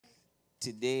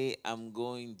Today I'm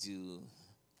going to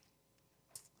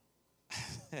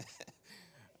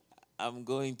I'm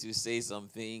going to say some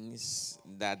things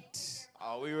that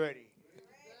Are we ready?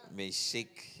 may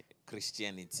shake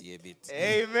Christianity a bit.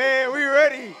 Amen. We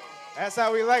ready. That's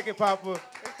how we like it, Papa.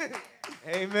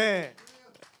 Amen.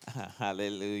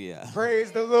 Hallelujah.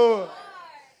 Praise the Lord.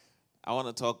 I want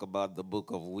to talk about the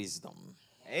book of wisdom.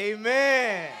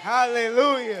 Amen.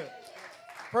 Hallelujah.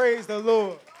 Praise the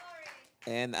Lord.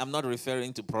 And I'm not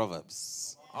referring to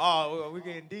Proverbs. Oh, we're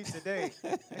getting deep today.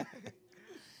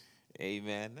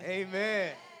 Amen.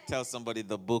 Amen. Tell somebody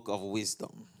the book of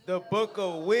wisdom. The book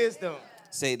of wisdom.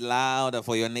 Say it louder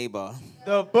for your neighbor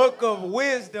The book of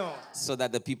wisdom. so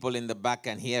that the people in the back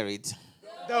can hear it.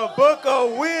 The book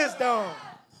of wisdom.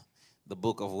 The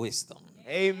book of wisdom.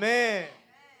 Amen.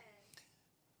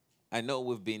 I know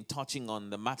we've been touching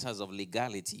on the matters of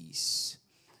legalities,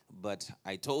 but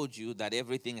I told you that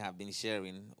everything I've been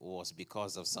sharing was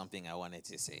because of something I wanted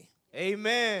to say.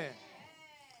 Amen.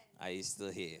 Are you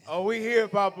still here? Oh, we here,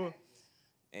 Papa.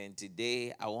 And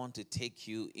today I want to take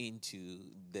you into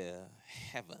the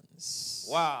heavens.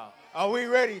 Wow. Are we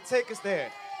ready? Take us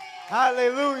there.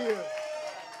 Hallelujah.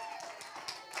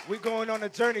 We're going on a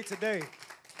journey today.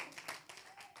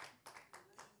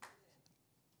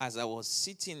 As I was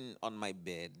sitting on my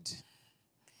bed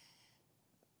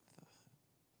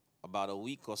about a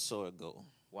week or so ago,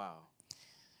 Wow.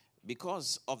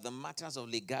 because of the matters of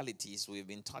legalities we've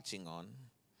been touching on,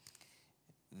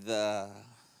 there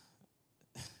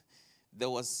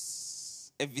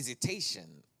was a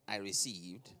visitation I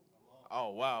received. Oh,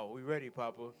 wow. We ready,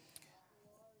 Papa.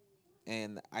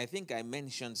 And I think I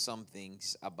mentioned some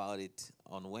things about it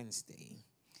on Wednesday.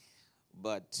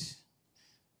 But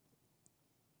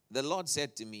the Lord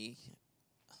said to me,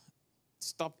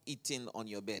 stop eating on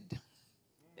your bed.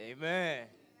 Amen.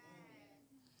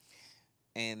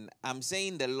 And I'm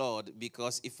saying the Lord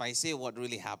because if I say what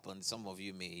really happened, some of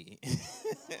you may.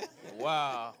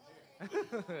 Wow.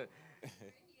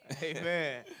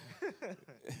 Amen.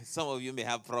 Some of you may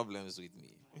have problems with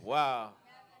me. Wow.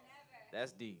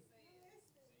 That's deep.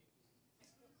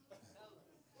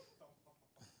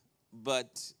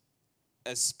 But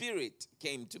a spirit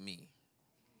came to me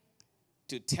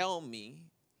to tell me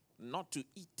not to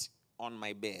eat on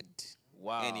my bed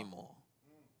anymore.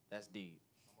 That's deep.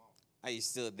 Are you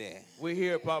still there? We're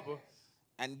here, Papa.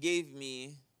 And gave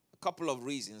me a couple of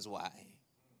reasons why.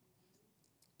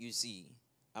 You see,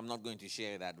 I'm not going to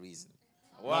share that reason.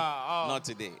 Wow. Not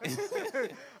today.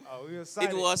 Oh, we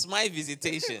excited. It was my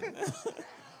visitation.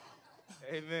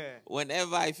 Amen.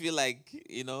 Whenever I feel like,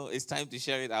 it's time to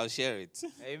share it, I'll share it.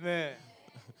 Amen.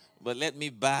 But let me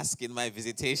bask in my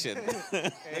visitation.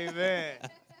 Amen.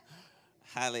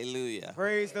 Hallelujah.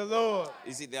 Praise the Lord.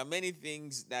 You see, there are many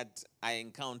things that I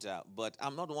encounter, but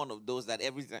I'm not one of those that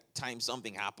every time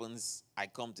something happens, I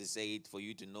come to say it for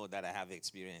you to know that I have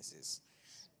experiences.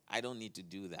 I don't need to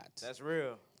do that. That's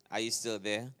real. Are you still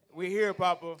there? We're here,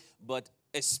 Papa. But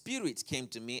a spirit came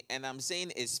to me, and I'm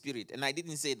saying a spirit, and I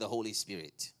didn't say the Holy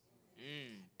Spirit.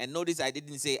 And notice I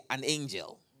didn't say an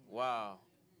angel. Wow.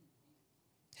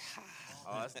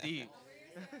 Oh, that's deep.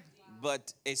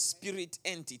 But a spirit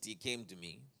entity came to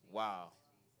me. Wow.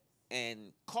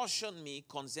 And cautioned me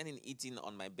concerning eating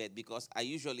on my bed because I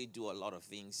usually do a lot of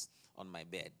things on my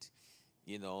bed.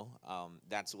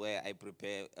 That's where I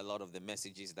prepare a lot of the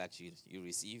messages that you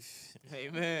receive.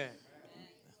 Amen.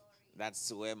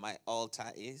 That's where my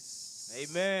altar is.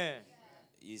 Amen.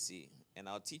 You see, and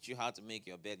I'll teach you how to make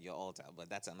your bed your altar, but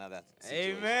that's another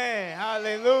situation. Amen.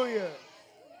 Hallelujah.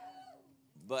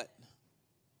 But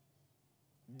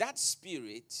that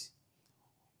spirit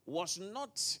was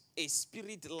not a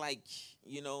spirit like,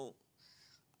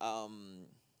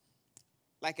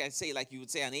 like I say, like you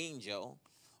would say an angel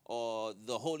or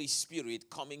the Holy Spirit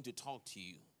coming to talk to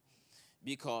you.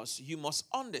 Because you must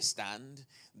understand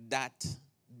that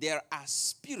there are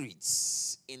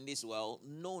spirits in this world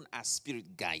known as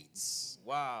spirit guides.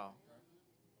 Wow.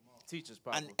 Teach us,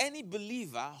 Papa. And any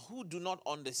believer who do not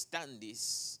understand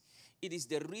this, it is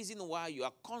the reason why you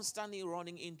are constantly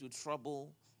running into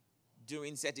trouble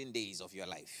during certain days of your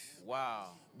life.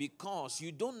 Wow. Because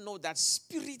you don't know that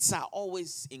spirits are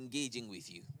always engaging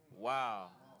with you. Wow.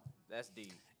 That's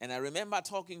deep. And I remember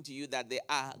talking to you that there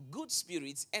are good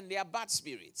spirits and there are bad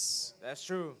spirits. That's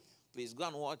true. Please go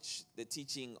and watch the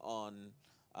teaching on,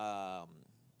 I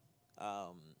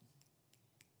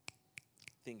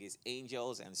think it's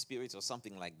angels and spirits or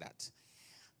something like that.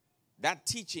 That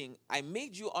teaching, I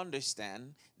made you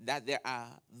understand that there are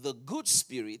the good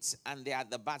spirits and there are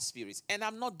the bad spirits. And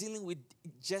I'm not dealing with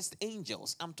just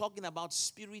angels. I'm talking about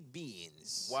spirit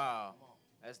beings. Wow.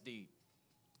 That's deep.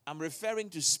 I'm referring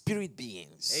to spirit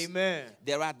beings. Amen.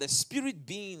 There are the spirit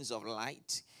beings of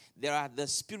light. There are the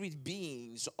spirit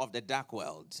beings of the dark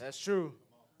world. That's true.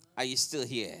 Are you still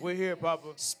here? We're here, Papa.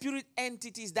 Spirit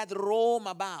entities that roam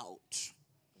about.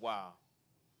 Wow.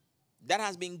 That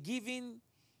has been given,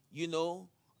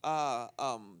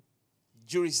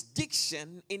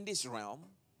 jurisdiction in this realm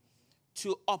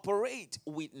to operate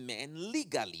with men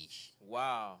legally.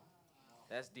 Wow.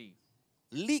 That's deep.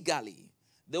 Legally.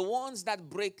 The ones that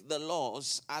break the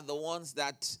laws are the ones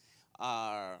that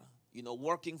are,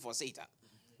 working for Satan.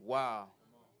 Wow.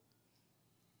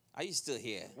 Are you still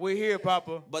here? We're here,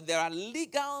 Papa. But there are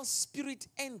legal spirit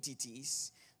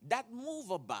entities that move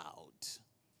about.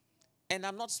 And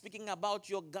I'm not speaking about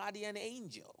your guardian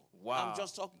angel. Wow. I'm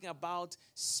just talking about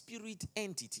spirit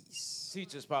entities.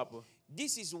 Teach us, Papa.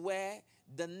 This is where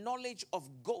the knowledge of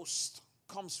ghosts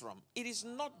comes from. It is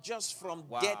not just from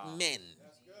dead men.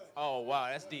 Oh, wow.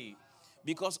 That's deep.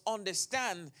 Because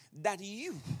understand that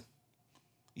you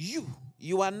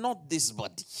are not this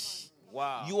body.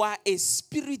 Wow. You are a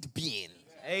spirit being.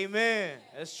 Amen.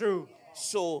 That's true.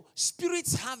 So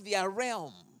spirits have their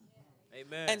realm.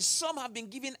 Amen. And some have been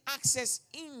given access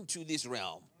into this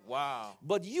realm. Wow.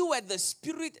 But you were the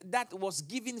spirit that was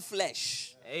given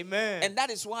flesh. Amen. And that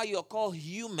is why you're called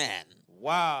human.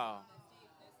 Wow.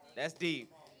 That's deep.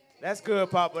 That's good,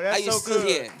 Papa. That's Are you so still good.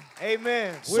 here?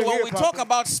 Amen. So We're when here, we Papa. talk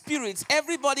about spirits,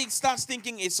 everybody starts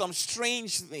thinking it's some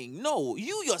strange thing. No,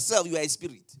 you yourself, you are a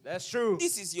spirit. That's true.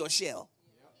 This is your shell.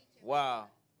 Wow.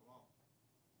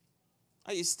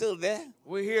 Are you still there?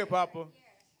 We're here, Papa.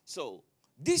 So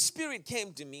this spirit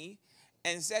came to me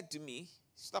and said to me,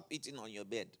 stop eating on your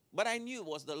bed. But I knew it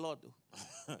was the Lord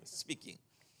speaking.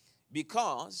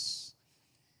 Because,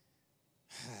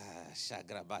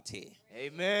 Shagrabate,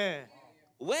 Amen.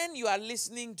 when you are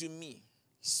listening to me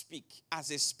speak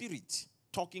as a spirit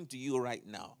talking to you right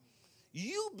now,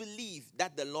 you believe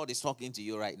that the Lord is talking to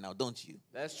you right now, don't you?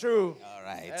 That's true. All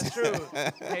right. That's true.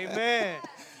 Amen.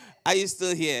 Are you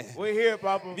still here? We're here,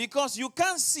 Papa. Because you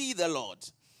can't see the Lord,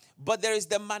 but there is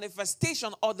the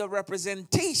manifestation or the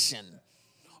representation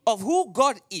of who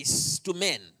God is to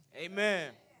men. Amen.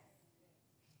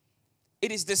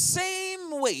 It is the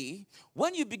same way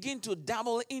when you begin to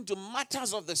dabble into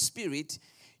matters of the spirit,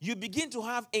 you begin to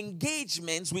have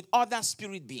engagements with other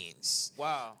spirit beings.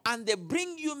 Wow. And they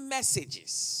bring you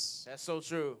messages. That's so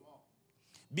true.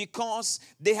 Because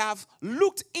they have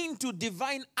looked into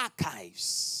divine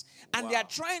archives. And they Wow. are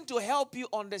trying to help you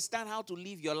understand how to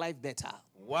live your life better.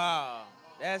 Wow.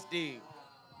 That's deep.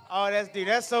 Oh, that's deep.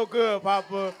 That's so good,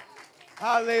 Papa.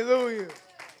 Hallelujah.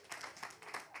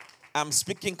 I'm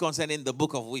speaking concerning the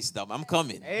book of wisdom. I'm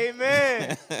coming.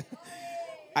 Amen.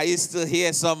 Are you still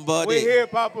here, somebody? We're here,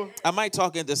 Papa. Am I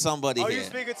talking to somebody Are here? you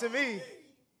speaking to me?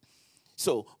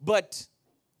 So, but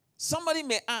somebody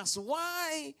may ask,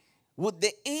 why would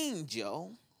the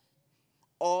angel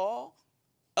or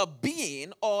a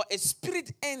being or a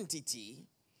spirit entity,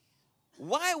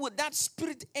 why would that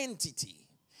spirit entity,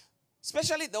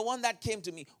 especially the one that came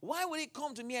to me, why would it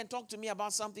come to me and talk to me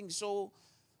about something so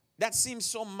that seems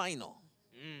so minor?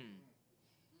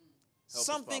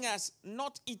 Something as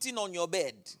not eating on your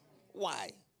bed. Why?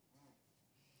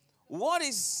 What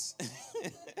is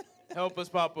Help us,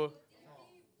 Papa.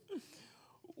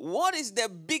 what is the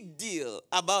big deal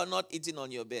about not eating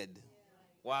on your bed?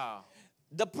 Wow.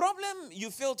 The problem you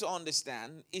fail to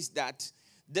understand is that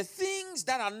the things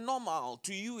that are normal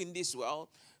to you in this world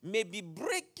may be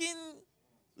breaking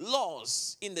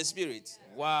laws in the spirit.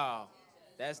 Wow.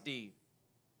 That's deep.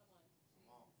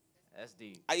 That's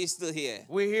deep. Are you still here?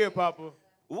 We're here, Papa.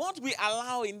 What we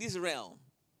allow in this realm,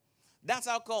 that's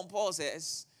how come Paul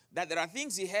says that there are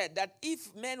things he heard that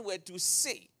if men were to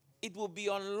say, it will be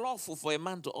unlawful for a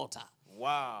man to utter.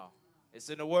 Wow. It's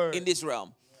in the word. In this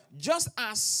realm. Just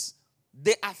as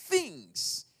there are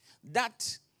things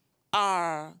that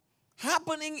are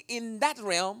happening in that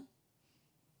realm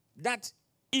that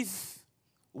if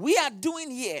we are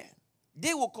doing here,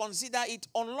 they will consider it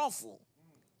unlawful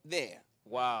there.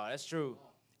 Wow, that's true.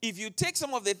 If you take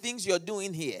some of the things you're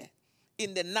doing here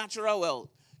in the natural world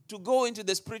to go into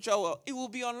the spiritual world, it will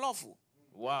be unlawful.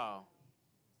 Wow.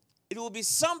 It will be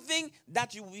something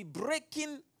that you will be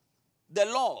breaking the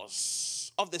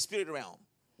laws of the spirit realm.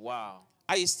 Wow.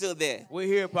 Are you still there? We're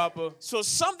here, Papa. So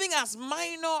something as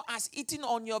minor as eating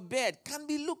on your bed can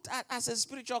be looked at as a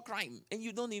spiritual crime and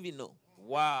you don't even know.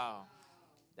 Wow.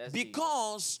 That's deep.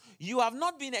 Because you have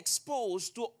not been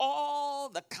exposed to all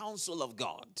the counsel of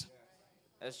God.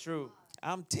 That's true.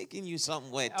 I'm taking you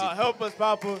somewhere. Help us,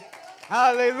 Papa.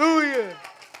 Hallelujah.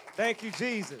 Thank you,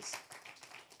 Jesus.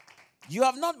 You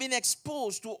have not been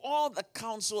exposed to all the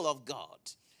counsel of God.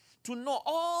 to know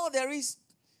all there is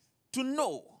to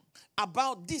know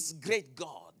about this great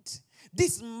God,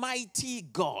 this mighty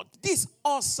God, this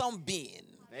awesome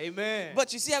being. Amen.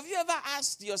 But you see, have you ever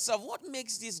asked yourself, what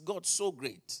makes this God so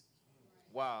great?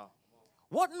 Wow.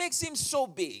 What makes him so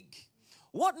big?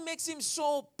 What makes him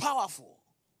so powerful?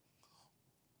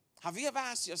 Have you ever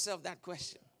asked yourself that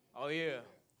question? Oh, yeah.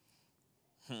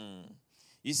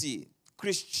 You see,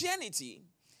 Christianity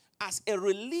as a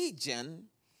religion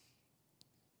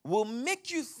will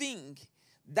make you think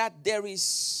that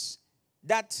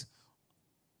that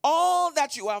all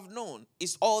that you have known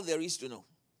is all there is to know.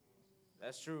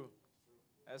 That's true.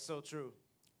 That's so true.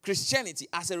 Christianity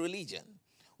as a religion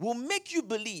will make you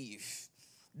believe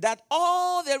that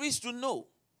all there is to know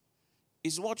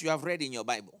is what you have read in your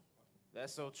Bible.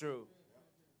 That's so true.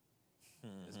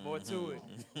 There's more to it.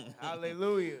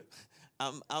 Hallelujah.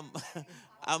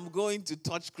 I'm going to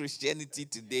touch Christianity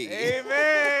today.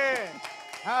 Amen.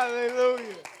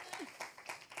 Hallelujah.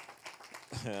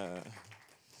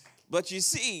 But you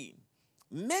see,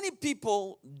 many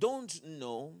people don't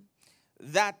know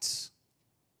that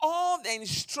all the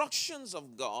instructions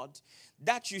of God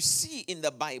that you see in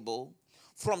the Bible,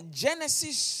 from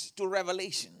Genesis to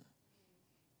Revelation,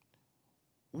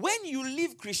 when you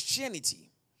leave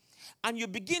Christianity and you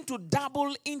begin to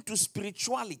dabble into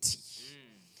spirituality,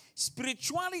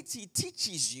 spirituality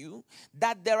teaches you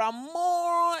that there are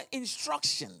more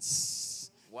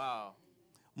instructions, Wow.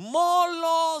 more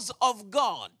laws of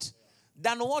God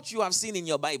than what you have seen in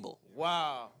your Bible.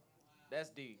 Wow. That's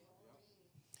deep.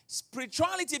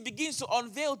 Spirituality begins to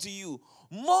unveil to you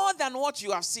more than what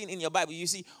you have seen in your Bible. You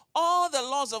see, all the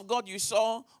laws of God you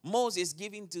saw Moses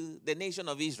giving to the nation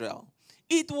of Israel,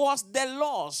 it was the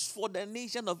laws for the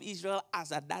nation of Israel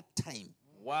as at that time.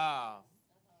 Wow.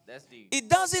 That's deep. It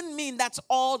doesn't mean that's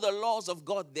all the laws of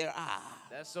God there are.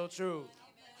 That's so true.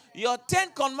 Your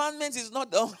 10 commandments is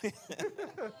not the only.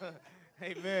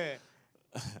 Amen.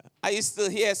 Are you still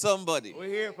here, somebody? We're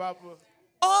here, Papa.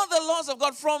 All the laws of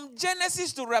God from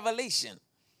Genesis to Revelation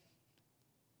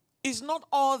is not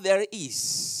all there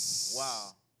is.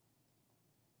 Wow.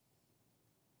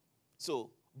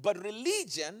 So, but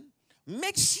religion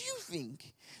makes you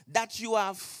think that you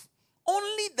have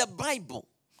only the Bible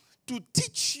to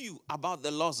teach you about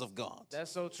the laws of God.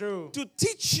 That's so true. To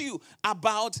teach you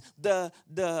about the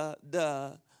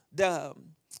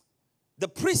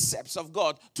precepts of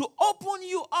God, to open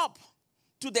you up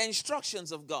to the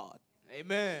instructions of God.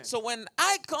 Amen. So when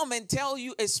I come and tell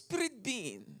you a spirit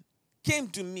being came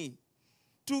to me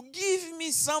to give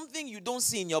me something you don't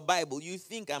see in your Bible, you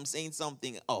think I'm saying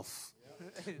something off.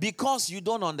 Because you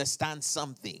don't understand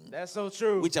something. That's so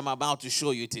true. Which I'm about to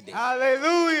show you today.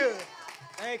 Hallelujah.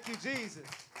 Thank you, Jesus.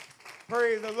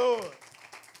 Praise the Lord.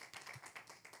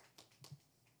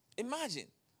 Imagine.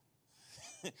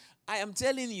 I am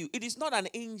telling you, it is not an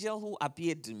angel who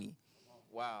appeared to me.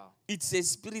 Wow. It's a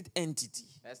spirit entity.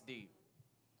 That's deep.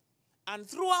 And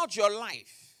throughout your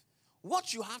life,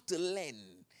 what you have to learn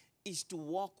is to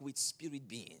walk with spirit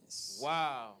beings.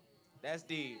 Wow. That's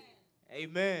deep.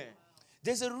 Amen.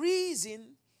 There's a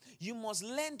reason you must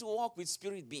learn to walk with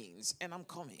spirit beings, and I'm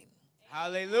coming.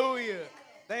 Hallelujah.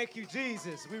 Thank you,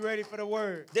 Jesus. We ready for the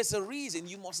word. There's a reason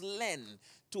you must learn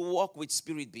to walk with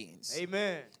spirit beings.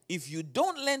 Amen. If you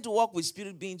don't learn to walk with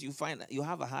spirit beings, you find that you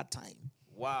have a hard time.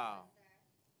 Wow.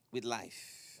 With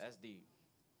life. That's deep.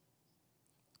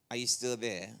 Are you still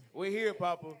there? We're here,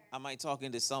 Papa. Am I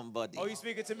talking to somebody? Oh, you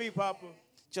speaking to me, Papa?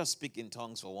 Just speak in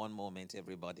tongues for one moment,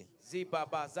 everybody.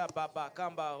 Zibaba zababa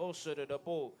kamba osho the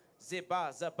bo.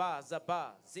 Ziba zaba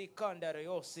zaba. Zikanda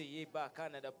reosi yiba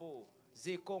kana da bo.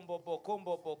 Zikombo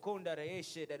bokombo bokunda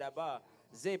reeshe da ba.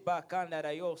 Ziba kanda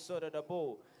reoso da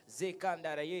bo.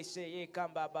 Zikanda reeshe ye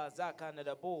kamba bazakana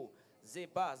da bo.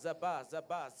 Ziba zaba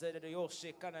zaba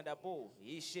zedreoshe kana da bo.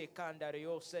 Ishe kanda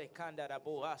reose kanda da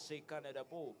bo. Ashe kana da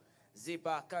bo.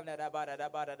 Ziba kana da ba da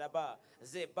ba da ba.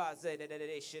 Ziba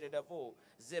zedreeshe da bo.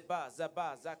 Ziba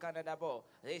zaba zakana da bo.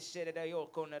 Ishe da yo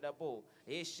kona da bo.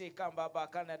 Ishe kamba ba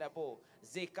kana da bo.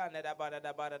 Zikana da ba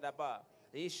da ba da ba.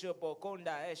 Ishe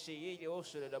bokonda eshe ye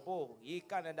osho da bo.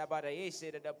 Yikana da ba da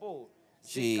eshe da bo.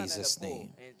 Jesus'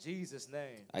 name. In Jesus'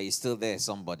 name. Are you still there,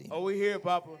 somebody? Oh, we here,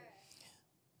 Papa.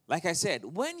 Like I said,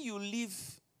 when you leave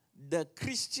the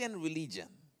Christian religion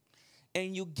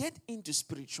and you get into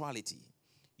spirituality,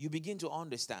 you begin to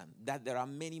understand that there are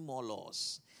many more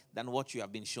laws than what you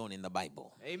have been shown in the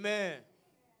Bible. Amen.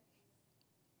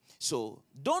 So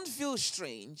don't feel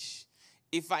strange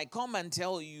if I come and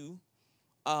tell you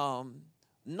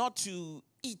not to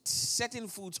eat certain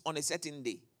foods on a certain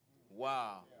day.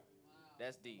 Wow.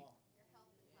 That's deep.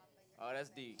 Oh, that's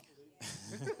deep.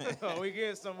 We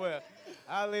getting somewhere.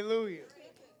 Hallelujah.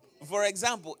 For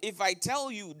example, if I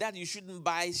tell you that you shouldn't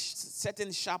buy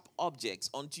certain sharp objects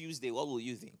on Tuesday, what will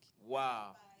you think?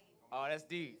 Wow. Oh, that's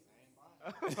deep.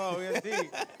 Oh, that's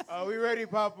deep. Are we ready,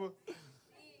 Papa?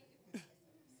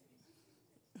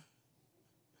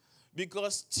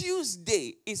 Because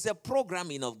Tuesday is a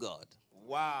programming of God.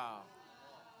 Wow.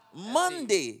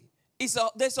 Monday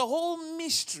there's a whole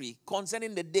mystery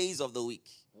concerning the days of the week.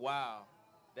 Wow.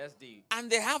 That's deep. And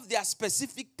they have their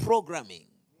specific programming.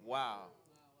 Wow.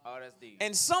 Oh, that's deep.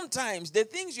 And sometimes the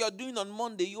things you are doing on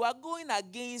Monday, you are going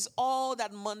against all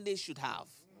that Monday should have.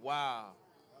 Wow.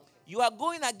 You are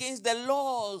going against the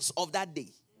laws of that day.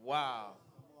 Wow.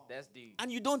 That's deep.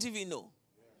 And you don't even know.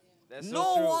 That's No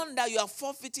so true. wonder you are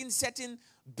forfeiting certain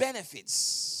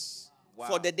benefits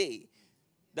for the day.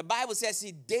 The Bible says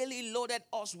He daily loaded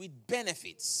us with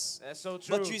benefits. That's so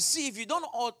true. But you see, if you don't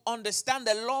understand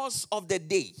the laws of the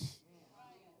day,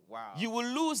 wow, you will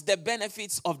lose the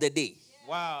benefits of the day.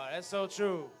 Wow, that's so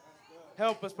true.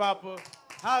 Help us, Papa.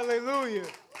 Hallelujah.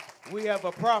 We have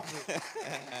a prophet.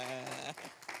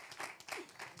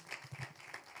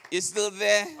 You still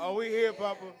there? Are we here,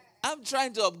 Papa? I'm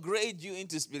trying to upgrade you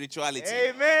into spirituality.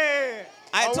 Amen.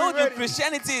 I told you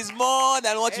Christianity is more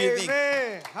than what you think.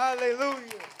 Amen.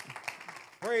 Hallelujah.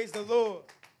 Praise the Lord.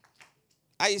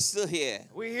 Are you still here?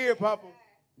 We here, Papa.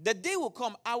 The day will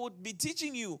come, I would be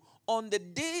teaching you on the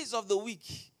days of the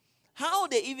week, how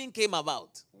they even came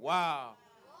about. Wow.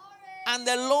 And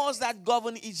the laws that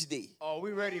govern each day. Oh,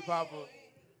 we ready, Papa.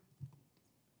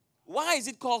 Why is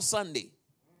it called Sunday?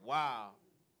 Wow.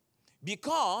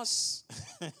 Because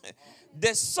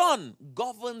the sun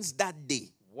governs that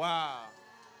day. Wow.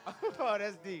 Oh,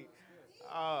 that's deep.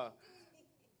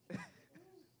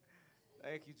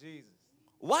 Thank you, Jesus.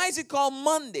 Why is it called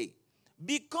Monday?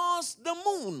 Because the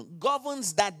moon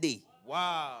governs that day.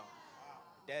 Wow.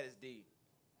 That is deep.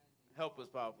 Help us,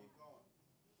 Papa.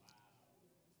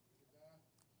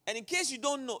 And in case you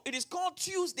don't know, it is called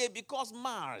Tuesday because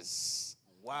Mars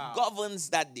wow. governs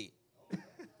that day.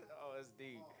 Oh, that's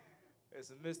deep. It's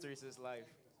a mystery since life.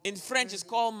 In French, it's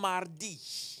called Mardi.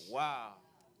 Wow.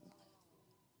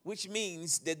 Which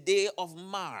means the day of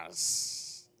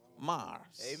Mars. Mars.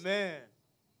 Amen.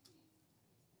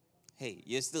 Hey,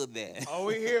 you're still there. Oh,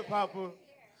 we here, Papa.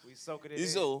 We soaking it in.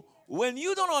 So, when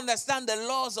you don't understand the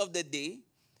laws of the day,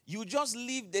 you just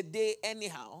live the day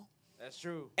anyhow. That's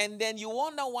true. And then you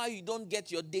wonder why you don't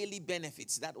get your daily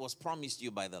benefits that was promised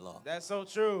you by the Lord. That's so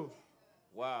true.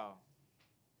 Wow.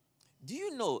 Do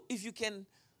you know if you can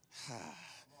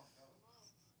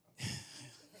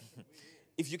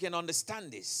if you can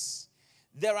understand this,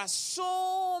 there are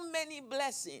so many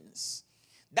blessings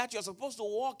that you're supposed to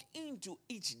walk into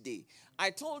each day. I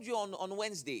told you on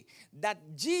Wednesday that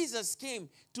Jesus came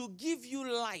to give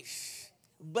you life,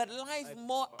 but life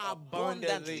more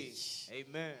abundantly.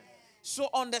 Amen. So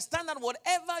understand that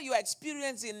whatever you are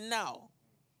experiencing now,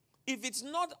 if it's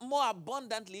not more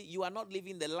abundantly, you are not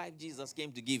living the life Jesus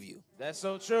came to give you. That's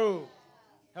so true.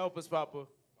 Help us, Papa.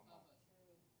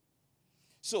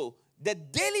 So the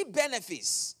daily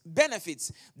benefits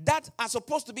that are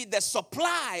supposed to be the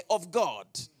supply of God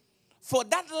for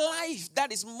that life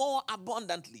that is more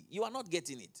abundantly, you are not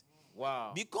getting it.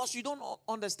 Wow. Because you don't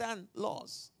understand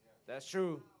laws. That's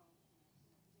true.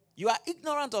 You are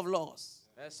ignorant of laws.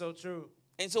 That's so true.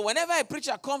 And so whenever a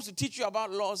preacher comes to teach you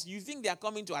about laws, you think they are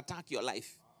coming to attack your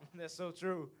life. That's so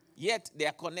true. Yet they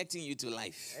are connecting you to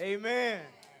life. Amen.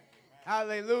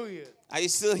 Hallelujah. Are you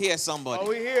still here, somebody? Are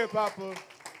we here, Papa?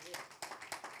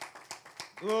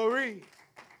 Glory.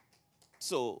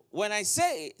 So when I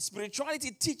say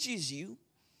spirituality teaches you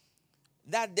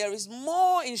that there is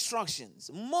more instructions,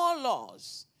 more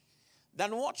laws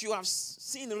than what you have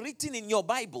seen written in your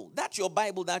Bible. That's your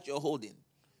Bible that you're holding.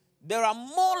 There are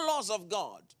more laws of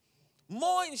God,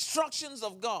 more instructions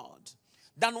of God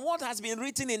than what has been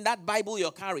written in that Bible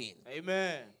you're carrying.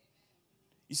 Amen.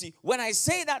 You see, when I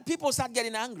say that, people start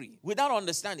getting angry without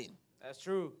understanding. That's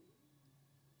true.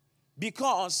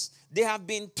 Because they have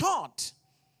been taught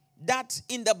that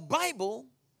in the Bible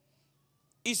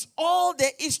is all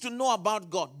there is to know about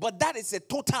God. But that is a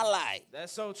total lie.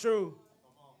 That's so true.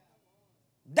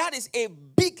 That is a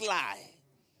big lie.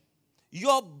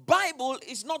 Your Bible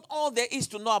is not all there is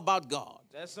to know about God.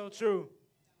 That's so true.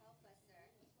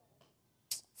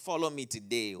 Follow me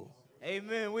today.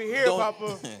 Amen. We here,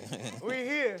 Papa. We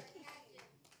here.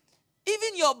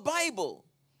 Even your Bible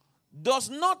does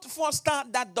not foster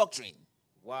that doctrine.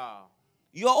 Wow.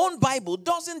 Your own Bible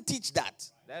doesn't teach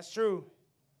that. That's true.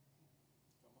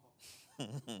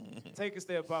 Take us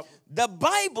there, Papa. The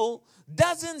Bible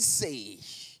doesn't say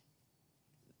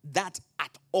that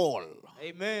at all.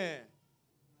 Amen.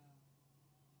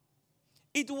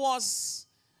 It was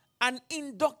an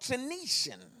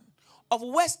indoctrination of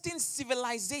Western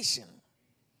civilization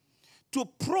to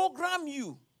program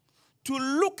you to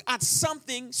look at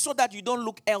something so that you don't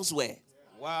look elsewhere.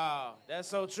 Wow, that's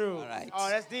so true. All right. Oh,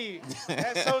 that's deep.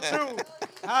 That's so true.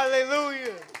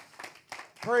 Hallelujah.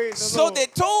 Praise the So Lord. they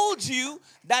told you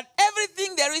that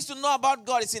everything there is to know about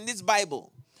God is in this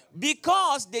Bible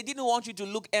because they didn't want you to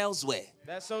look elsewhere.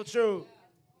 That's so true.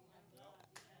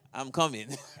 I'm coming.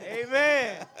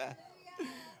 Amen.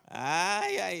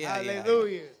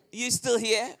 Hallelujah. You still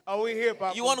here? Oh, we here,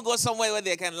 Papa. You want to go somewhere where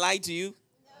they can lie to you?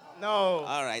 No.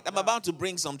 All right. I'm about to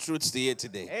bring some truths to you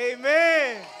today.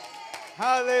 Amen.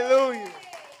 Hallelujah.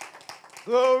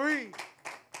 Glory.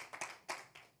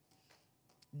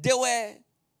 They were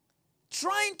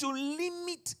trying to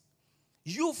limit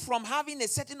you from having a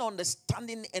certain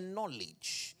understanding and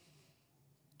knowledge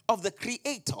of the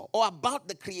Creator or about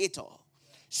the Creator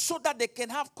so that they can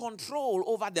have control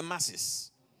over the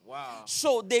masses. Wow.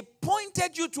 So they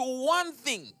pointed you to one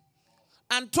thing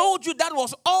and told you that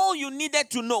was all you needed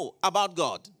to know about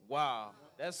God. Wow.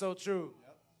 That's so true.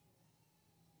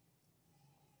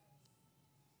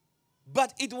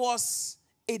 But it was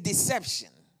a deception.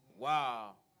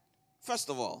 Wow. First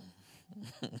of all,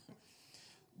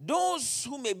 those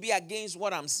who may be against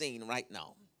what I'm saying right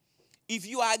now, if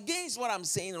you are against what I'm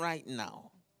saying right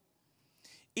now,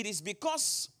 it is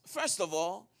because, first of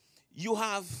all, you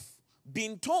have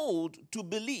been told to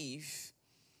believe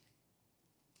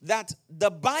that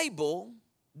the Bible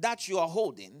that you are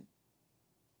holding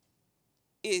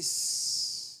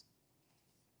is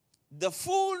the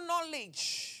full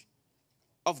knowledge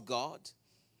of God.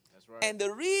 That's right. And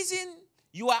the reason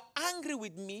you are angry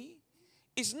with me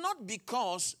is not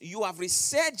because you have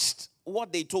researched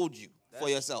what they told you for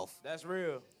yourself. That's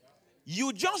real.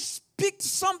 You just picked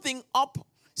something up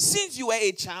since you were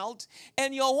a child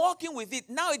and you're walking with it.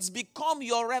 Now it's become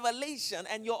your revelation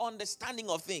and your understanding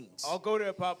of things. I'll go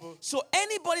there, Papa. So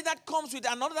anybody that comes with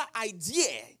another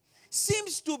idea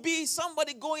seems to be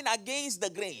somebody going against the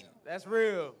grain. That's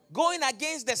real. Going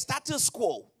against the status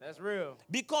quo. That's real.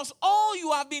 Because all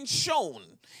you have been shown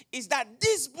is that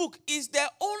this book is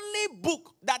the only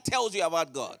book that tells you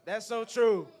about God. That's so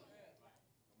true.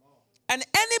 And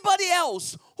anybody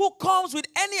else who comes with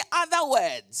any other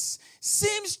words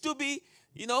seems to be,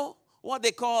 what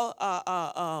they call,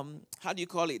 how do you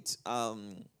call it?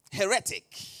 Heretic.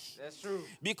 That's true.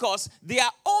 Because their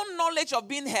own knowledge of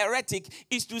being heretic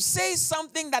is to say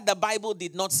something that the Bible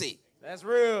did not say. That's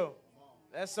real.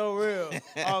 That's so real.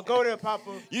 I'll go there,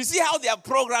 Papa. You see how they have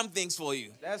programmed things for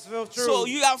you. That's so true. So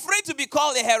you are afraid to be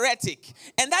called a heretic.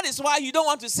 And that is why you don't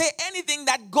want to say anything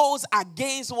that goes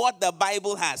against what the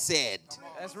Bible has said.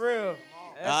 That's real.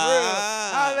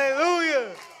 That's real.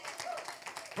 Hallelujah.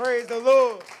 Praise the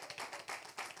Lord.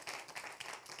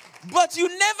 But you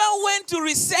never went to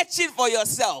research it for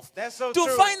yourself. That's so to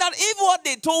true. find out if what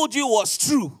they told you was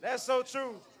true. That's so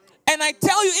true. And I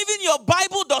tell you, even your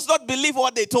Bible does not believe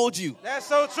what they told you. That's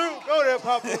so true. Go there,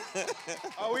 Papa.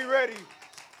 Are we ready?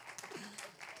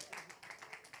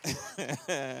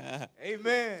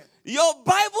 Amen. Your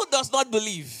Bible does not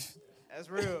believe That's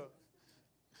real.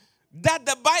 that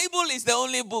the Bible is the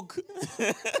only book.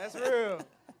 That's real.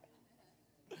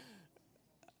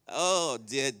 Oh,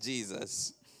 dear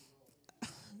Jesus.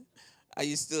 Are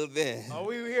you still there? Are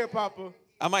we here, Papa?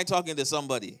 Am I talking to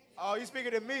somebody? Oh, you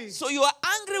speaking to me? So you are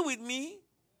angry with me,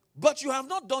 but you have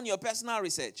not done your personal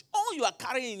research. All you are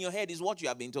carrying in your head is what you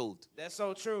have been told. That's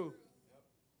so true.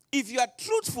 If you are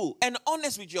truthful and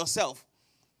honest with yourself,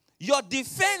 your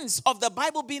defense of the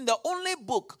Bible being the only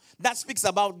book that speaks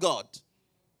about God,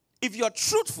 if you're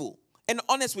truthful and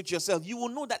honest with yourself, you will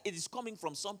know that it is coming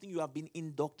from something you have been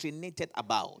indoctrinated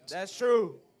about. That's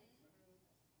true.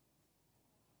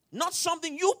 Not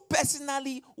something you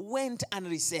personally went and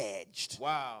researched.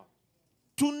 Wow.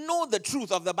 To know the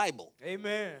truth of the Bible.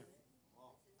 Amen.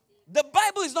 The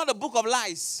Bible is not a book of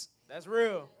lies. That's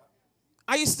real.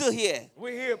 Are you still here?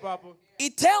 We're here, Papa.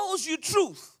 It tells you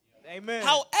truth. Amen.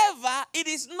 However, it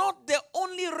is not the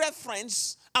only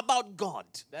reference about God.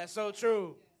 That's so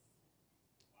true.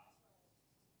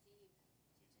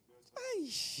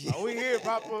 Are we here,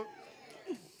 Papa?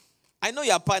 I know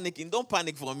you're panicking. Don't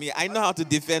panic for me. I know how to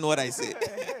defend what I say.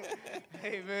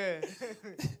 Amen.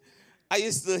 Are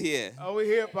you still here? Are we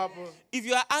here, Papa? If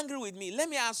you are angry with me, let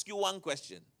me ask you one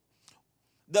question.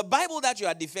 The Bible that you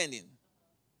are defending,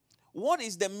 what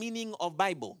is the meaning of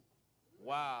Bible?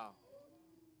 Wow.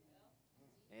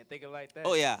 Ain't thinking like that.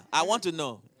 Oh, yeah. I want to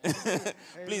know.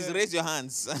 Please Amen. raise your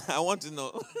hands. I want to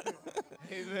know.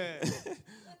 Amen.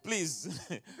 Please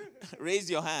raise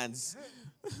your hands.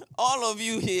 All of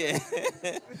you here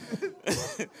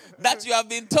that you have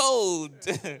been told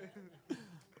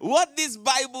what this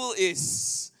Bible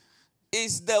is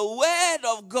the word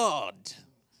of God.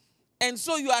 And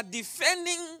so you are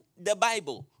defending the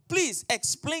Bible. Please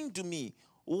explain to me,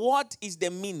 what is the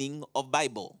meaning of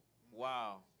Bible?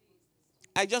 Wow.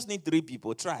 I just need 3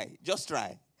 people. Try. Just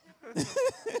try.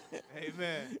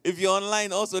 Amen. If you're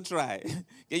online, also try.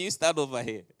 Can you start over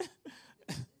here?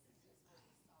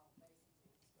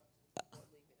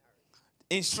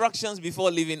 Instructions before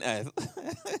leaving earth.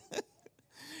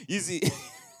 You see. The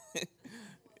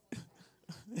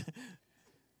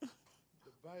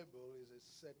Bible is a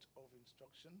set of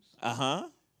instructions Uh-huh.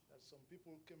 that some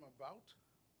people came about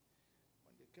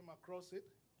when they came across it,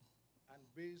 and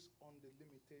based on the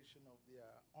limitation of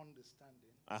their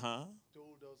understanding, Uh-huh.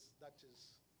 told us that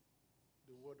is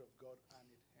the word of God,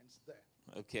 and it ends there.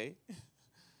 Okay.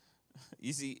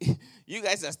 You see, you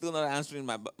guys are still not answering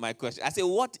my question. I say,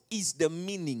 what is the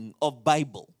meaning of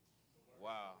Bible?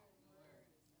 Wow.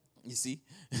 You see?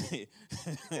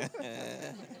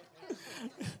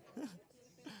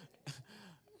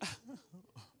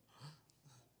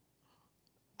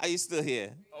 Are you still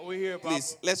here? Are we here, Papa?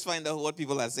 Please, let's find out what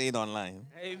people are saying online.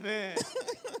 Amen.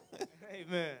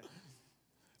 Amen.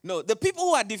 No, the people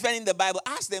who are defending the Bible,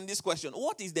 ask them this question.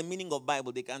 What is the meaning of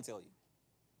Bible? They can't tell you.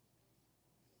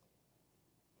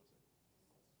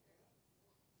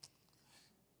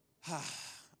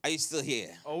 Are you still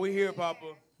here? Are we here,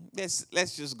 Papa?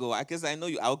 Let's just go. Because I know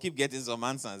you. I'll keep getting some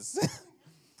answers.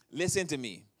 Listen to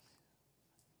me.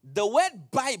 The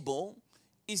word Bible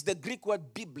is the Greek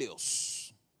word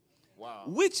biblios, Wow.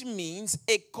 which means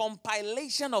a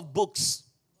compilation of books.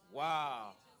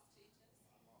 Wow.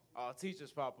 Teach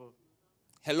us, Papa.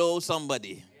 Hello,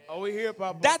 somebody. Are we here,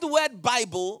 Papa? That word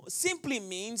Bible simply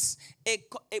means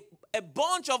a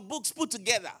bunch of books put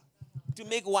together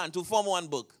to form one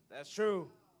book. That's true.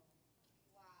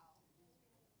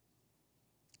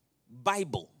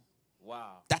 Bible.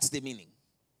 Wow. That's the meaning.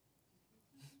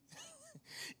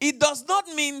 It does not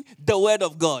mean the word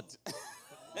of God.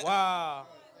 Wow.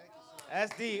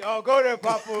 That's deep. Oh, go there,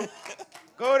 Papa.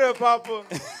 Go there, Papa.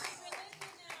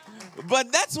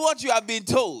 But that's what you have been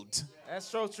told. That's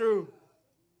so true.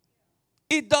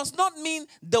 It does not mean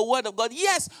the word of God.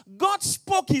 Yes, God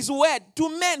spoke his word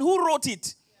to men who wrote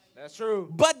it. That's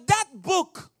true. But that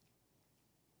book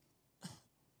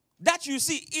that you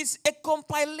see is a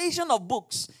compilation of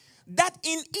books that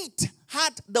in it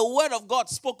had the word of God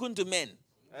spoken to men.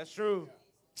 That's true.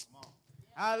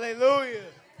 Hallelujah.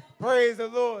 Praise the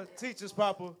Lord. Teach us,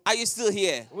 Papa. Are you still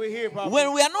here? We're here, Papa.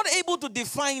 When we are not able to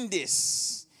define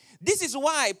this is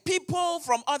why people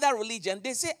from other religions,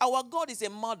 they say our God is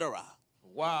a murderer.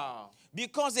 Wow.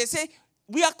 Because they say,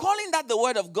 we are calling that the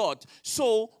word of God.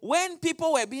 So when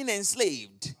people were being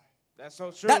enslaved, That's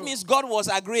so true. that means God was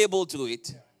agreeable to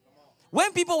it.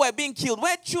 When people were being killed,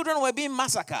 when children were being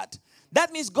massacred,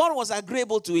 that means God was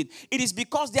agreeable to it. It is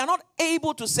because they are not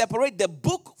able to separate the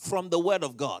book from the word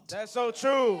of God. That's so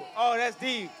true. Oh, that's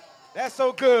deep. That's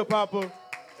so good, Papa.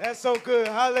 That's so good.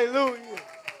 Hallelujah.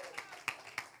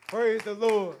 Praise the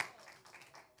Lord.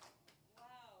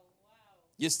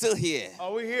 You're still here.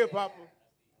 Are we here, Papa?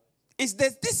 It's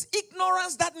this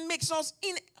ignorance that makes us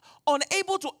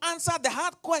unable to answer the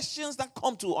hard questions that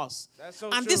come to us. That's so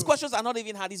and true. these questions are not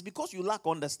even hard. It's because you lack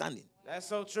understanding. That's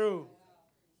so true.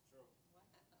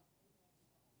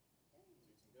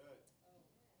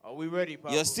 Are we ready,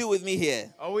 Papa? You're still with me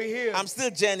here. Are we here? I'm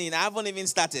still journeying. I haven't even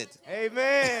started.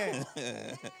 Amen.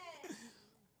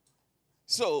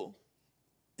 So,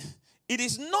 it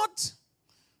is not...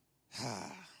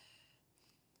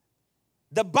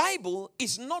 The Bible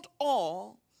is not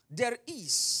all there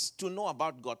is to know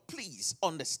about God. Please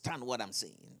understand what I'm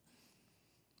saying.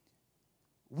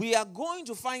 We are going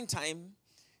to find time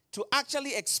to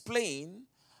actually explain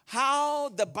how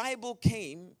the Bible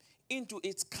came into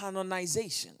its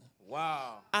canonization.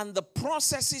 Wow. And the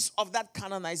processes of that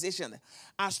canonization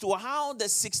as to how the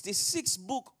 66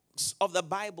 books of the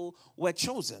Bible were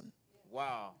chosen.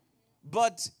 Wow.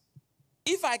 But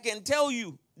if I can tell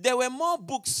you, there were more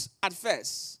books at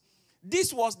first.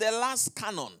 This was the last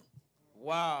canon.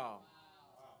 Wow.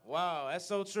 Wow, that's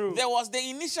so true. There was the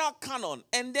initial canon,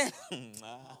 and then...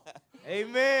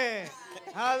 Amen.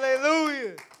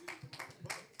 Hallelujah.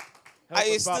 Are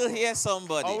you us, still Papa. here,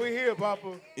 somebody? Are we here,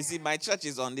 Papa? You see, my church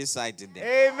is on this side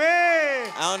today.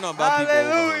 Amen. I don't know about people over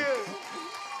Hallelujah. here.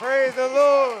 Praise the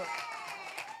Lord.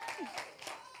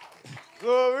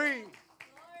 Glory.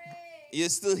 You're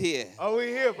still here. Are we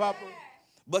here, Papa?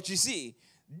 But you see,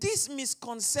 This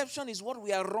misconception is what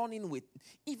we are running with,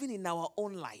 even in our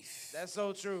own life. That's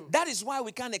so true. That is why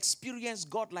we can't experience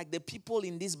God like the people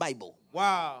in this Bible.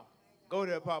 Wow. Go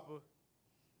there, Papa.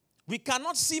 We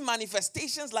cannot see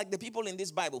manifestations like the people in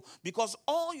this Bible because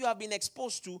all you have been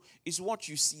exposed to is what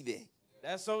you see there.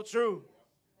 That's so true.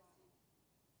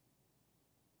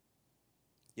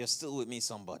 You're still with me,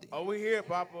 somebody. Are we here,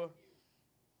 Papa?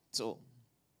 So,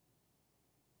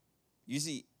 you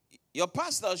see, your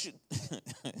pastor should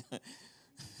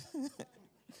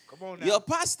Come on now. your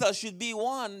pastor should be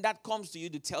one that comes to you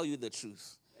to tell you the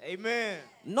truth. Amen.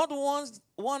 Not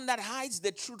one that hides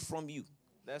the truth from you.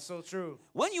 That's so true.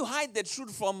 When you hide the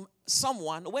truth from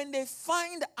someone, when they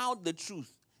find out the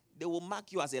truth, they will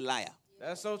mark you as a liar.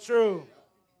 That's so true.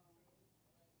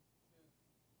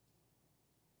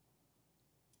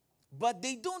 But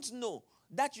they don't know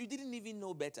that you didn't even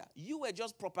know better. You were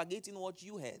just propagating what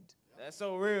you heard. That's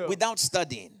so real. Without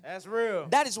studying. That's real.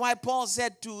 That is why Paul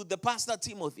said to the pastor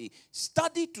Timothy,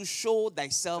 study to show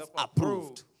thyself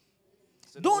approved.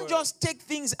 Don't just take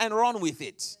things and run with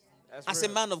it. That's as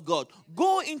real. a man of God.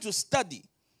 Go into study.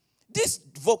 This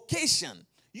vocation,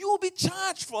 you will be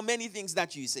charged for many things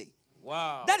that you say.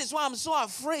 Wow. That is why I'm so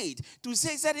afraid to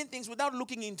say certain things without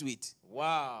looking into it.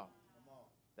 Wow.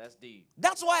 That's deep.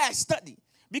 That's why I study.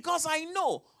 Because I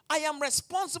know I am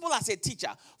responsible as a teacher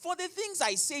for the things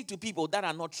I say to people that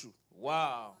are not true.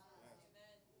 Wow.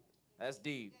 That's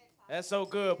deep. That's so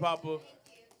good, Papa.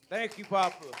 Thank you,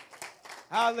 Papa.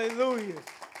 Hallelujah.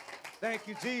 Thank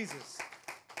you, Jesus.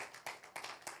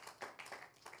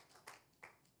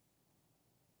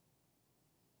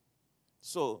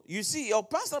 So, you see, your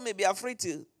pastor may be afraid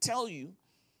to tell you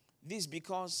this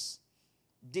because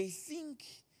they think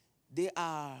that,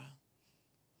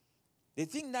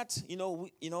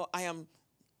 I am,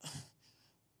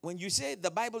 when you say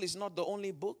the Bible is not the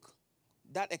only book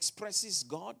that expresses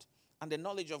God and the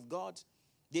knowledge of God,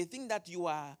 they think that you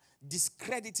are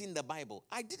discrediting the Bible.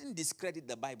 I didn't discredit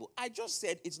the Bible. I just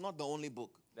said it's not the only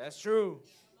book. That's true.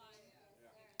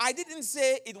 I didn't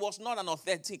say it was not an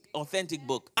authentic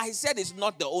book. I said it's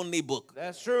not the only book.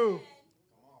 That's true.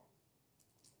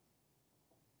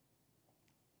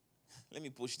 Let me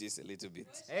push this a little bit.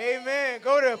 Amen.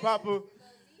 Go there, Papa.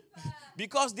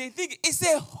 Because they think it's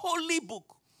a holy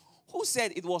book. Who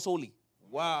said it was holy?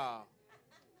 Wow.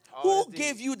 Who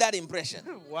gave you that impression?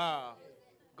 Wow.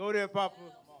 Go there, Papa.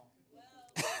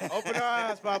 Open our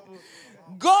eyes, Papa.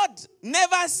 God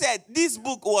never said this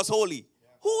book was holy.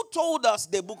 Who told us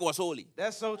the book was holy?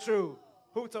 That's so true.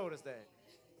 Who told us that?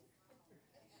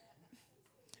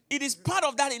 It is part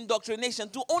of that indoctrination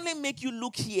to only make you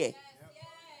look here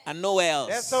and nowhere else.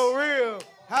 That's so real.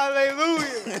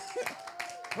 Hallelujah.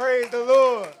 Praise the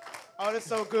Lord. Oh, that's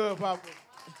so good, Papa.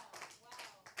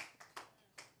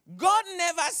 God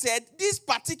never said these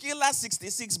particular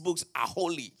 66 books are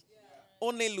holy.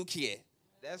 Only look here.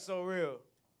 That's so real.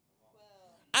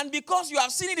 And because you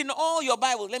have seen it in all your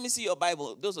Bibles, let me see your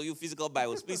Bible. Those of you physical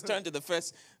Bibles, please turn to the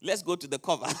first. Let's go to the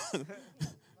cover.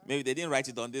 Maybe they didn't write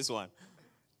it on this one.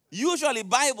 Usually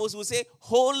Bibles will say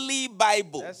Holy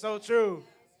Bible. That's so true.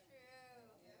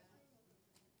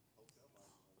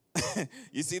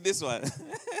 You see this one?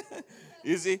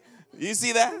 You see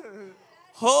that?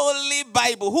 Holy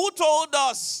Bible. Who told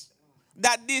us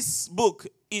that this book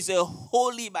is a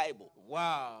holy Bible?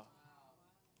 Wow.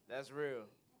 That's real.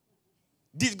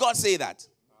 Did God say that?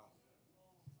 Wow.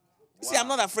 See, I'm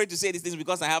not afraid to say these things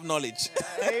because I have knowledge.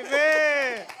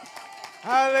 Amen.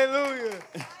 Hallelujah.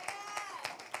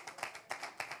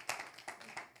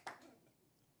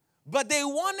 But they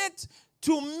wanted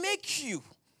to make you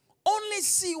only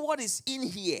see what is in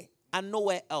here and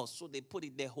nowhere else. So they put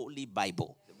it the Holy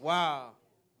Bible. Wow.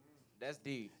 That's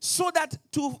deep. So that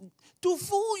to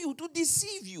fool you, to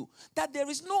deceive you, that there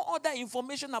is no other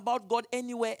information about God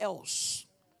anywhere else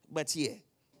but here.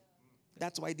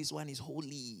 That's why this one is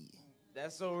holy.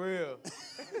 That's so real.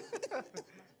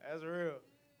 That's real.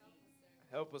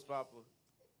 Help us, Papa.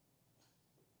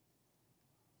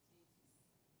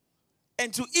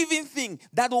 And to even think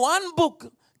that one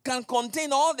book can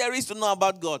contain all there is to know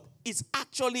about God is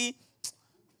actually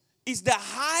the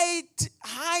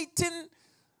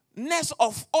heightenedness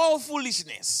of all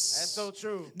foolishness. That's so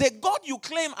true. The God you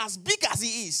claim as big as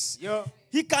he is, Yeah.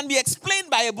 he can be explained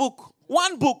by a book.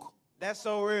 One book. That's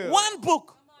so real. One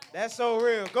book. That's so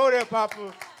real. Go there,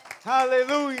 Papa.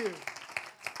 Hallelujah.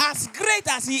 As great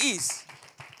as he is,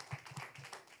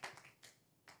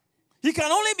 he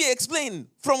can only be explained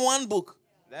from one book.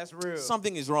 That's real.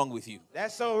 Something is wrong with you.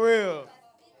 That's so real.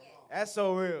 That's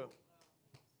so real.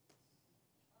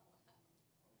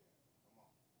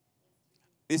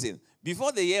 Listen,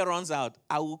 Before the year runs out,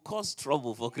 I will cause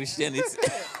trouble for Christianity.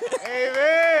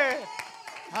 Amen.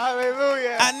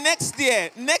 Hallelujah. And next year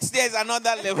is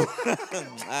another level.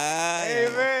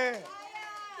 Amen.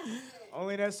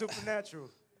 Only that supernatural.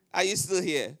 Are you still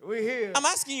here? We're here. I'm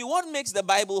asking you, what makes the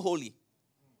Bible holy?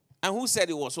 And who said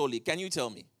it was holy? Can you tell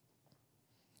me?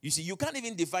 You see, you can't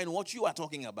even define what you are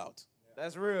talking about.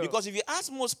 That's real. Because if you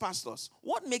ask most pastors,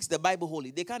 what makes the Bible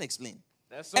holy? They can't explain.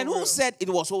 That's so and who real. said it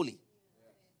was holy?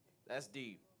 That's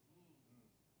deep.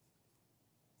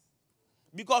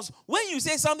 Because when you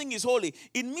say something is holy,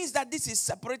 it means that this is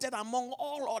separated among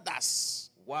all others.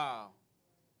 Wow.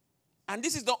 And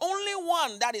this is the only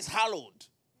one that is hallowed.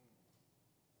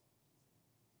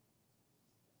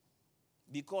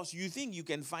 Because you think you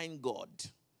can find God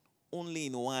only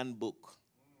in one book.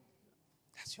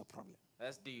 That's your problem.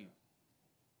 That's deep.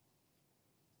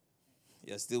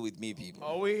 You're still with me, people.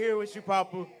 Oh, we're here with you,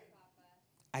 Papa.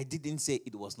 I didn't say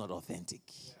it was not authentic.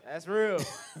 That's real.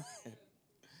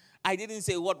 I didn't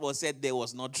say what was said there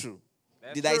was not true.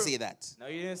 That's Did true. I say that? No,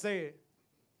 you didn't say it.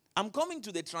 I'm coming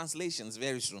to the translations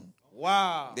very soon.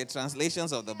 Wow. The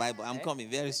translations of the Bible. I'm coming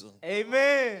very soon.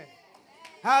 Amen.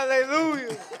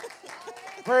 Hallelujah.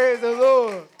 Praise the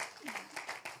Lord.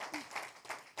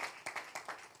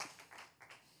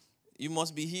 You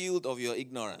must be healed of your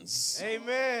ignorance.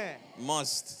 Amen.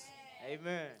 Must.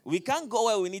 Amen. We can't go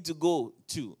where we need to go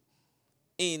to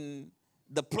in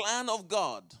the plan of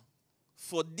God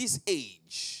for this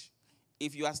age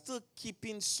if you are still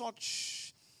keeping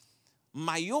such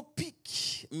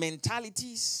myopic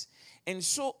mentalities and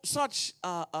such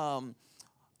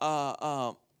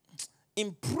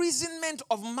imprisonment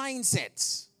of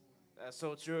mindsets. That's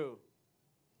so true.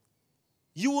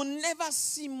 You will never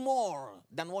see more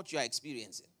than what you are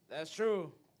experiencing. That's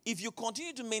true. If you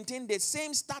continue to maintain the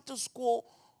same status quo,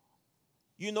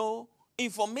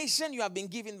 information you have been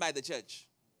given by the church,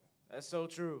 That's so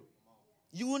true.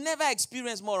 you will never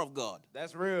experience more of God.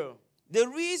 That's real. The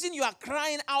reason you are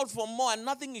crying out for more and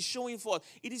nothing is showing forth,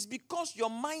 it is because your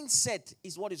mindset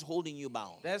is what is holding you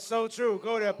bound. That's so true.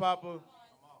 Go there, Papa.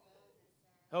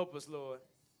 Help us, Lord.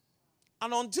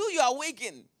 And until you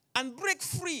awaken and break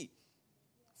free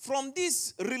from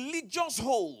this religious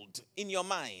hold in your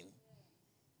mind,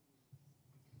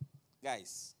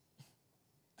 guys,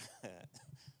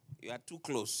 you are too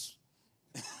close.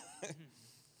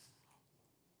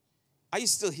 Are you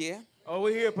still here? Oh,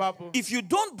 we're here, Papa. If you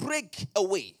don't break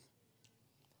away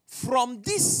from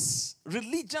these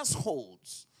religious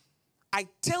holds, I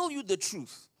tell you the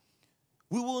truth,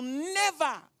 we will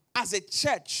never, as a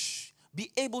church,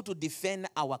 be able to defend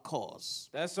our cause.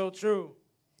 That's so true.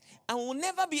 And we'll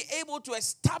never be able to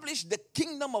establish the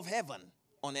kingdom of heaven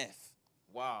on earth.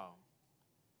 Wow.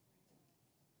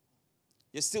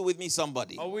 You're still with me,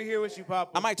 somebody? Oh, we're here with you,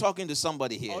 Papa. Am I talking to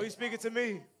somebody here? Oh, you speaking to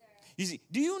me? You see,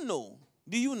 do you know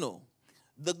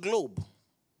the globe?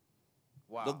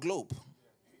 Wow. The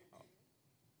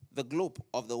globe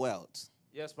of the world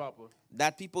Yes, Papa.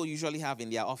 that people usually have in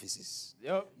their offices.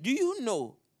 Yep. Do you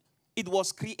know it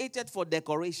was created for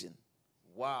decoration?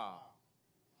 Wow.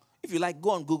 If you like,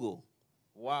 go on Google.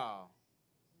 Wow.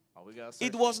 Oh, we got.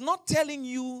 It was not telling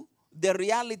you the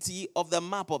reality of the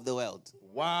map of the world.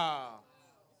 Wow.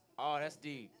 Oh, that's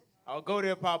deep. I'll go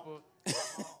there, Papa.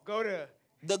 Go there.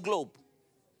 The globe.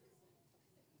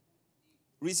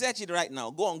 Research it right now.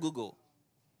 Go on Google.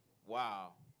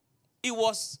 Wow. It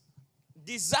was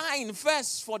designed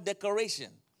first for decoration.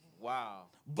 Wow.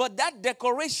 But that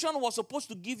decoration was supposed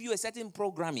to give you a certain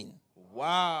programming.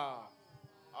 Wow.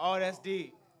 Oh, that's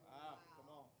deep.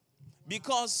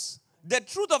 Because the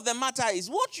truth of the matter is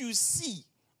what you see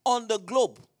on the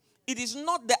globe, it is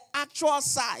not the actual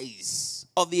size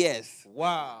of the earth.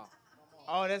 Wow.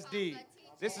 Oh, that's deep.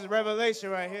 This is revelation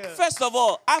right here. First of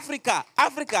all, Africa,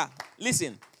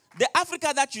 listen. The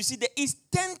Africa that you see there is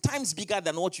 10 times bigger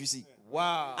than what you see.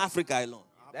 Wow. Africa alone.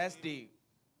 That's deep.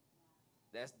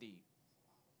 That's deep.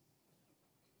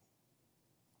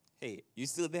 Hey, you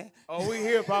still there? Oh, we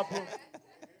here, Papa.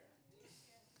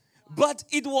 But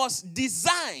it was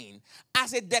designed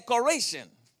as a decoration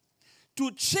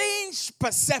to change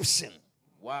perception.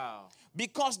 Wow.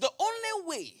 Because the only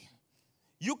way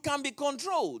you can be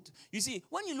controlled, you see,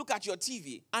 when you look at your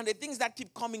TV and the things that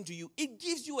keep coming to you, it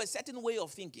gives you a certain way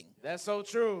of thinking. That's so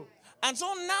true. And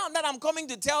so now that I'm coming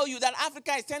to tell you that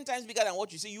Africa is 10 times bigger than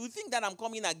what you see, you think that I'm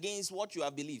coming against what you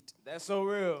have believed. That's so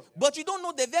real. But you don't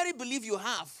know the very belief you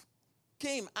have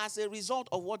came as a result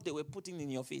of what they were putting in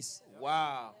your face.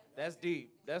 Wow. That's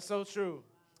deep. That's so true.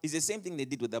 It's the same thing they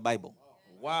did with the Bible.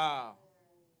 Wow.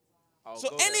 I'll So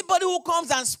go there. anybody who comes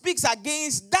and speaks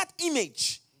against that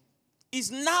image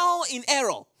is now in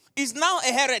error, is now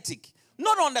a heretic,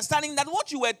 Not understanding that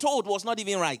what you were told was not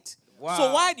even right. Wow.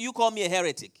 So why do you call me a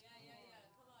heretic?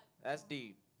 That's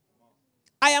deep.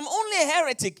 I am only a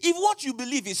heretic if what you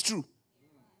believe is true.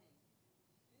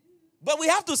 But we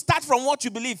have to start from what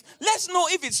you believe. Let's know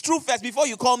if it's true first before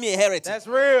you call me a heretic. That's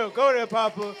real. Go there,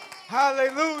 Papa.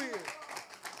 Hallelujah.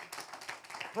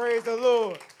 Praise the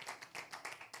Lord.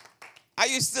 Are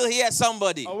you still here,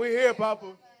 somebody? Are we here, Papa?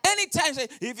 Anytime say,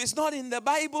 if it's not in the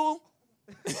Bible,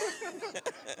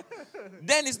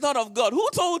 then it's not of God. Who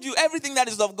told you everything that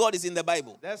is of God is in the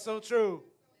Bible? That's so true.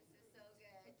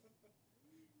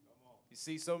 You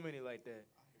see so many like that.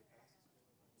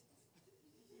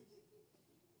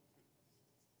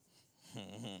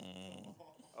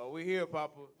 Are we here,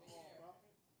 Papa?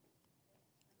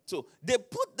 So they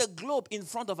put the globe in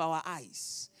front of our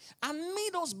eyes and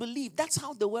made us believe that's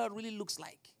how the world really looks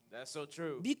like. That's so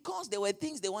true. Because there were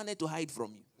things they wanted to hide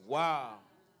from you. Wow.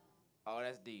 Oh,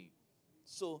 that's deep.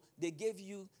 So they gave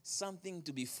you something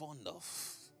to be fond of.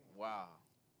 Wow.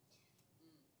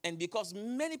 And because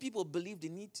many people believed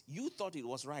in it, you thought it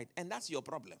was right. And that's your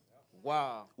problem.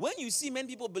 Wow. When you see many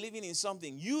people believing in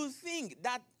something, you think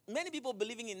that many people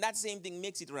believing in that same thing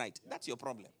makes it right. That's your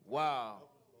problem. Wow.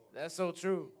 That's so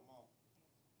true.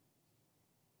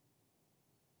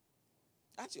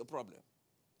 That's your problem.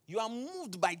 You are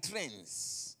moved by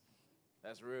trends.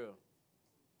 That's real.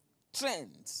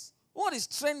 Trends. What is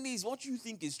trendy is what you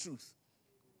think is truth.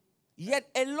 Yet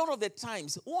a lot of the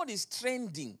times, what is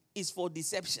trending is for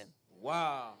deception.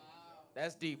 Wow.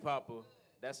 That's deep, Papa.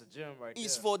 That's a gem right there.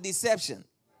 It's for deception.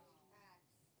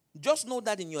 Just know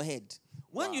that in your head.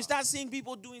 When you start seeing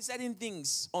people doing certain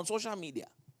things on social media,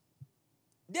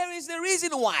 there is a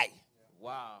reason why.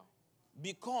 Wow.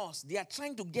 Because they are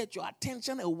trying to get your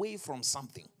attention away from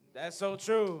something. That's so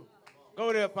true.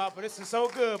 Go there, Papa. This is so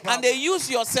good, Papa. And they use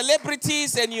your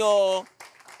celebrities and your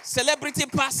celebrity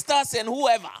pastors and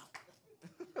whoever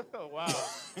Wow.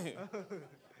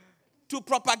 to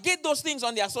propagate those things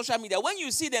on their social media. When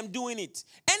you see them doing it,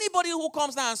 anybody who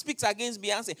comes down and speaks against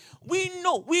Beyonce, we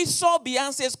know, we saw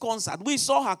Beyonce's concert. We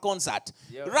saw her concert.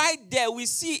 Yep. Right there, we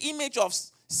see image of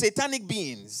satanic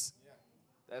beings.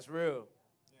 That's real.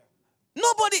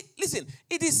 Nobody, listen,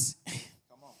 it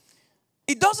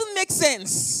doesn't make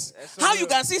sense So how real. you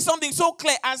can see something so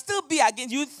clear and still be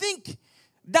against. You think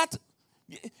that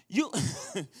you,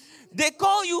 they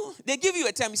call you, they give you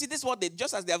a term. You see, this is what they,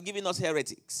 just as they have given us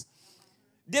heretics,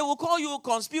 they will call you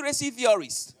conspiracy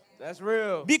theorists. That's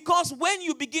real. Because when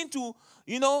you begin to,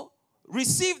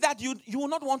 receive that, you will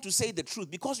not want to say the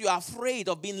truth because you are afraid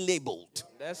of being labeled.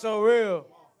 That's so real.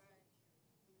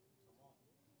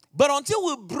 But until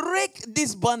we break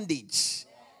this bondage,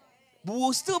 we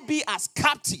will still be as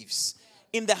captives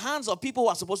in the hands of people who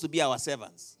are supposed to be our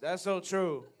servants. That's so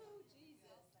true.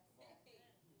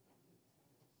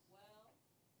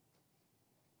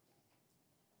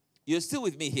 You're still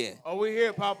with me here. Are we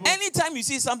here, Papa? Anytime you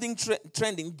see something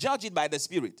trending, judge it by the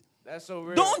Spirit. That's so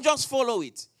real. Don't just follow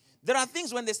it. There are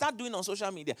things when they start doing on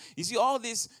social media. You see all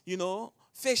these,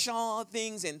 facial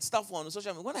things and stuff on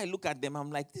social media. When I look at them,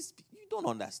 I'm like, this, you don't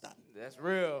understand. That's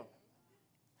real.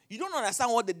 You don't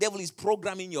understand what the devil is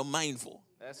programming your mind for.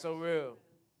 That's so real.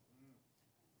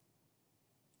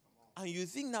 And you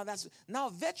think now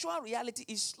virtual reality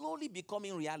is slowly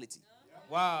becoming reality.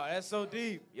 Wow, that's so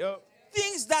deep. Yup.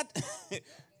 Things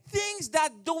that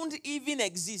don't even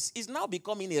exist is now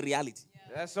becoming a reality.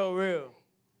 That's so real.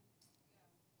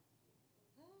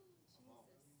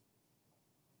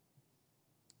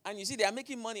 And you see, they are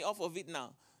making money off of it now.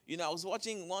 I was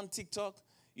watching one TikTok,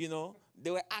 they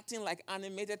were acting like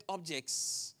animated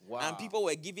objects. Wow. And people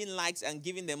were giving likes and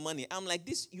giving them money. I'm like,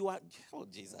 oh,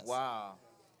 Jesus. Wow.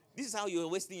 This is how you're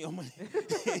wasting your money.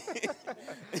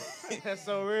 That's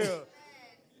so real.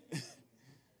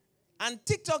 And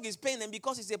TikTok is paying them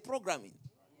because it's a programming.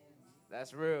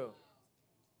 That's real.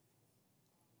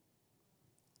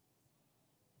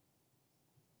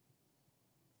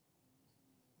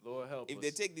 Lord help us. If they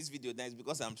take this video down, it's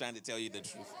because I'm trying to tell you the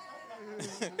truth.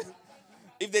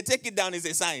 If they take it down, it's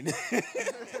a sign.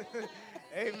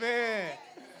 Amen.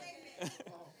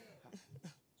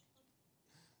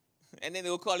 And then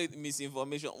they'll call it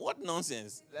misinformation. What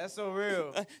nonsense. That's so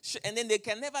real. And then they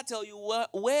can never tell you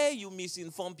where you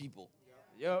misinform people.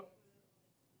 Yep.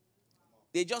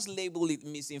 They just label it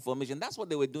misinformation. That's what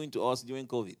they were doing to us during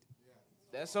COVID.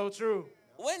 That's so true.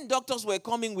 When doctors were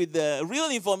coming with the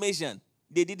real information,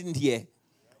 they didn't hear.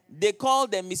 They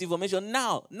called them misinformation.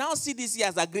 Now CDC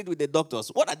has agreed with the doctors.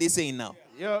 What are they saying now?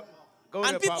 Yep. Go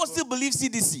And there, people Papa. still believe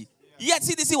CDC. Yet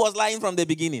CDC was lying from the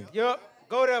beginning. Yep.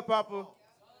 Go there, Papa.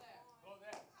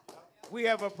 We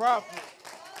have a prophet.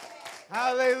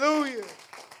 Hallelujah.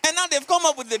 And now they've come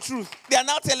up with the truth. They are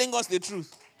now telling us the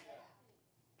truth.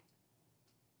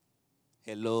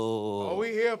 Hello. Oh, we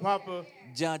here, Papa.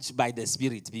 Judge by the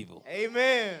Spirit, people.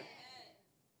 Amen.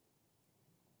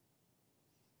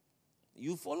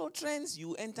 You follow trends,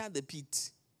 you enter the pit.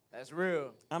 That's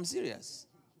real. I'm serious.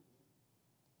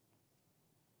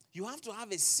 You have to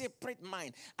have a separate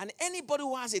mind. And anybody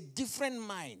who has a different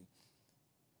mind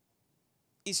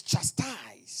is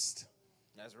chastised.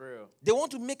 That's real. They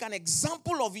want to make an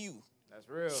example of you. That's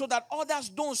real. So that others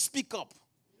don't speak up.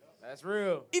 That's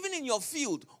real. Even in your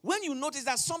field, when you notice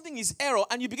that something is error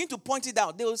and you begin to point it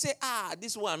out, they will say,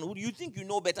 this one, who do you think you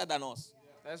know better than us?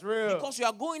 That's real. Because you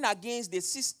are going against the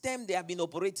system they have been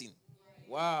operating.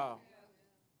 Wow.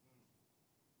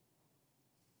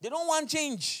 They don't want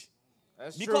change.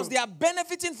 That's because true. they are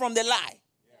benefiting from the lie.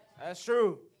 That's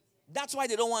true. That's why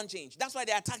they don't want change. That's why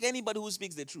they attack anybody who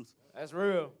speaks the truth. That's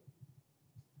real.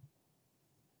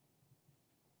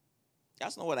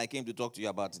 That's not what I came to talk to you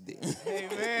about today.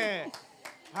 Amen.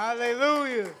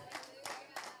 Hallelujah.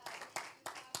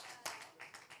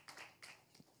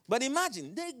 But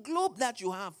imagine the globe that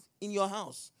you have in your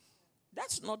house.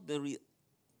 That's not the real.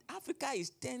 Africa is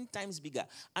 10 times bigger.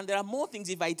 And there are more things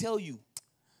if I tell you.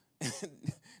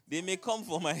 They may come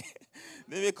for my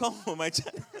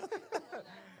channel.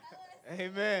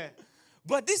 Amen.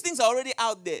 But these things are already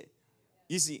out there.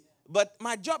 You see. But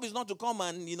my job is not to come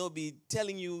and, be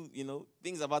telling you,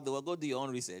 things about the world. Go do your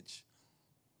own research.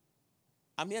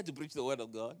 I'm here to preach the word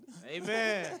of God.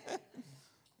 Amen.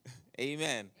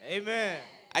 Amen. Amen.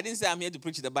 I didn't say I'm here to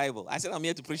preach the Bible. I said I'm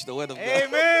here to preach the word of God.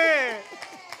 Amen.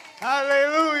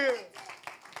 Hallelujah.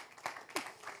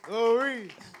 Glory.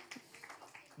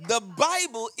 The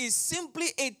Bible is simply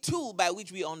a tool by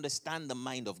which we understand the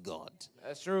mind of God.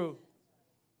 That's true.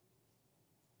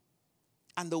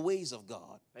 And the ways of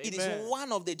God. Amen. It is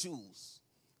one of the tools.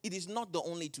 It is not the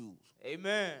only tool.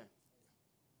 Amen.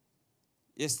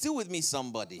 You're still with me,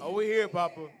 somebody. Oh, we're here,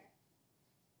 Papa.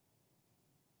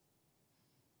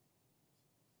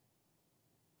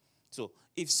 So,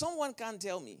 if someone can't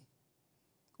tell me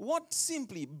what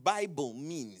simply Bible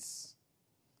means,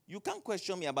 you can't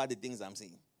question me about the things I'm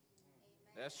saying.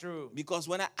 That's true. Because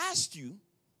when I asked you,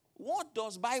 what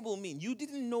does Bible mean? You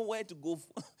didn't know where to go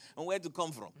and where to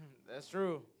come from. That's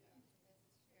true.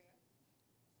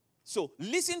 So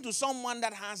listen to someone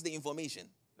that has the information.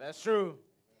 That's true.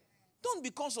 Don't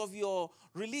because of your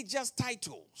religious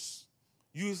titles,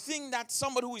 you think that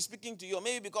somebody who is speaking to you, or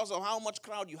maybe because of how much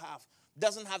crowd you have,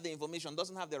 doesn't have the information,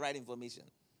 doesn't have the right information.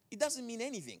 It doesn't mean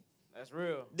anything. That's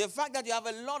real. The fact that you have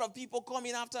a lot of people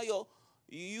coming after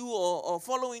you or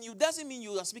following you doesn't mean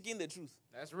you are speaking the truth.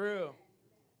 That's real.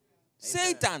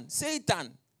 Satan,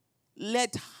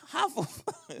 let half of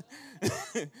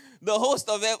the host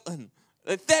of heaven,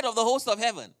 a third of the host of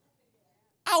heaven,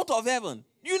 out of heaven.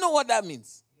 You know what that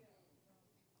means?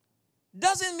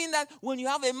 Doesn't mean that when you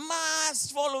have a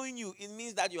mass following you, it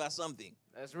means that you are something.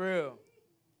 That's real.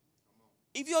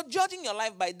 If you're judging your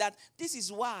life by that, this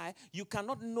is why you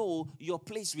cannot know your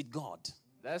place with God.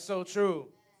 That's so true.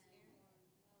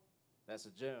 That's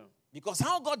a gem. Because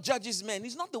how God judges men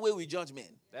is not the way we judge men.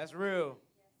 That's real.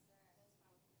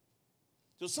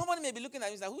 So somebody may be looking at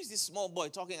me and say, who is this small boy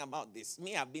talking about this?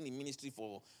 Me, I've been in ministry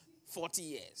for 40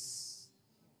 years.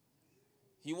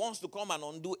 He wants to come and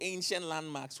undo ancient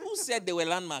landmarks. Who said they were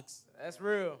landmarks? That's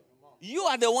real. You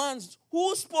are the ones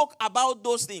who spoke about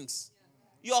those things.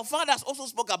 Your fathers also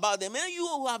spoke about them. And you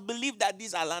who have believed that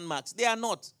these are landmarks, they are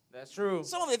not. That's true.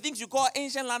 Some of the things you call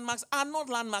ancient landmarks are not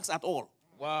landmarks at all.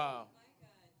 Wow.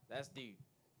 That's deep.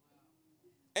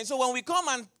 And so when we come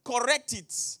and correct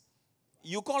it,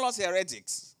 you call us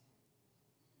heretics.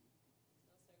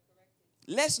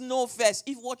 Let's know first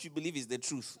if what you believe is the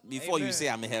truth before Amen. you say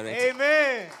I'm a heretic.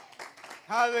 Amen.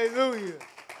 Hallelujah.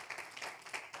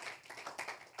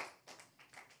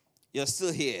 You're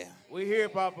still here. We're here,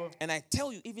 Papa. And I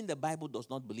tell you, even the Bible does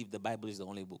not believe the Bible is the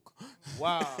only book.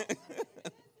 Wow.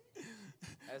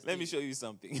 Let me show you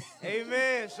something.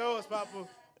 Amen. Show us, Papa.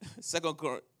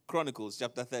 2 Chronicles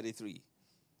chapter 33.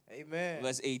 Amen.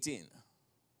 Verse 18.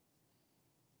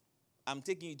 I'm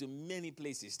taking you to many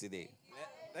places today.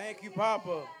 Thank you,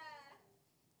 Papa.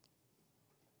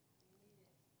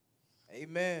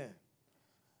 Amen.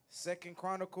 2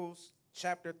 Chronicles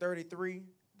chapter 33,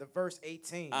 the verse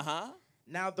 18.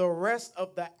 Now the rest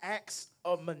of the acts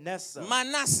of Manasseh.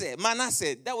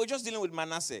 Manasseh. That we're just dealing with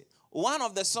Manasseh. One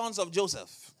of the sons of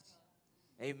Joseph.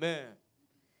 Amen.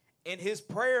 In his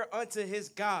prayer unto his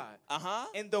God.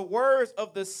 In the words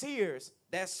of the seers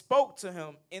that spoke to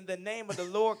him in the name of the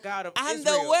Lord God of and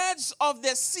Israel. And the words of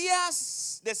the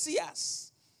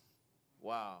seers.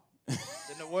 Wow.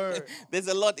 It's in the word. There's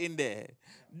a lot in there.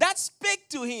 That spake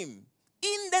to him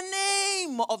in the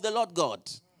name of the Lord God.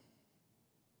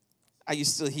 Are you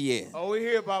still here? Oh, we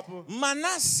here, Papa.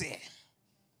 Manasseh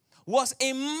was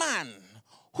a man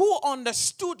who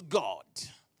understood God.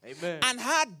 Amen. And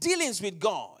had dealings with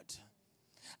God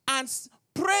and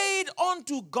prayed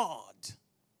unto God.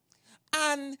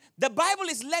 And the Bible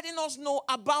is letting us know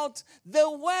about the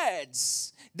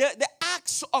words, the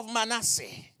acts of Manasseh.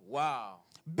 Wow.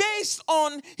 Based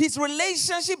on his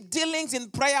relationship dealings in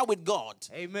prayer with God.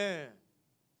 Amen.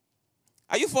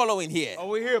 Are you following here? Oh,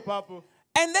 we here, Papa.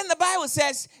 And then the Bible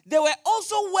says there were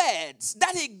also words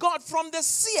that he got from the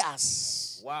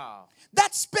seers. Wow.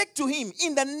 That spake to him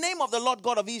in the name of the Lord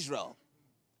God of Israel.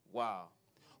 Wow.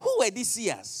 Who were these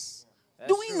seers?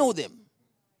 That's Do we true. know them?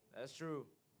 That's true.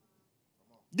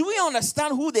 Do we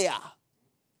understand who they are?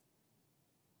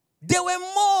 They were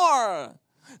more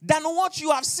than what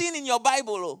you have seen in your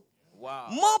Bible. Wow.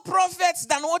 More prophets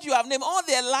than what you have named. All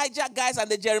the Elijah guys and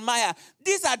the Jeremiah.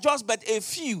 These are just but a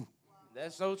few.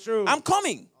 That's so true. I'm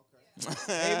coming.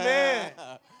 Amen.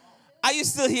 Are you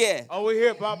still here? Oh, we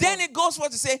here, Papa. Then it goes for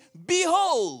to say,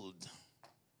 behold,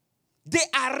 they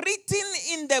are written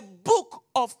in the book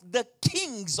of the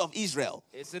kings of Israel.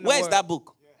 It's in the Where's word. that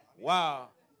book? Wow.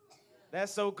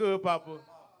 That's so good, Papa.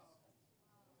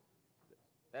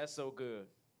 That's so good.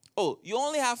 Oh, you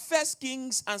only have First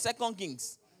Kings and Second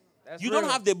Kings. That's You real. don't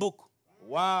have the book.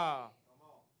 Wow.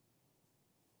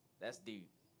 That's deep.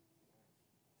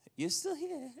 You're still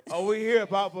here. Oh, we here,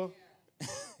 Papa.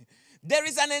 There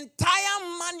is an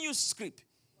entire manuscript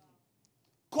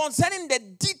concerning the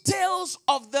details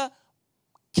of the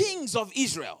kings of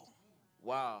Israel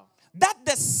Wow. that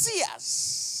the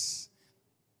seers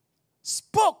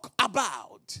spoke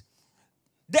about.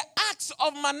 The acts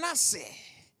of Manasseh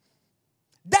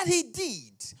that he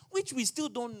did, which we still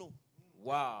don't know.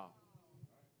 Wow.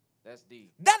 That's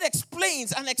deep. That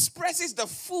explains and expresses the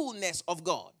fullness of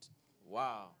God.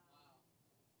 Wow.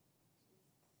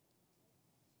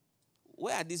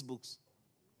 Where are these books?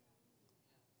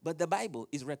 But the Bible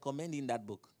is recommending that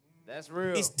book. That's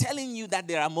real. It's telling you that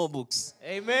there are more books.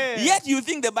 Amen. Yet you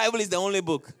think the Bible is the only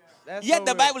book. That's Yet so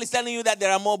the real. Bible is telling you that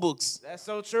there are more books. That's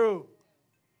so true.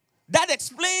 That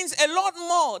explains a lot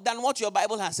more than what your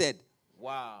Bible has said.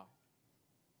 Wow.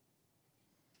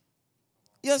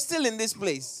 You're still in this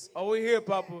place. Oh, we here,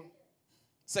 Papa.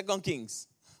 Second Kings.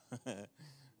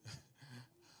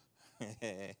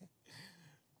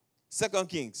 Second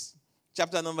Kings,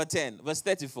 chapter number 10, verse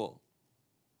 34.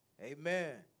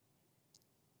 Amen.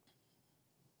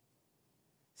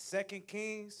 2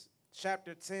 Kings,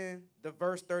 chapter 10, the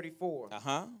verse 34.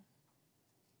 Uh-huh.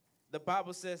 The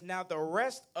Bible says, now the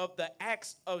rest of the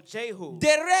acts of Jehu.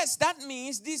 The rest, that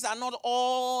means these are not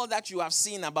all that you have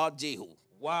seen about Jehu.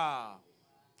 Wow.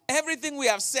 Everything we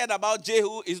have said about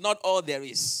Jehu is not all there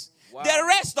is. Wow. The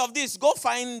rest of this, go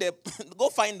find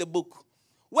the book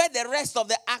where the rest of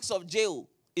the acts of Jehu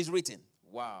is written.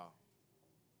 Wow.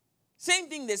 Same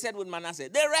thing they said with Manasseh.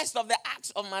 The rest of the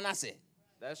acts of Manasseh,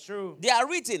 That's true. they are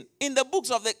written in the book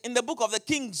of the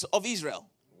kings of Israel.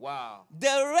 Wow.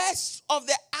 The rest of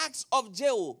the acts of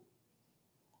Jehu,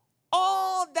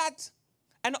 all that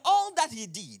he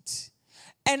did,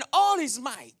 and all his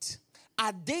might,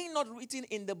 are they not written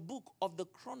in the book of the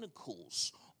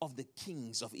chronicles of the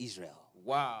kings of Israel?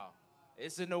 Wow.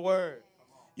 It's in the word.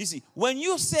 You see, when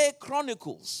you say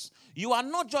chronicles, you are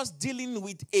not just dealing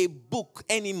with a book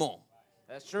anymore.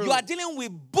 That's true. You are dealing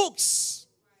with books.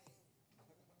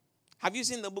 Have you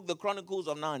seen the book, The Chronicles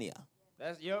of Narnia?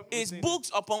 Yep. It's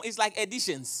books upon, it's like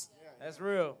editions. That's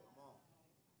real.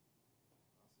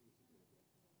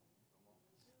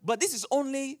 But this is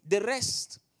only the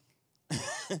rest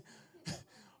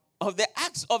of the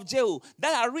acts of Jehu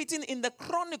that are written in the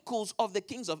chronicles of the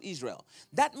kings of Israel.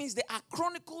 That means there are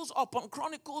chronicles upon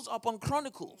chronicles upon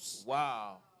chronicles.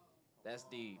 Wow. That's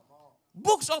deep.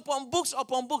 Books upon books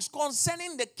upon books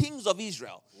concerning the kings of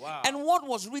Israel. Wow. And what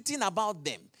was written about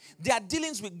them. Their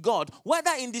dealings with God,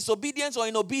 whether in disobedience or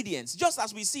in obedience, just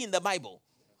as we see in the Bible.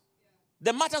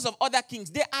 The matters of other kings,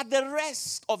 they are the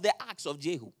rest of the acts of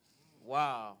Jehu.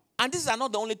 Wow. And these are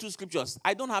not the only two scriptures.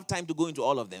 I don't have time to go into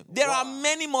all of them. There are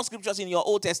many more scriptures in your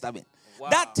Old Testament. Wow.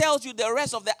 That tells you the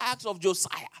rest of the acts of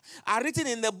Josiah are written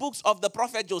in the books of the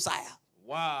prophet Josiah.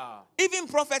 Wow. Even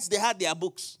prophets, they had their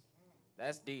books.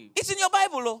 That's deep. It's in your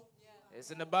Bible, oh. It's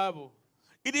in the Bible.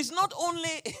 It is not only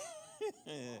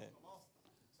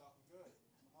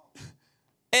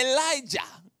Elijah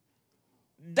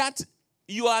that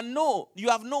you have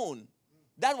known.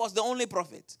 That was the only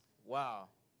prophet. Wow.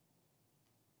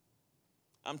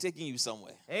 I'm taking you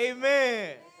somewhere.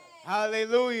 Amen.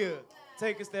 Hallelujah.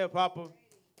 Take us there, Papa.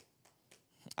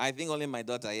 I think only my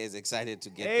daughter here is excited to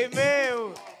get there.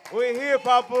 Amen. We're here,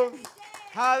 Papa.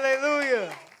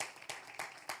 Hallelujah.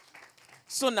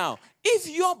 So now, if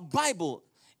your Bible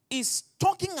is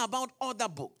talking about other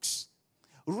books,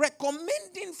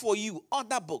 recommending for you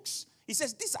other books, he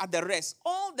says these are the rest.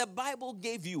 All the Bible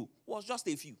gave you was just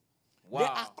a few. Wow. There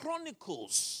are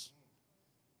chronicles.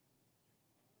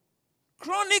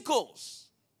 Chronicles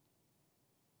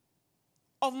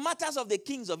of matters of the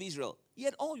kings of Israel.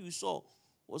 Yet all you saw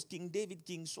was King David,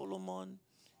 King Solomon,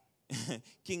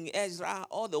 King Ezra,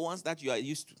 all the ones that you are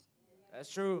used to.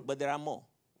 That's true. But there are more.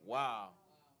 Wow.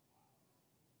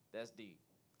 That's deep.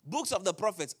 Books of the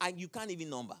prophets, you can't even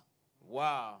number.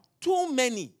 Wow. Too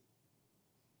many.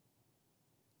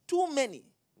 Too many.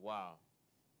 Wow.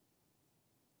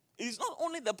 It is not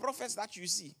only the prophets that you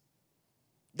see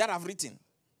that have written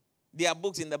their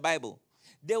books in the Bible.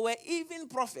 There were even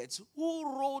prophets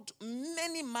who wrote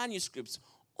many manuscripts.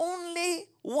 Only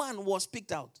one was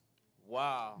picked out.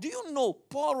 Wow. Do you know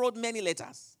Paul wrote many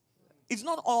letters? It's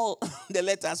not all the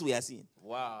letters we are seeing.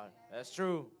 Wow. That's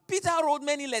true. Peter wrote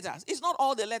many letters. It's not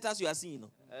all the letters you are seeing.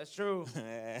 That's true.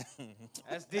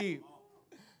 That's deep.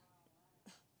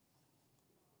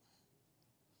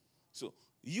 So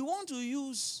you want to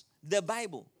use the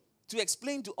Bible to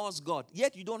explain to us God,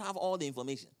 yet you don't have all the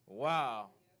information. Wow.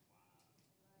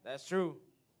 That's true.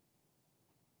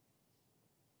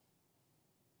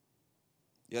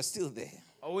 You're still there.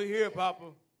 Oh, we're here,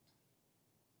 Papa.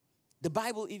 The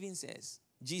Bible even says,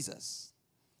 Jesus,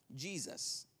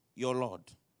 your Lord,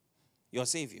 your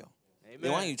Savior, Amen.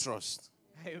 the one you trust.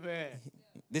 Amen.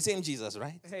 The same Jesus,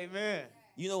 right? Amen.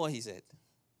 You know what he said?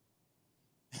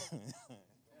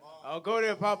 I'll go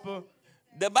there, Papa.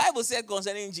 The Bible said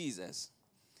concerning Jesus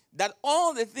that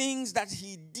all the things that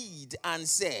he did and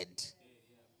said,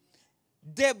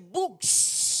 the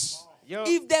books,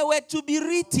 if they were to be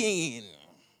written,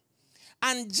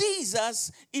 and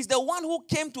Jesus is the one who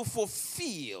came to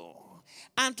fulfill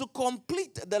and to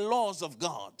complete the laws of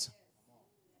God.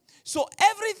 So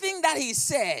everything that he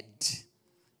said,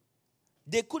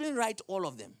 they couldn't write all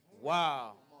of them.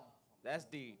 Wow. That's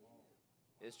deep.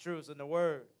 It's true. It's in the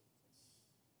word.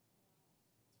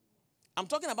 I'm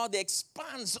talking about the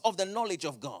expanse of the knowledge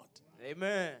of God.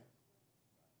 Amen.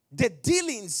 The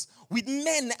dealings with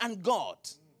men and God.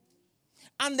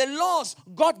 And the laws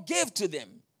God gave to them.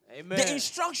 Amen. The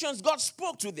instructions God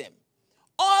spoke to them.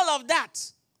 All of that.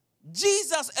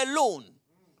 Jesus alone.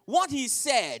 What he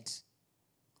said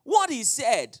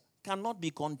cannot be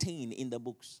contained in the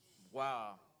books.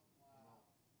 Wow.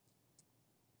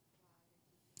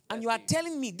 And you are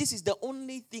telling me this is the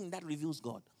only thing that reveals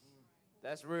God.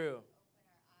 That's real.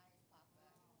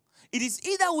 It is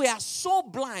either we are so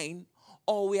blind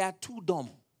or we are too dumb.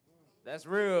 That's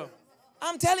real.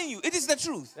 I'm telling you, it is the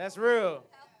truth. That's real.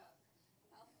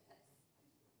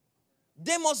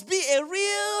 There must be a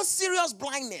real serious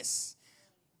blindness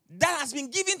that has been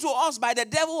given to us by the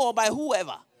devil or by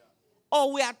whoever.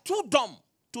 Or we are too dumb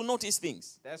to notice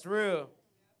things. That's real.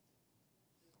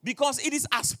 Because it is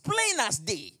as plain as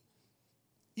day.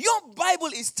 Your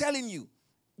Bible is telling you,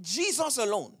 Jesus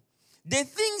alone, the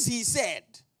things he said,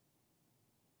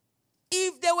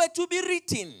 if they were to be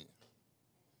written,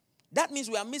 that means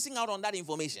we are missing out on that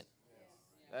information.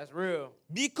 That's real.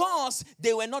 Because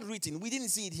they were not written. We didn't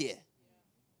see it here.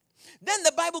 Then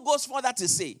the Bible goes further to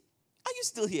say, are you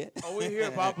still here? Oh, we're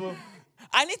here, Papa.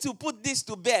 I need to put this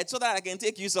to bed so that I can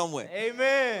take you somewhere.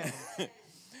 Amen.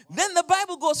 Then the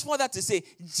Bible goes further to say,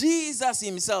 Jesus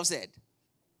himself said,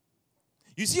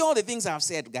 you see all the things I've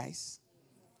said, guys?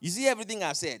 You see everything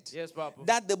I've said? Yes, Papa.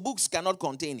 That the books cannot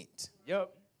contain it.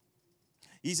 Yep.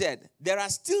 He said, there are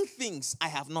still things I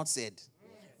have not said.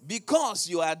 Because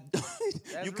you are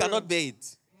you cannot bear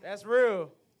it. That's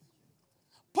real.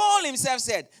 Paul himself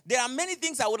said, there are many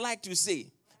things I would like to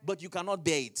say, but you cannot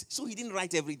bear it. So he didn't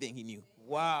write everything he knew.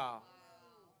 Wow.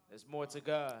 There's more to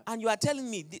God. And you are telling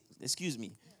me, excuse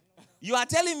me, you are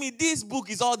telling me this book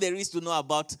is all there is to know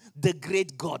about the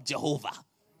great God, Jehovah.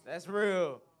 That's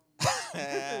real.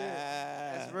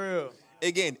 That's real.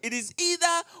 Again, it is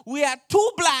either we are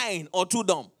too blind or too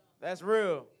dumb. That's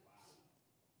real.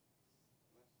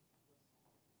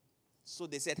 So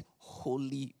they said,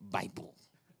 Holy Bible.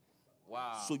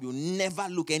 Wow. So you never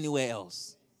look anywhere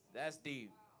else. That's deep.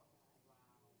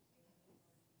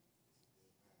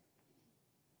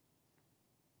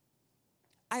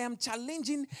 I am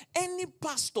challenging any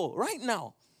pastor right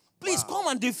now. Please come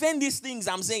and defend these things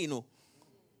I'm saying.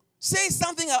 Say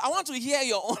something. I want to hear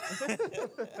your own.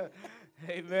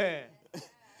 Amen.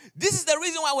 This is the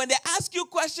reason why when they ask you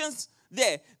questions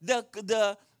there,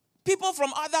 the people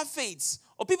from other faiths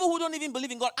Or people who don't even believe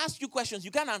in God ask you questions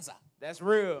you can't answer. That's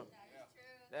real.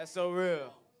 That's so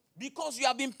real. Because you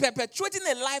have been perpetuating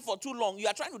a lie for too long, you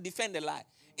are trying to defend the lie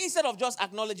instead of just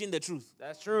acknowledging the truth.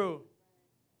 That's true.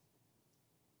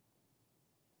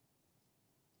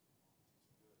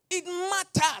 It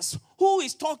matters who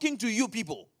is talking to you,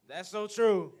 people. That's so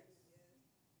true.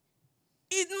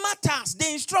 It matters the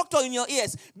instructor in your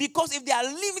ears, because if they are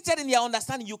limited in their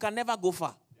understanding, you can never go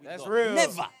far. That's real.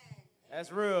 Never.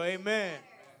 That's real. Amen.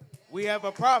 We have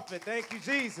a prophet. Thank you,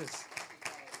 Jesus.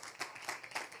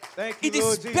 Thank you, It is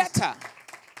Lord Jesus. better.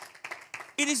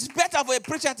 It is better for a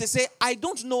preacher to say, I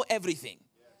don't know everything.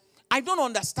 I don't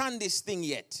understand this thing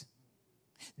yet,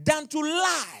 than to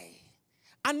lie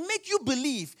and make you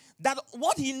believe that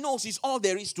what he knows is all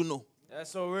there is to know.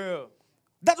 That's so real.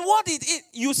 That what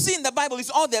you see in the Bible is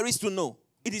all there is to know.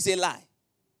 It is a lie.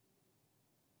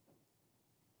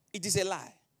 It is a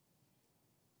lie.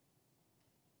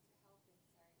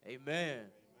 Amen.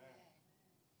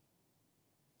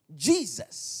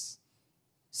 Jesus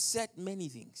said many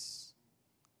things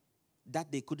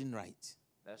that they couldn't write.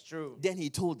 That's true. Then he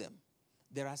told them,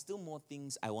 there are still more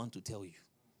things I want to tell you,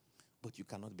 but you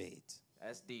cannot bear it.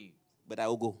 That's deep. But I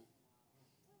will go.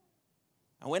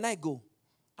 And when I go,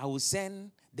 I will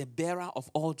send the bearer of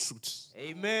all truths.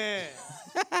 Amen.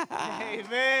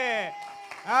 Amen.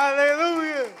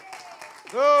 Hallelujah.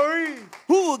 Glory.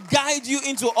 Who will guide you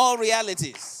into all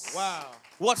realities. Wow.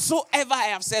 Whatsoever I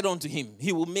have said unto him,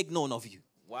 he will make known of you.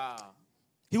 Wow.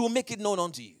 He will make it known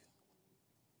unto you.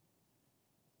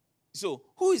 So,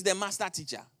 who is the master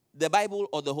teacher? The Bible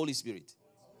or the Holy Spirit?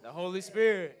 The Holy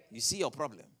Spirit. You see your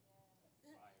problem.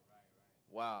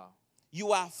 Wow.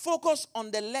 You are focused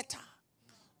on the letter,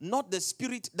 not the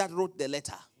spirit that wrote the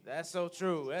letter. That's so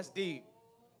true. That's deep.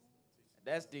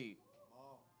 That's deep.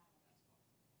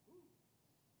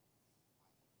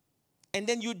 And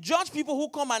then you judge people who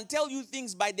come and tell you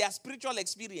things by their spiritual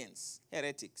experience.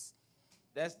 Heretics.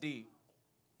 That's deep.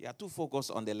 You are too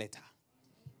focused on the letter.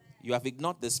 You have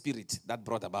ignored the spirit that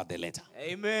brought about the letter.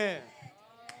 Amen.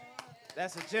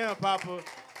 That's a gem, Papa.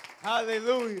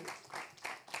 Hallelujah.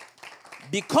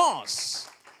 Because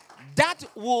that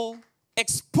will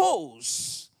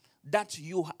expose that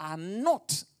you are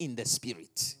not in the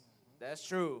spirit. That's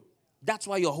true. That's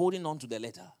why you're holding on to the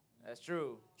letter. That's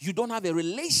true. You don't have a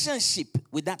relationship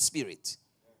with that spirit.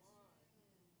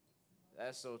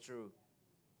 That's so true.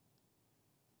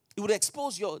 It would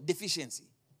expose your deficiency.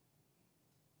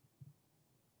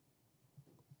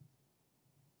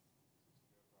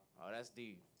 Oh, that's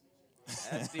deep.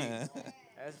 That's deep.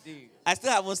 That's deep. I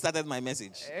still haven't started my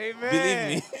message. Amen.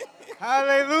 Believe me.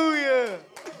 Hallelujah.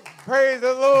 Praise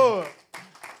the Lord.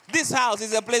 This house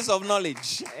is a place of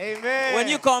knowledge. Amen. When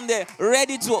you come there,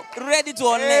 ready to unlearn.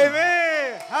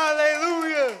 Amen.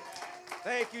 Hallelujah.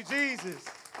 Thank you, Jesus.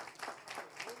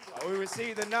 Oh, we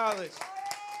receive the knowledge.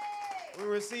 We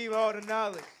receive all the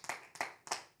knowledge.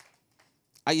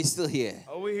 Are you still here?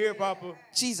 Oh, we here, Papa.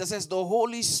 Jesus says the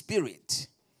Holy Spirit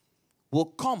will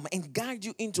come and guide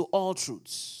you into all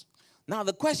truths. Now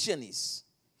the question is,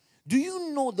 do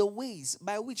you know the ways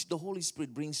by which the Holy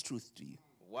Spirit brings truth to you?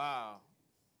 Wow.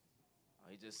 Oh,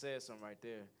 he just said something right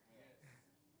there.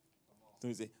 So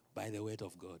you say, by the word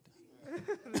of God.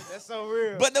 That's so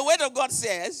real. But the word of God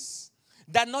says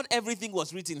that not everything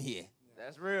was written here.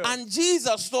 That's real. And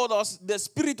Jesus told us the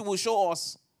Spirit will show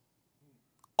us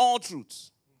all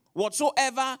truths.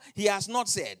 Whatsoever he has not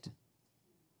said.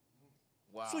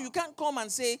 Wow. So you can't come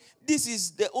and say, this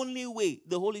is the only way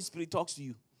the Holy Spirit talks to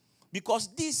you. Because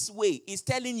this way is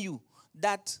telling you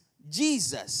that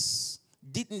Jesus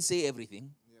didn't say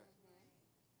everything. Yeah.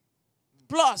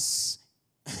 Plus,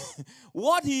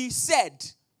 what he said,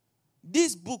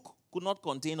 this book could not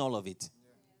contain all of it.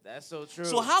 That's so true.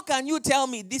 So how can you tell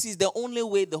me this is the only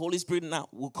way the Holy Spirit now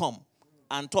will come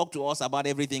and talk to us about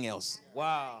everything else?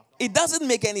 Wow. It doesn't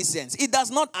make any sense. It does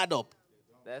not add up.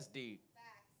 That's deep.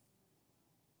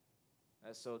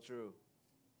 That's so true.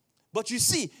 But you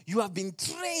see, you have been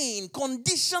trained,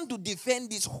 conditioned to defend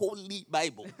this holy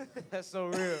Bible. That's so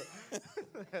real.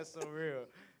 That's so real.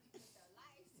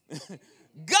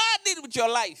 Guard it with your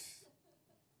life.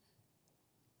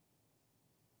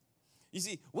 You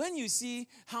see, when you see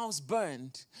house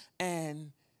burned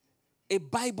and a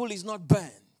Bible is not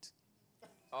burned,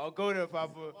 I'll go there,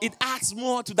 Papa. it adds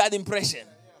more to that impression.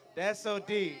 That's so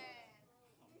deep.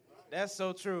 That's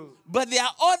so true. But there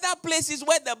are other places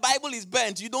where the Bible is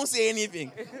burnt. You don't say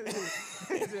anything.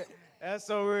 That's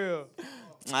so real.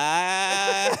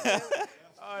 Ah.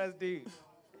 Oh, that's deep.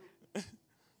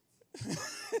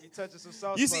 You touching some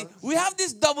soft You see, spots. we have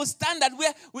this double standard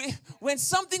where when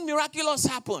something miraculous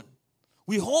happens,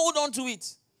 we hold on to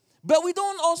it. But we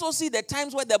don't also see the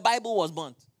times where the Bible was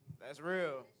burnt. That's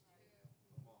real.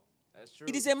 That's true.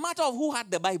 It is a matter of who had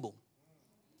the Bible.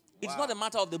 It's Wow. not a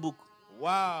matter of the book.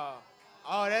 Wow.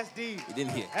 Oh, that's deep. You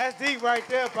didn't hear. That's deep right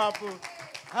there, Papa.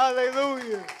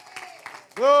 Hallelujah.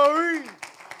 Glory.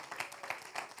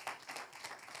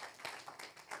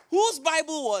 Whose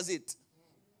Bible was it?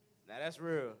 Now that's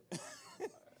real.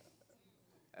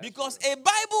 Because a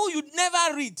Bible you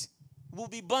never read will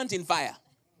be burnt in fire.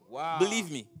 Wow.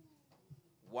 Believe me.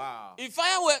 Wow. If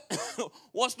fire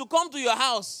was to come to your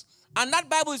house and that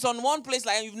Bible is on one place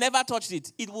like you've never touched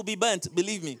it, it will be burnt.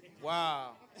 Believe me.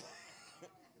 Wow.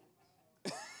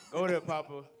 Go there,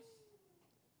 Papa.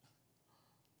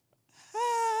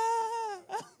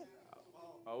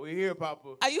 Are we here,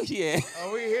 Papa? Are you here?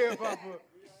 Are we here, Papa?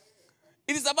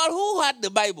 It is about who had the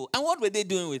Bible and what were they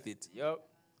doing with it. Yep.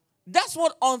 That's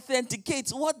what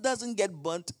authenticates what doesn't get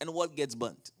burnt and what gets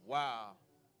burnt. Wow.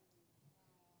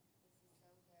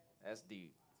 That's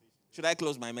deep. Should I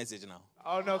close my message now?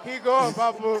 Oh, no, keep going,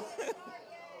 Papa.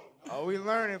 Are we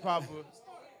learning, Papa?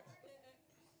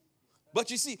 But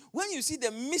you see, when you see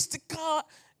the mystical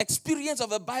experience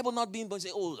of a Bible not being burnt, you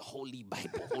say, oh, Holy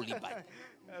Bible, Holy Bible.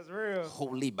 That's real.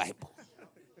 Holy Bible.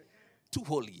 Too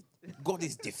holy. God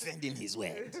is defending his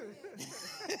word.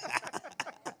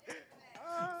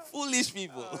 Foolish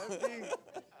people. Oh, that's deep.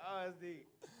 Oh, that's deep.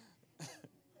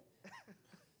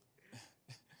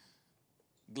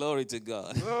 Glory to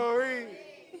God. Glory.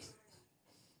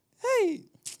 Hey,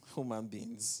 human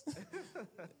beings.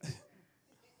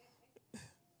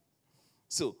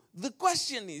 So the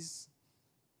question is,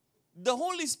 the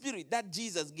Holy Spirit that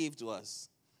Jesus gave to us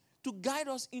to guide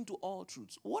us into all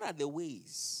truths, what are the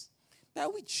ways by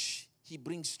which he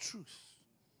brings truth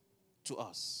to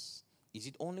us? Is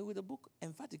it only with the book?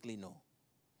 Emphatically no.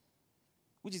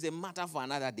 Which is a matter for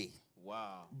another day.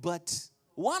 Wow. But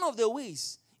one of the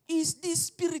ways is this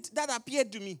Spirit that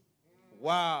appeared to me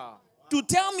Wow. to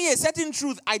tell me a certain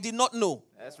truth I did not know.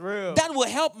 That's real. That will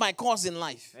help my cause in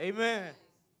life. Amen.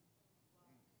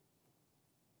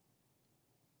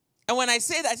 And when I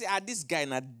say that, I say, this guy,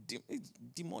 na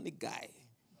demonic guy.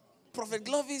 Prophet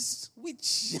Glovis,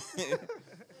 which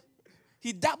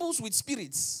he dabbles with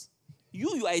spirits.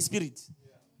 You are a spirit.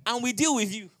 And we deal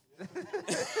with you.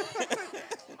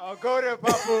 Oh, go there,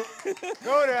 Papa.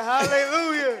 Go there.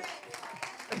 Hallelujah.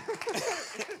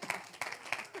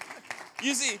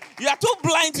 You see, you are too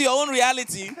blind to your own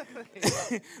reality.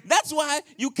 That's why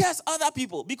you curse other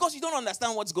people, because you don't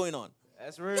understand what's going on.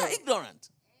 That's real. You're ignorant.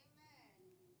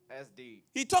 That's deep.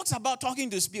 He talks about talking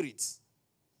to spirits.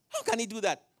 How can he do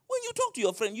that? When you talk to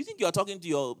your friend, you think you are talking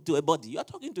to a body. You are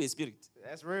talking to a spirit.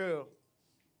 That's real.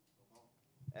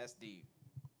 That's deep.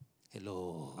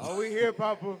 Hello. Are we here,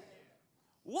 Papa?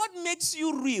 What makes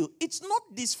you real? It's not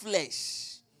this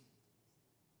flesh.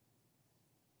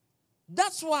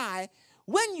 That's why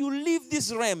when you leave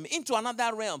this realm into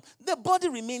another realm, the body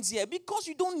remains here because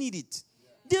you don't need it.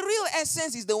 The real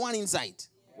essence is the one inside.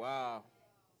 Wow.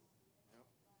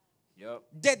 Yep.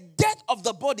 The death of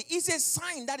the body is a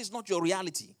sign that is not your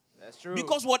reality. That's true.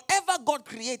 Because whatever God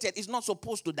created is not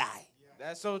supposed to die.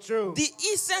 That's so true. The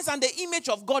essence and the image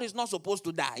of God is not supposed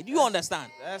to die. Do you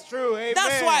understand? That's true. Amen.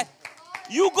 That's why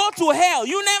you go to hell.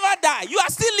 You never die. You are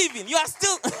still living. You are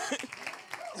still...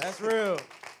 That's real.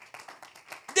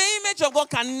 The image of God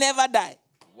can never die.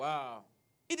 Wow.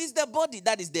 It is the body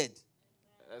that is dead.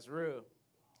 That's real.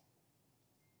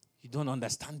 You don't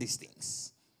understand these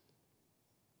things.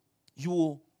 You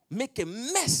will make a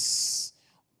mess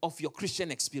of your Christian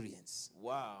experience.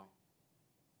 Wow.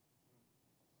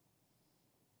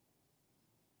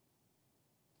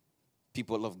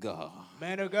 People of God.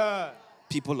 Man of God.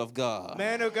 People of God.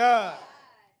 Man of God.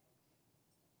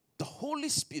 The Holy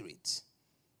Spirit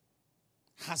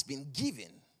has been given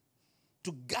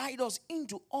to guide us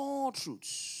into all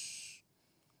truths.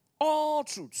 All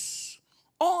truths.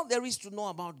 All there is to know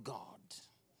about God.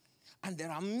 And there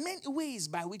are many ways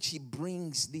by which he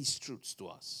brings these truths to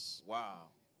us. Wow.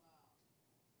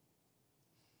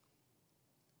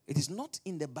 It is not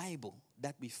in the Bible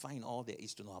that we find all there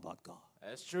is to know about God.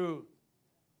 That's true.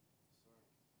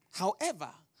 However,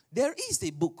 there is a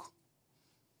book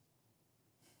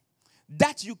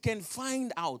that you can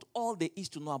find out all there is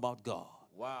to know about God.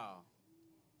 Wow.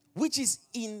 Which is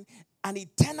in an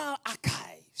eternal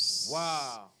archives.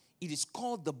 Wow. It is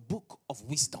called the Book of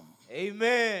Wisdom.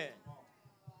 Amen.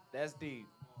 That's deep.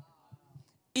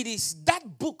 It is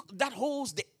that book that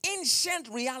holds the ancient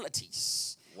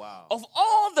realities Wow. of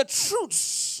all the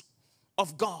truths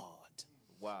of God.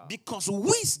 Wow. Because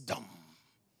wisdom,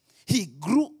 he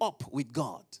grew up with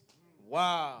God.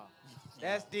 Wow.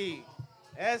 That's deep.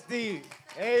 That's deep.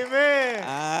 Amen.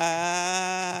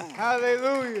 Ah.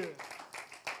 Hallelujah.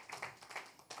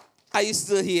 Are you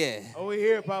still here? Oh, we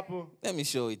here, Papa. Let me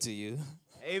show it to you.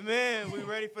 Amen. We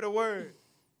ready for the word.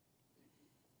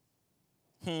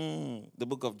 The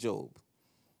book of Job.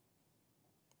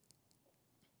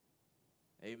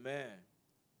 Amen.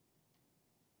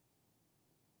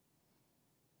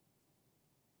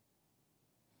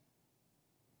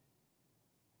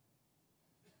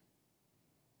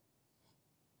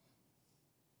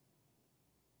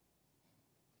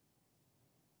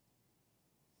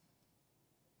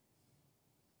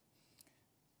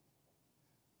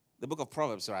 The book of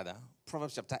Proverbs, rather.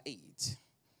 Proverbs chapter 8,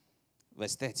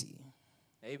 verse 30.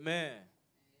 Amen.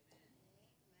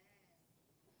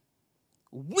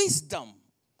 Wisdom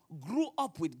grew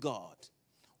up with God.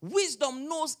 Wisdom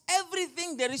knows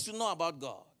everything there is to know about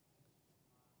God.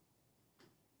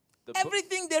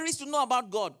 Everything there is to know about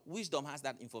God, wisdom has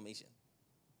that information.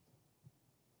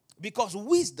 Because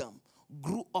wisdom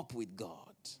grew up with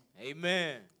God.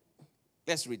 Amen.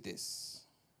 Let's read this.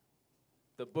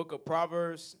 The book of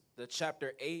Proverbs, the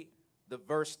chapter 8, the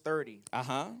verse 30.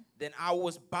 Then I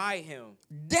was by him.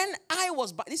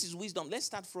 This is wisdom. Let's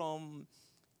start from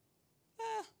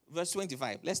verse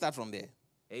 25. Let's start from there.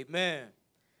 Amen.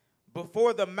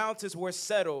 Before the mountains were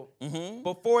settled,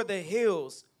 before the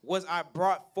hills was I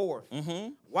brought forth.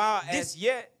 While as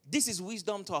yet. This is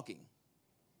wisdom talking.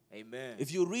 Amen.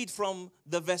 If you read from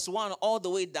the verse 1 all the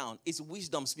way down, it's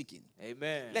wisdom speaking.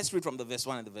 Amen. Let's read from the verse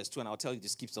 1 and the verse 2, and I'll tell you to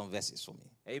skip some verses for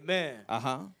me. Amen.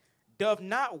 Uh-huh. Doth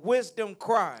not wisdom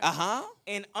cry? Uh-huh.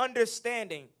 And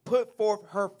understanding put forth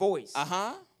her voice.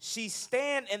 Uh-huh. She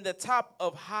stand in the top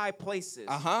of high places.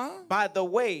 Uh-huh. By the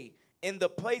way, in the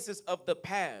places of the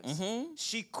paths.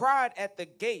 She cried at the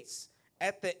gates,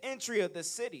 at the entry of the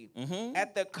city,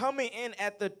 at the coming in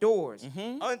at the doors.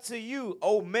 Unto you,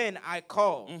 O men, I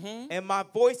call, and my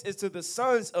voice is to the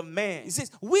sons of man. It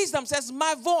says, wisdom says,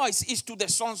 my voice is to the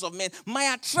sons of men.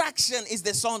 My attraction is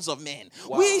the sons of men.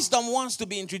 Wow. Wisdom wants to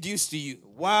be introduced to you.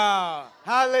 Wow.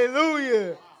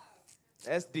 Hallelujah.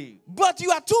 That's deep. But you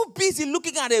are too busy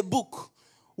looking at a book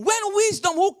when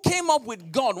wisdom, who came up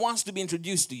with God, wants to be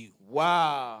introduced to you.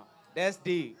 Wow. That's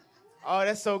deep. Oh,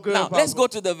 that's so good. Now, Papa. let's go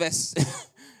to the verse,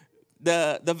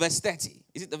 the verse 30.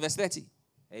 Is it the verse 30?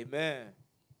 Amen.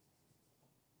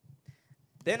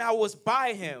 Then I was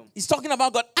by him. He's talking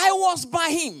about God. I was by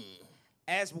him.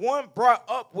 As one brought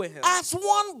up with him. As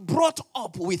one brought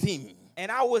up with him.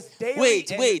 And I was daily Wait.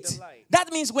 delight.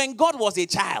 That means when God was a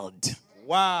child.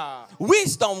 Wow.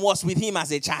 Wisdom was with him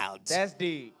as a child. That's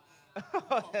deep.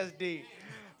 That's deep.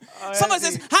 Oh, Somebody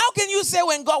says, how can you say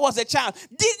when God was a child?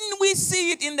 Didn't we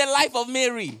see it in the life of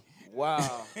Mary?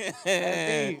 Wow.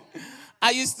 That's deep.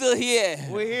 Are you still here?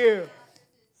 We're here.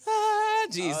 Ah,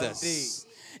 Jesus.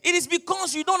 It is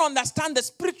because you don't understand the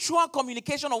spiritual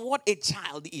communication of what a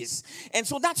child is. And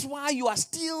so that's why you are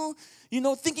still,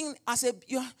 thinking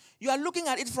you are looking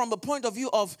at it from the point of view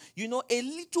of, a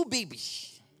little baby.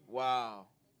 Wow.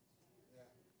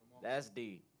 That's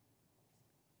deep.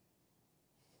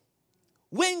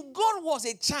 When God was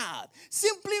a child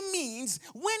simply means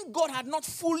when God had not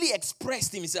fully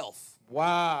expressed himself.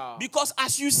 Wow. Because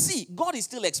as you see, God is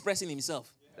still expressing himself.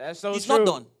 That's so He's true. not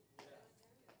done.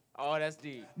 Oh, that's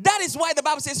deep. That is why the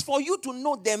Bible says, for you to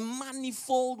know the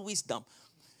manifold wisdom.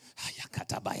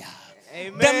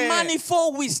 Amen. The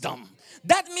manifold wisdom.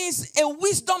 That means a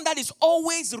wisdom that is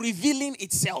always revealing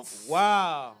itself.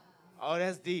 Wow. Oh,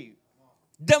 that's deep.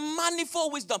 The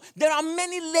manifold wisdom. There are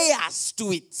many layers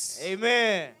to it.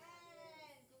 Amen.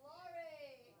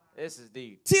 This is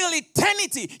deep. Till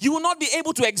eternity, you will not be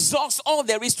able to exhaust all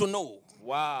there is to know.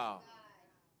 Wow.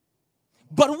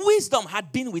 But wisdom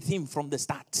had been with him from the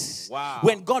start. Wow.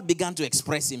 When God began to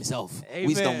express himself, Amen.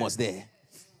 Wisdom was there.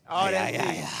 Oh, that's deep.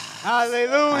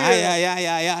 Hallelujah.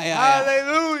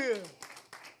 Hallelujah.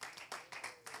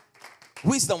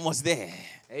 Wisdom was there.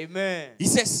 Amen. He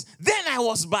says, then I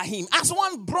was by him, as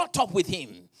one brought up with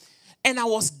him. And I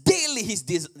was daily his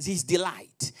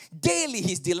delight. Daily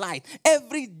his delight.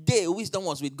 Every day wisdom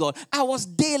was with God. I was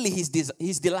daily his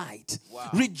delight. Wow.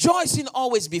 Rejoicing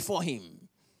always before him.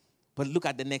 But look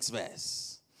at the next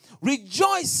verse.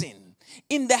 Rejoicing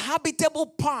in the habitable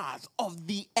part of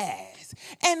the earth.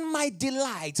 And my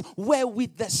delight were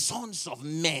with the sons of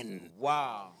men.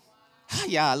 Wow.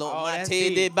 Oh, that's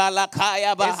deep.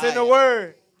 It's in the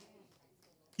word.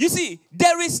 You see,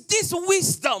 there is this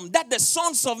wisdom that the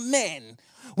sons of men,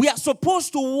 we are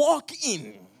supposed to walk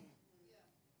in.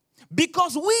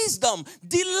 Because wisdom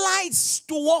delights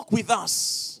to walk with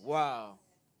us. Wow.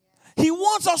 He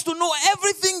wants us to know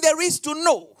everything there is to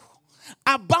know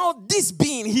about this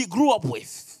being he grew up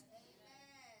with.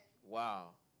 Wow.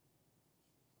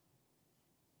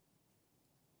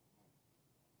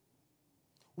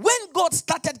 When God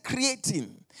started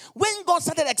creating, when God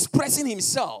started expressing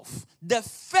himself, the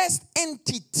first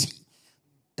entity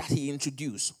that he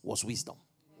introduced was wisdom.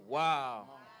 Wow.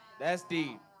 That's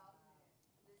deep.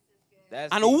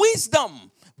 That's And deep.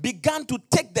 wisdom began to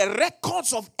take the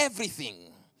records of everything.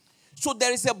 So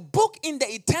there is a book in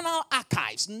the eternal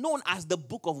archives known as the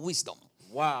Book of Wisdom.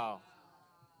 Wow.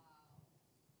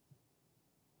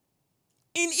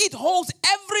 In it holds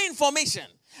every information.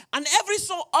 And every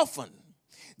so often,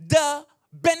 the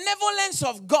benevolence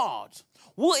of God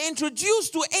will introduce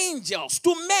to angels,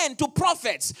 to men, to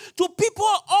prophets, to people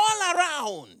all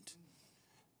around,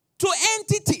 to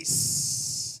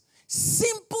entities.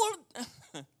 Simple,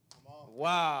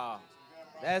 Wow.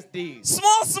 That's deep.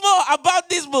 small about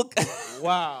this book.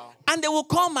 Wow. And they will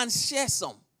come and share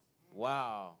some.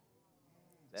 Wow.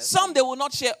 That's Some deep. they will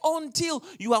not share until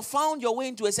you have found your way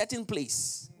into a certain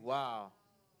place. Wow.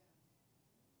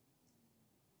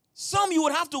 Some you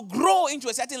would have to grow into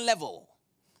a certain level.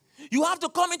 You have to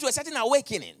come into a certain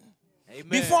awakening Amen.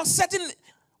 before certain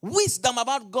wisdom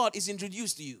about God is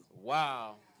introduced to you.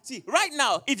 Wow. See, right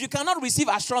now, if you cannot receive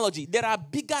astrology, there are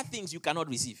bigger things you cannot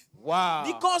receive. Wow.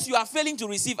 Because you are failing to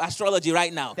receive astrology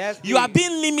right now, That's you are deep.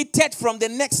 being limited from the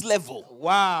next level.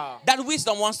 Wow. That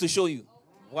wisdom wants to show you.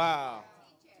 Wow.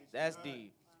 That's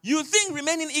deep. You think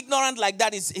remaining ignorant like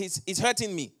that is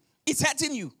hurting me. It's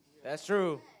hurting you. That's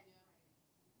true.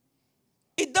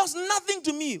 It does nothing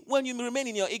to me when you remain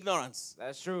in your ignorance.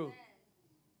 That's true.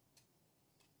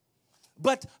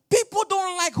 But people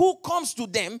don't like who comes to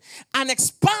them and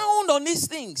expound on these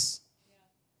things.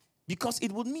 Because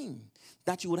it would mean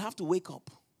that you would have to wake up.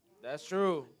 That's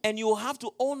true. And you will have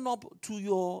to own up to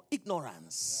your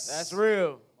ignorance. That's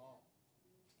real.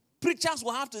 Preachers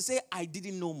will have to say, I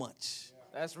didn't know much.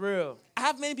 That's real. I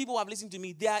have many people who have listened to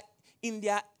me. They are in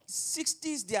their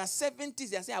 60s, their 70s.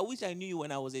 They say, I wish I knew you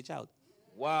when I was a child.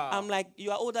 Wow. I'm like, you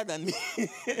are older than me.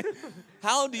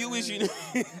 How do you wish you knew?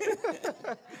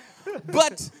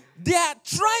 But they are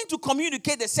trying to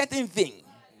communicate a certain thing.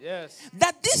 Yes.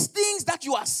 That these things that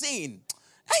you are saying,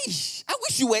 I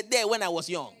wish you were there when I was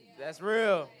young. That's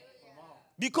real.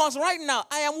 Because right now,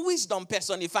 I am wisdom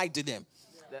personified to them.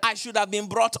 I should have been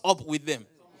brought up with them.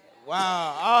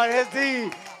 Wow. Oh, that's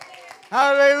deep.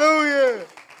 Hallelujah.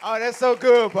 Oh, that's so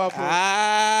good, Papa.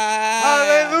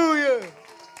 Hallelujah.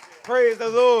 Praise the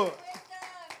Lord.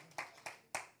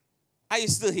 Are you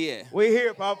still here? We're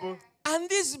here, Papa. And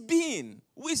this being,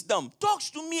 wisdom, talks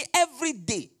to me every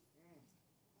day.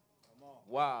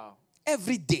 Wow.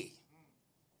 Every day.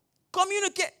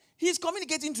 Communicate. He's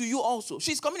communicating to you also.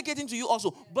 She's communicating to you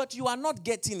also. But you are not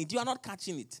getting it. You are not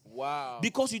catching it. Wow.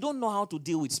 Because you don't know how to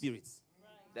deal with spirits.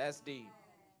 That's deep.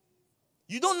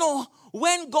 You don't know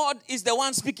when God is the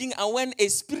one speaking and when a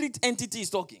spirit entity is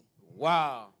talking.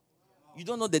 Wow. You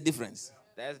don't know the difference.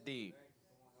 That's deep.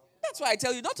 That's why I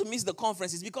tell you not to miss the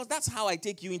conferences, because that's how I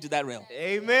take you into that realm.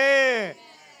 Amen.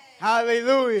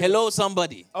 Hallelujah. Hello,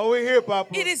 somebody. Oh, we're here,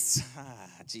 Papa. It is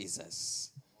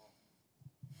Jesus.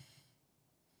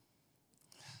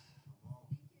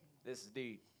 This is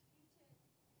deep.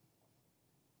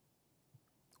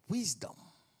 Wisdom.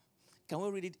 Can we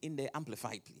read it in the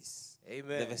Amplified, please?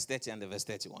 Amen. The verse 30 and the verse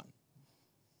 31.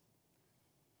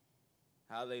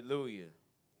 Hallelujah.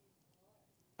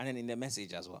 And then in the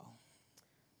Message as well.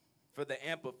 For the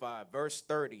Amplified, verse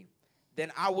 30.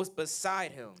 Then I was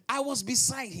beside him I was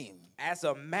beside him. as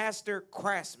a master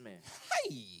craftsman.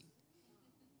 Hey.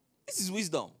 This is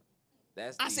wisdom.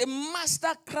 That's As deep. a master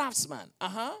craftsman.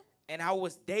 And I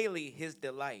was daily his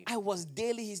delight, I was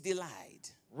daily his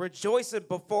delight. rejoicing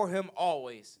before him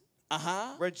always,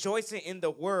 Uh-huh. rejoicing in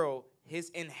the world, his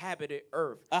inhabited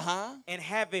earth, Uh-huh. and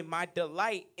having my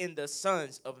delight in the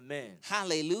sons of men.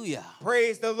 Hallelujah.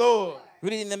 Praise the Lord.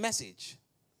 Read it in the Message.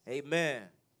 Amen.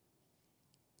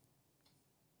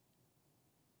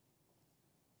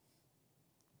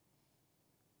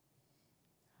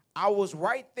 I was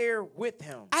right there with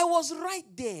him, I was right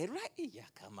there.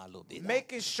 Right.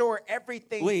 making sure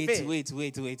everything Wait. fit.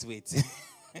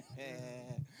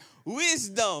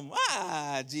 Wisdom.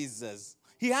 Jesus.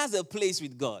 He has a place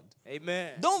with God.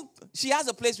 Amen. She has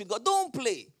a place with God. Don't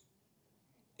play.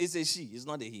 It's a she. It's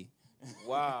not a he.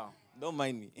 Wow. Don't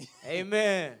mind me.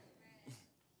 Amen.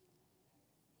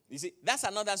 You see, that's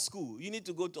another school. You need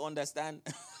to go to understand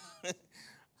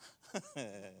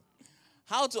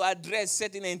how to address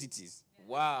certain entities.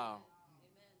 Wow.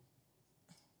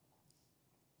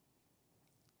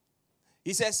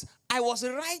 He says, I was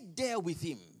right there with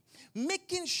him,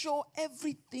 making sure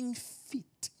everything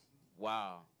fit.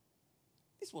 Wow.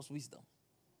 This was wisdom.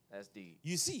 That's deep.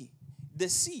 You see, the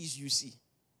seas you see.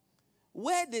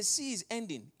 Where the sea is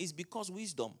ending is because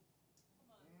wisdom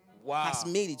Wow. has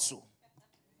made it so.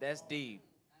 That's deep.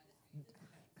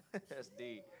 That's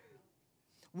deep.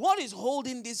 What is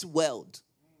holding this world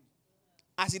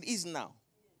as it is now?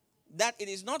 That it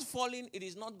is not falling, it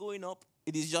is not going up,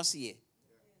 it is just here.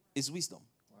 It's wisdom.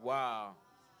 Wow.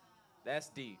 That's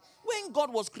deep. When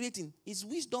God was creating, it's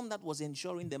wisdom that was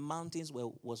ensuring the mountains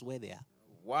was where they are.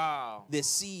 Wow. The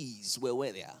seas were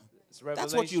where they are. It's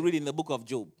That's what you read in the book of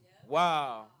Job.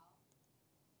 Wow.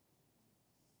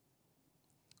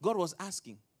 God was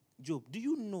asking Job, do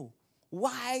you know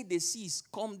why the seas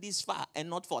come this far and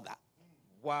not further?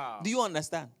 Wow. Do you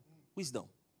understand? Wisdom.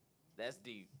 That's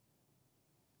deep.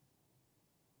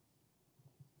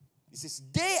 He says,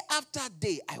 day after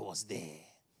day I was there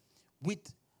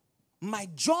with my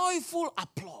joyful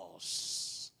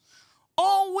applause,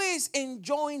 always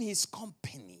enjoying his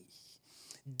company,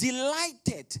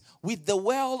 delighted with the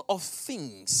world of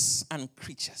things and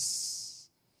creatures,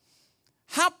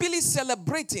 happily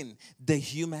celebrating the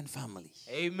human family.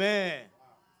 Amen.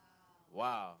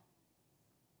 Wow.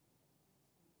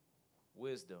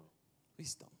 Wisdom.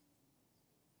 Wisdom.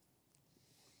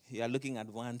 You are looking at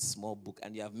one small book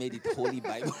and you have made it Holy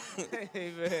Bible.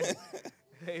 Amen.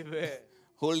 Amen.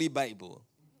 Holy Bible.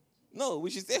 No, we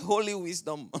should say Holy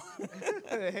Wisdom.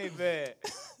 Amen.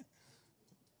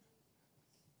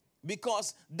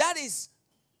 Because that is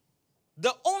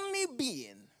the only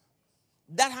being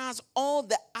that has all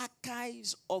the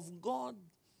archives of God,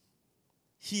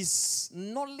 his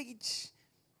knowledge,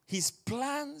 his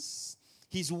plans,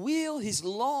 his will, his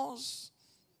laws,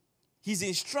 his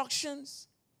instructions.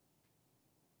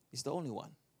 He's the only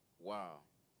one. Wow.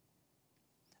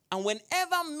 And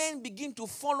whenever men begin to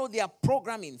follow their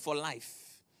programming for life,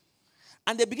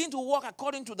 and they begin to walk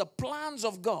according to the plans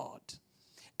of God,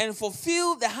 and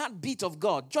fulfill the heartbeat of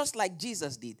God, just like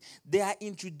Jesus did, they are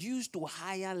introduced to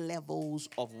higher levels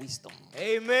of wisdom.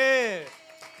 Amen.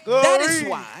 Glory. That is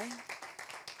why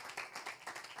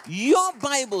your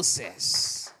Bible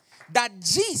says that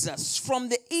Jesus, from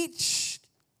the age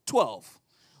 12,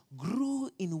 grew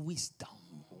in wisdom.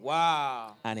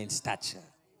 Wow. And in stature.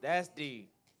 That's deep.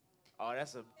 Oh,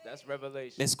 that's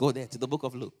revelation. Let's go there to the book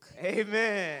of Luke.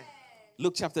 Amen.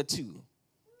 Luke chapter 2.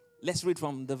 Let's read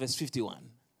from the verse 51.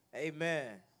 Amen.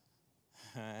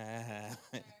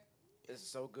 This is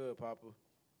so good, Papa.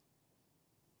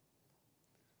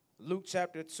 Luke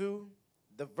chapter 2,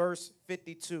 the verse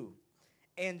 52.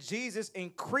 And Jesus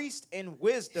increased in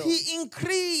wisdom. He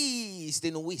increased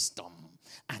in wisdom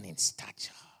and in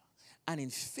stature and in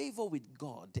favor with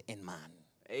God and man.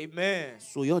 Amen.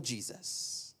 So you're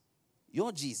Jesus.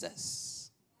 You're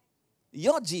Jesus.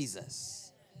 You're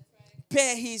Jesus.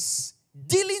 Per his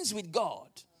dealings with God,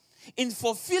 in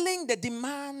fulfilling the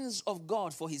demands of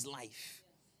God for his life,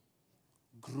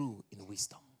 grew in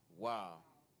wisdom. Wow.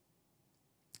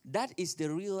 That is the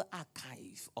real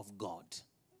archive of God.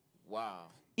 Wow.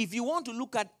 If you want to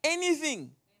look at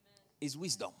anything, is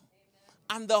wisdom.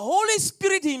 And the Holy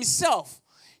Spirit himself,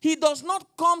 he does not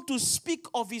come to speak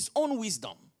of his own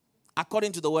wisdom,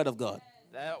 according to the word of God.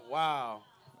 Wow.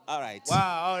 All right.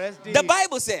 Wow. Oh, that's deep. The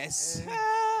Bible says,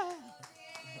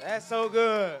 That's so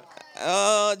good.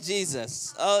 oh,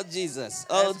 Jesus. Oh, Jesus.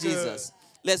 Oh, That's Jesus.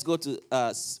 good. Let's go to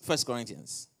 1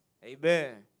 Corinthians.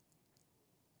 Amen.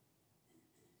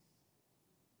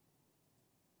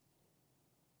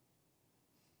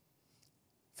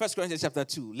 First Corinthians chapter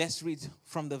 2. Let's read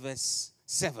from the verse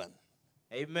 7.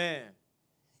 Amen.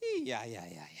 Yeah.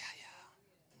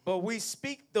 But we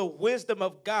speak the wisdom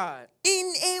of God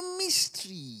In a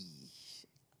mystery.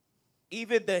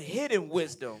 even the hidden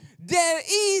wisdom. There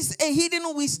is a hidden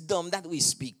wisdom that we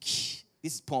speak.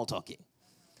 This is Paul talking.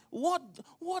 What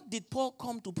did Paul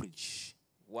come to preach?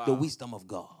 Wow. The wisdom of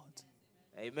God.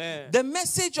 Amen. The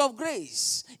message of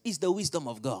grace is the wisdom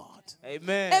of God.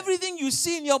 Amen. Everything you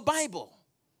see in your Bible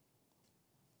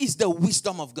is the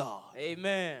wisdom of God.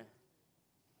 Amen.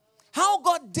 How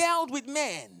God dealt with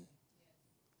men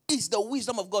is the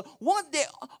wisdom of God. What they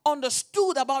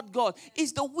understood about God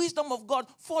is the wisdom of God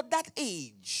for that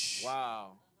age.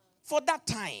 Wow. For that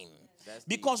time. That's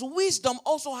Because wisdom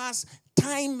also has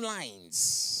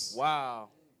timelines. Wow.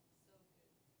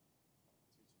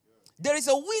 There is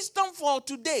a wisdom for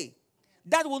today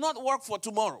that will not work for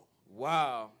tomorrow.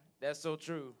 Wow. That's so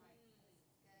true.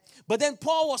 But then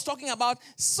Paul was talking about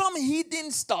some hidden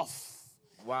stuff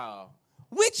Wow.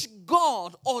 which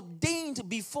God ordained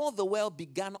before the world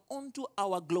began unto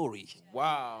our glory.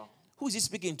 Wow. Who is he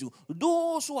speaking to?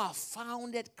 Those who have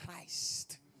founded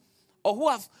Christ or who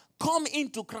have come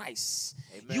into Christ.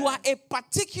 Amen. You are a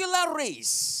particular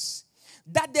race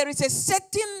that there is a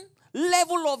certain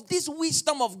level of this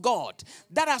wisdom of God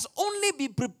that has only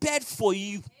been prepared for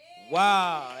you.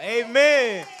 Wow.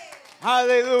 Amen.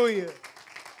 Hallelujah.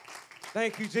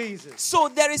 Thank you, Jesus. So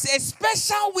there is a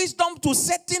special wisdom to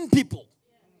certain people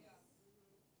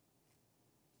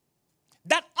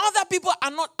that other people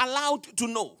are not allowed to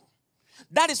know.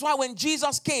 That is why when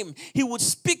Jesus came, he would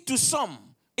speak to some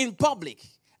in public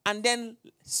and then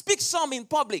speak some in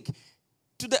public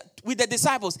with the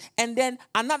disciples, and then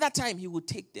another time he would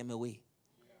take them away.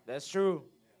 That's true.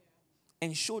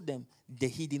 And show them the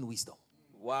hidden wisdom.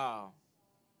 Wow.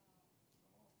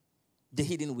 The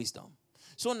hidden wisdom.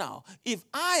 So now, if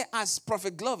I, as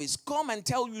Prophet Glovis, come and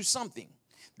tell you something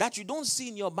that you don't see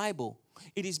in your Bible,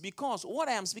 it is because what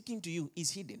I am speaking to you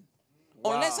is hidden.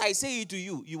 Wow. Unless I say it to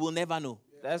you, you will never know.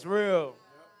 That's real.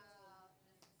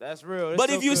 That's real. That's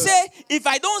but so if you good. say, if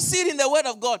I don't see it in the Word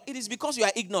of God, it is because you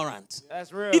are ignorant.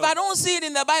 That's real. If I don't see it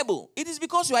in the Bible, it is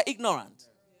because you are ignorant.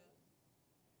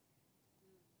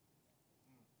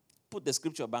 Put the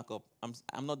scripture back up.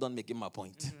 I'm not done making my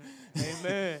point. Mm-hmm.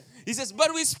 Amen. He says,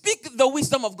 but we speak the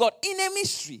wisdom of God in a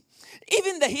mystery,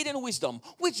 even the hidden wisdom,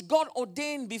 which God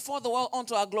ordained before the world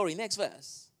unto our glory. Next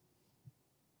verse.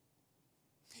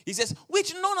 He says,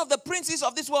 which none of the princes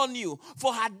of this world knew.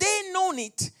 For had they known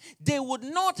it, they would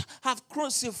not have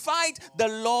crucified the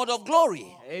Lord of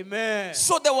glory. Amen.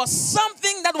 So there was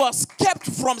something that was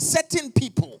kept from certain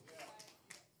people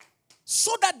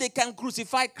so that they can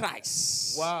crucify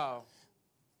Christ. Wow.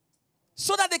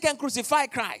 So that they can crucify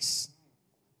Christ.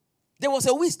 There was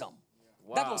a wisdom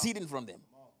that was hidden from them.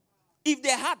 If they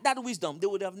had that wisdom, they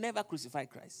would have never crucified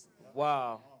Christ.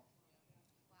 Wow.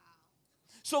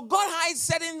 So God hides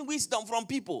certain wisdom from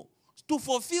people to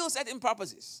fulfill certain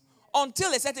purposes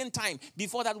until a certain time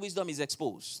before that wisdom is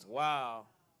exposed. Wow.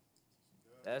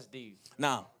 That's deep.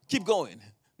 Now, keep going.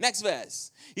 Next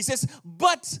verse. He says,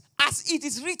 but as it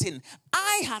is written,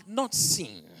 I had not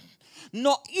seen,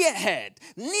 nor ear heard,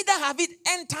 neither have it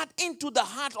entered into the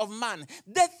heart of man,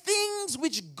 the things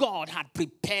which God had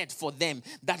prepared for them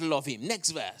that love him. Next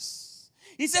verse.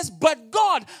 He says, but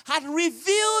God had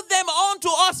revealed them unto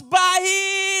us by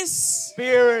his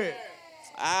Spirit.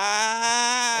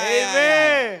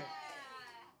 Amen.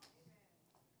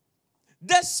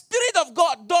 The Spirit of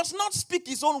God does not speak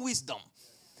his own wisdom.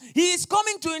 He is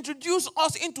coming to introduce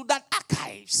us into that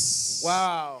archives.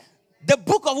 Wow. The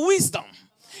book of wisdom.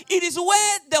 It is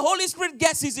where the Holy Spirit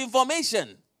gets his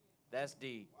information. That's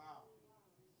deep.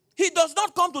 He does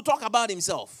not come to talk about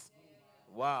himself.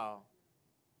 Wow.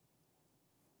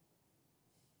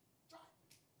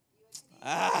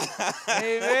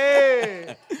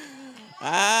 Amen.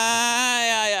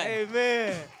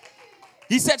 Amen.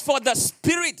 He said, for the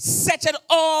Spirit searcheth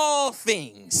all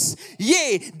things,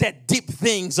 yea, the deep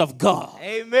things of God.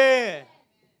 Amen.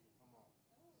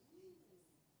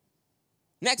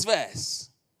 Next verse.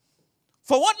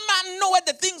 For what man knoweth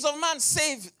the things of man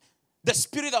save the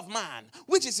spirit of man,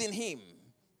 which is in him?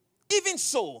 Even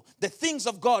so, the things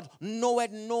of God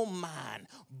knoweth no man,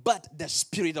 but the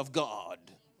Spirit of God.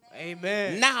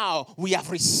 Amen. Now we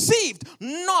have received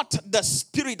not the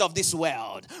spirit of this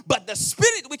world, but the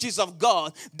Spirit which is of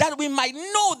God, that we might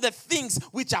know the things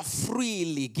which are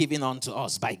freely given unto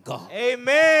us by God.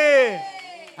 Amen.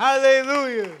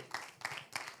 Hallelujah.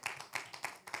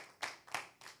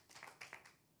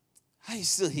 Are you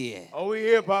still here? Oh, we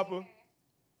here, Papa.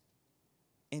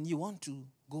 And you want to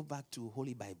go back to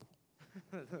Holy Bible.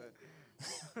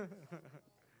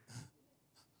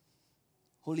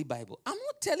 Holy Bible. I'm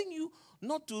not telling you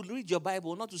not to read your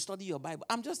Bible, not to study your Bible.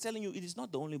 I'm just telling you it is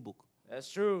not the only book.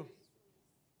 That's true.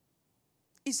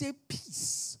 It's a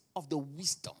piece of the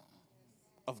wisdom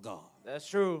of God. That's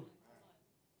true.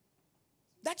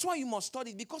 That's why you must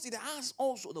study it, because it has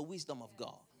also the wisdom of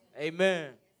God.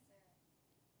 Amen.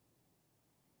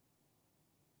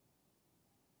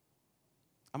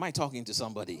 Am I talking to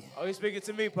somebody? Oh, you speaking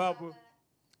to me, Papa.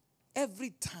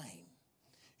 Every time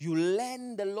you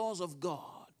learn the laws of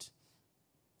God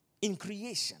in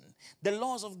creation, the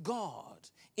laws of God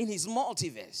in his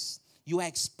multiverse, you are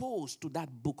exposed to that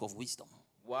book of wisdom.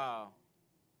 Wow.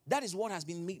 That is what has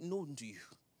been made known to you.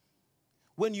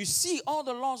 When you see all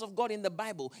the laws of God in the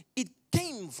Bible, it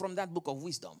came from that book of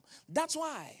wisdom. That's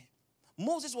why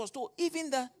Moses was told,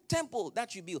 even the temple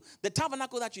that you build, the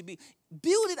tabernacle that you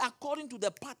build it according to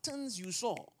the patterns you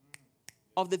saw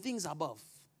of the things above.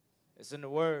 It's in the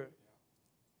Word.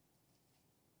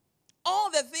 All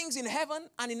the things in heaven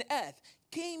and in earth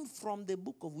came from the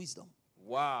book of wisdom.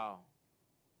 Wow.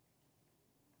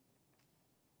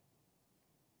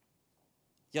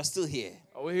 You're still here.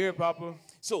 Oh, we're here, Papa.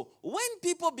 So when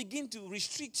people begin to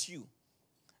restrict you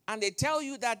and they tell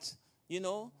you that,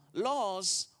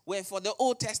 laws were for the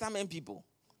Old Testament people.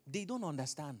 They don't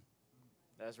understand.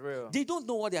 That's real. They don't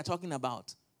know what they are talking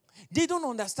about. They don't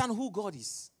understand who God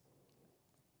is.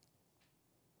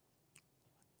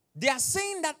 They are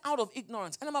saying that out of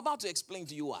ignorance. And I'm about to explain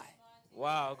to you why.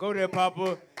 Wow. Go there,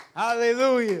 Papa.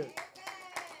 Hallelujah.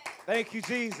 Thank you,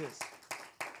 Jesus.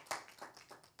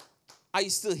 Are you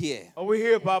still here? Oh, we're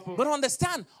here, Papa. But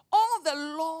understand, all the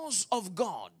laws of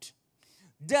God,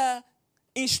 the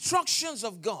instructions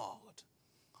of God,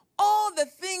 all the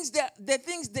things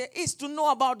there is to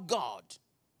know about God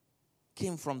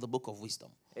came from the book of wisdom.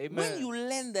 Amen. When you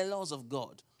learn the laws of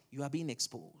God, you are being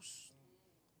exposed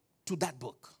to that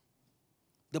book,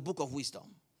 the book of wisdom.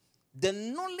 The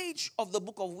knowledge of the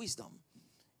book of wisdom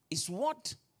is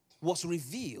what was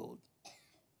revealed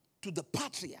to the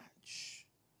patriarchs,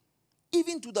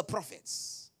 even to the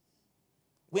prophets,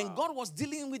 when God was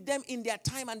dealing with them in their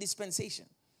time and dispensation.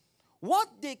 What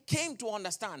they came to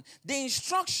understand, the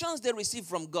instructions they received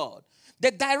from God,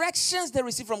 the directions they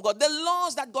received from God, the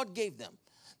laws that God gave them,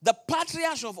 the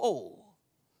patriarchs of old,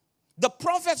 the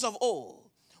prophets of old,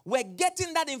 were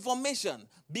getting that information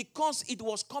because it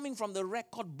was coming from the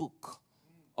record book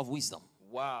of wisdom.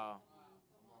 Wow.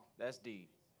 That's deep.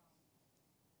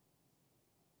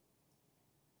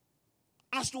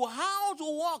 As to how to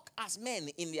walk as men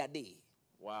in their day.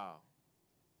 Wow.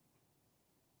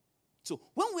 So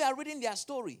when we are reading their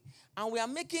story and we are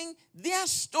making their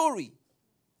story,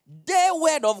 their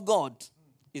word of God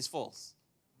is false.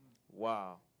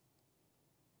 Wow.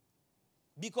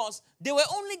 Because they were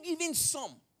only given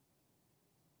some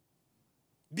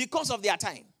because of their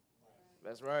time.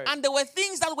 That's right. And there were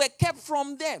things that were kept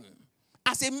from them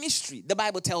as a mystery, the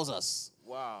Bible tells us.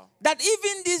 Wow. That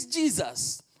even this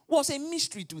Jesus was a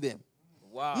mystery to them.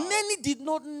 Wow. Many did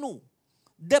not know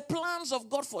the plans of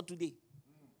God for today.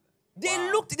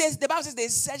 They looked, the Bible says they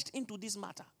searched into this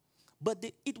matter. But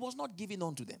it was not given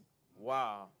unto them.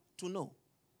 Wow. To know.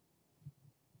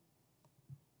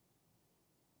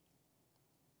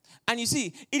 And you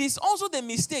see, it is also the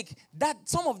mistake that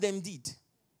some of them did.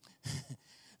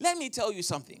 Let me tell you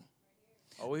something.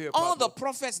 Oh, we're here, All Papa. the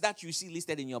prophets that you see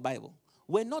listed in your Bible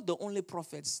were not the only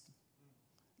prophets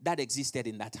that existed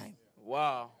in that time.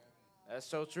 Wow. That's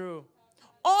so true.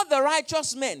 All the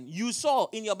righteous men you saw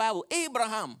in your Bible,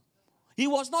 Abraham, he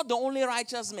was not the only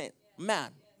righteous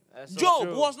man. That's so Job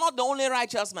true. was not the only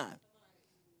righteous man.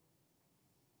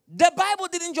 The Bible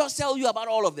didn't just tell you about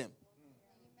all of them.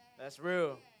 That's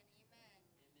real.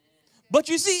 But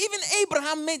you see, even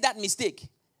Abraham made that mistake.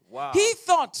 Wow. He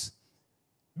thought,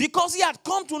 because he had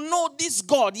come to know this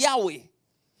God, Yahweh,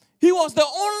 he was the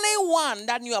only one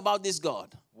that knew about this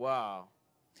God. Wow.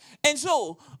 And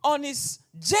so, on his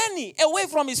journey away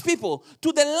from his people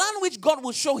to the land which God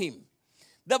would show him,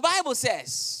 the Bible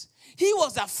says he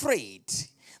was afraid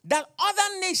that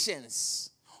other nations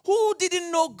who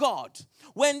didn't know God,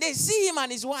 when they see him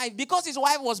and his wife, because his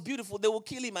wife was beautiful, they will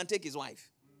kill him and take his wife.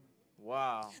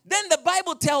 Wow. Then the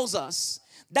Bible tells us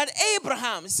that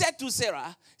Abraham said to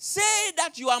Sarah, say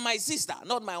that you are my sister,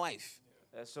 not my wife.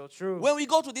 That's so true. When we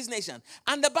go to this nation.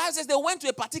 And the Bible says they went to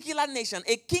a particular nation,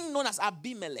 a king known as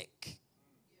Abimelech.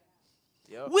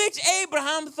 Yep. Which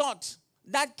Abraham thought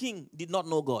that king did not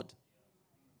know God.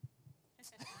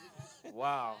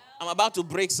 Wow. I'm about to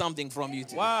break something from you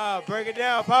today. Wow. Break it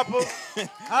down, Papa.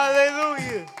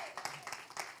 Hallelujah.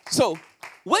 So,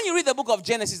 when you read the book of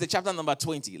Genesis, the chapter number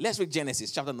 20, let's read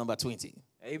Genesis, chapter number 20.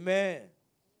 Amen.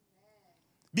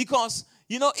 Because,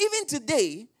 even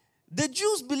today, the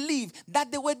Jews believe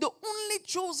that they were the only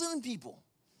chosen people.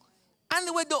 And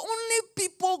they were the only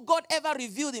people God ever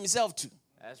revealed himself to.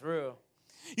 That's real.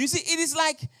 You see, it is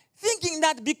like thinking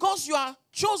that because you are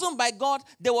chosen by God,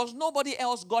 there was nobody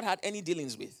else God had any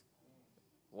dealings with.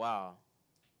 Wow.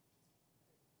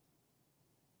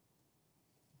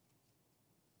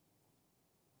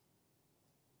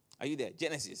 Are you there?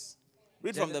 Genesis.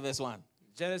 Read from the verse 1.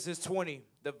 Genesis 20,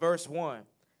 the verse 1.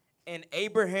 And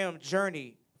Abraham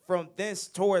journeyed from thence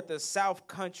toward the south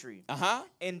country,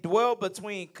 and dwelled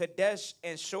between Kadesh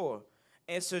and Shur,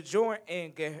 and sojourned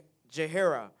in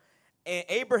Geharah. And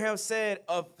Abraham said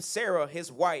of Sarah,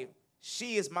 his wife,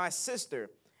 she is my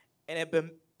sister. And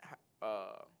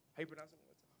how you pronounce it?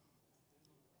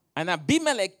 And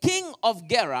Abimelech, king of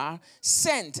Gerar,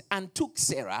 sent and took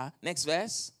Sarah. Next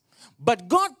verse. But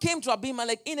God came to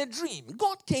Abimelech in a dream.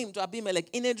 God came to Abimelech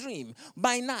in a dream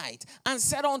by night and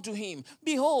said unto him,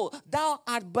 behold, thou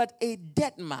art but a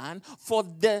dead man for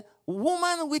the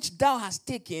woman which thou hast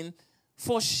taken,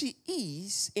 for she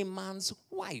is a man's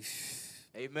wife.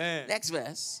 Amen. Next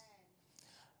verse.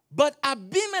 But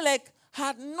Abimelech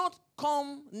had not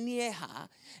come near her,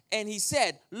 and he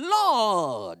said,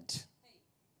 Lord.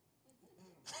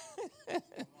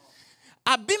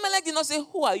 Abimelech did not say,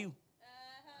 who are you?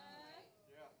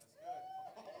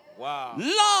 Wow.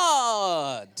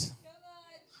 Lord,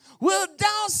 will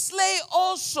thou slay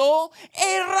also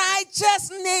a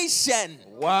righteous nation?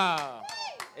 Wow.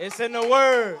 It's in the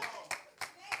word.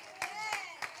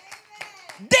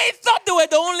 They thought they were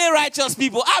the only righteous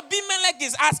people. Abimelech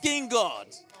is asking God.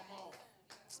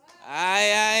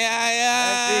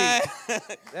 That's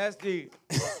deep. That's deep.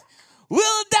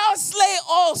 Will thou slay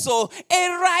also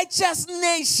a righteous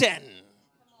nation?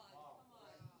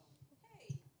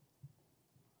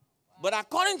 But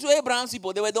according to Abraham's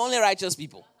people, they were the only righteous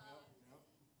people.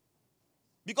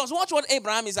 Because watch what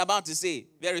Abraham is about to say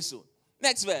very soon.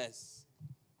 Next verse.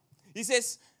 He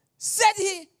says, said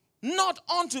he not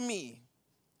unto me,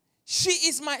 she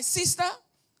is my sister,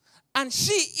 and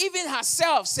she even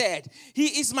herself said,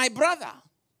 he is my brother.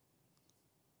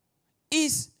 He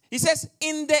says,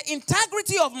 in the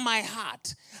integrity of my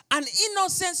heart and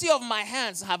innocency of my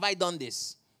hands have I done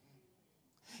this.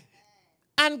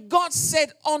 And God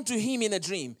said unto him in a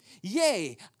dream,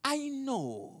 yea, I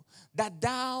know that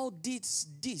thou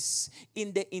didst this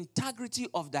in the integrity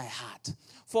of thy heart.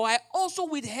 For I also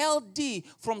withheld thee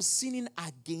from sinning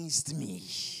against me.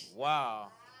 Wow.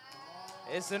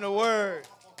 It's in the word.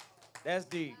 That's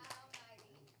deep.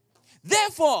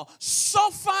 Therefore,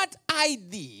 suffered I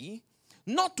thee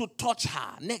not to touch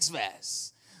her. Next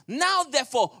verse. Now,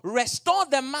 therefore, restore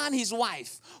the man his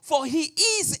wife, for he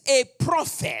is a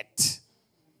prophet.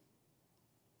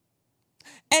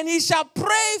 And he shall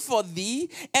pray for thee,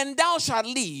 and thou shalt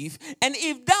live. And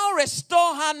if thou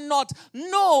restore her not,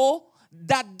 know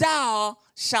that thou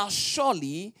shalt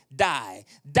surely die,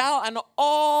 thou and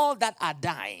all that are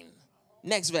dying.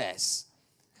 Next verse.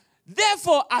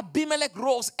 Therefore Abimelech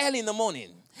rose early in the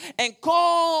morning and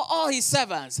called all his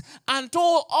servants and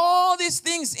told all these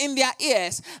things in their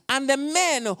ears, and the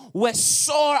men were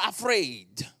sore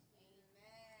afraid.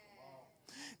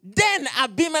 Then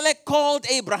Abimelech called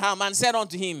Abraham and said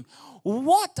unto him,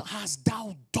 what hast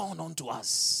thou done unto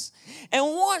us? And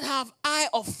what have I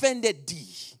offended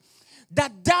thee,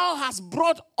 that thou hast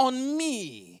brought on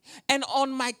me and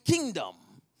on my kingdom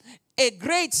a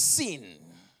great sin?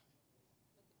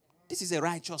 This is a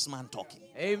righteous man talking.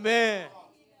 Amen.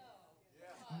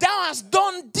 Thou hast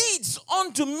done deeds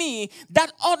unto me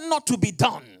that ought not to be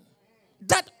done.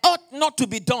 That ought not to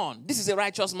be done. This is a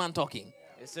righteous man talking.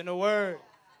 It's in the word.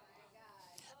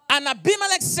 And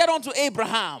Abimelech said unto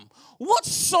Abraham, what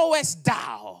sawest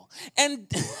thou? And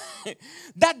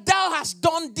that thou hast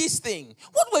done this thing.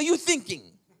 What were you thinking?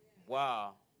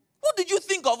 Wow. What did you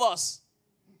think of us?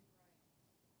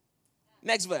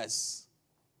 Next verse.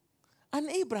 And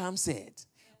Abraham said,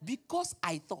 because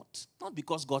I thought, not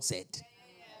because God said.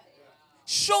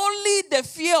 Surely the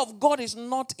fear of God is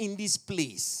not in this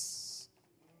place.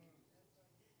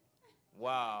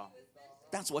 Wow.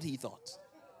 That's what he thought.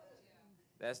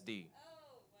 That's deep.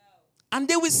 And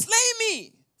they will slay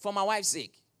me for my wife's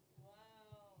sake.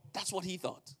 That's what he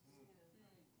thought.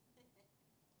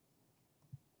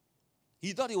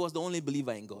 He thought he was the only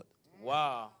believer in God.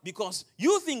 Wow. Because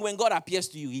you think when God appears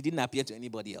to you, he didn't appear to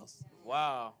anybody else.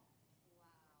 Wow.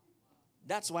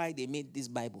 That's why they made this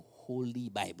Bible Holy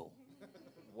Bible.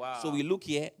 Wow. So we look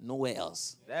here, nowhere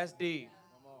else. That's deep.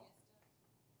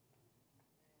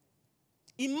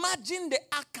 Imagine the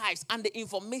archives and the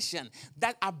information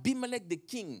that Abimelech the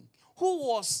king, who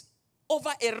was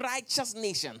over a righteous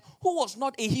nation, who was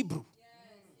not a Hebrew.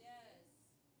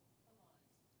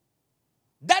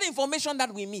 That information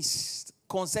that we missed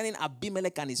concerning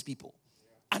Abimelech and his people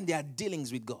and their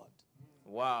dealings with God.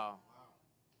 Wow.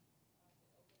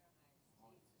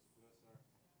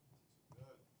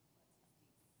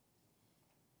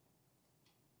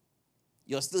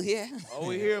 You're still here? Oh,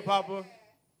 we here, Papa.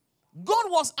 God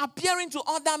was appearing to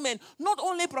other men, not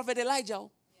only Prophet Elijah,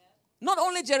 not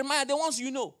only Jeremiah, the ones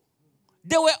you know.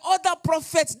 There were other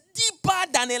prophets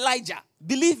deeper than Elijah.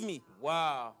 Believe me.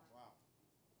 Wow.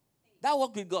 That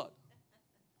worked with God.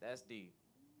 That's deep.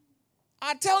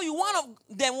 I tell you, one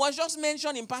of them was just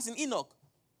mentioned in passing, Enoch.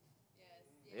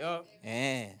 Yup.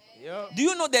 Eh. Yup. Do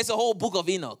you know there's a whole book of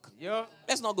Enoch? Yup.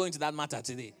 Let's not go into that matter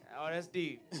today. Oh, that's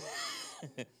deep.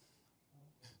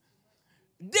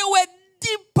 They were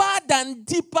deeper than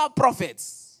deeper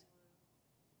prophets.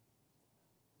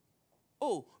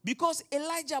 Oh, because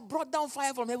Elijah brought down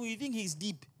fire from heaven, you think he's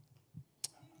deep.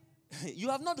 You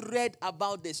have not read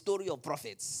about the story of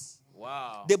prophets.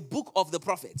 Wow. The book of the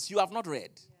prophets. You have not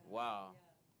read. Wow.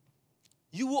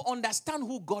 You will understand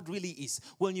who God really is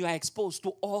when you are exposed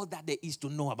to all that there is to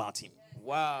know about him.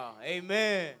 Wow.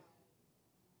 Amen.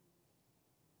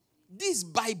 This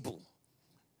Bible,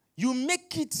 you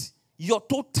make it your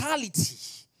totality,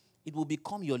 it will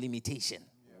become your limitation.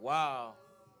 Wow.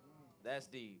 That's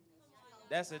deep.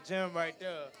 That's a gem right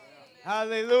there.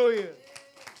 Hallelujah.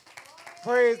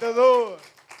 Praise the Lord.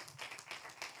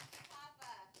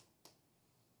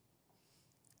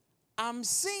 I'm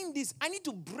saying this. I need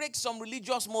to break some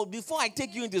religious mode before I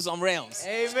take you into some realms.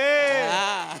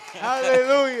 Amen.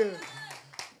 Hallelujah.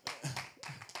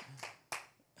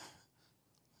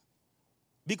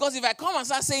 Because if I come and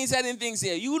start saying certain things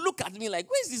here, you will look at me like,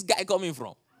 where's this guy coming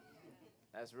from?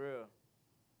 That's real.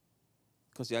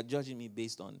 Because you are judging me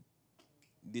based on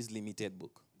this limited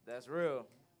book. That's real.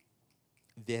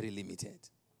 Very limited.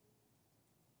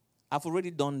 I've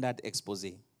already done that expose.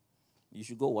 You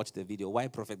should go watch the video. Why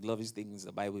Prophet Glovis thinks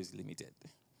the Bible is limited.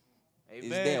 Amen. It's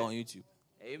there on YouTube.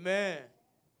 Amen.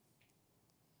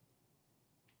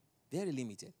 Very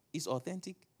limited. It's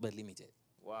authentic, but limited.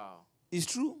 Wow. It's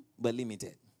true, but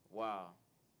limited. Wow.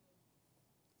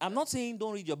 I'm not saying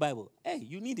don't read your Bible. Hey,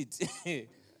 you need it.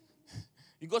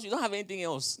 Because you don't have anything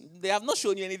else. They have not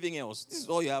shown you anything else. This is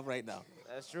all you have right now.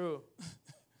 That's true.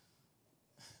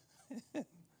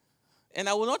 And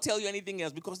I will not tell you anything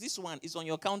else because this one is on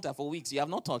your counter for weeks. You have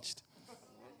not touched.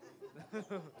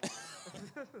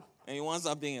 And you want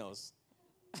something else.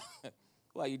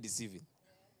 Who are you deceiving?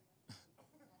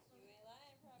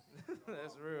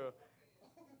 That's real.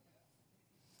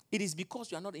 It is because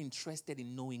you are not interested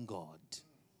in knowing God.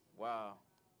 Wow.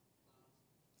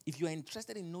 If you are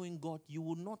interested in knowing God, you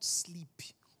will not sleep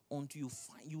until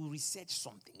you research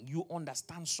something. You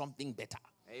understand something better.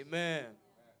 Amen.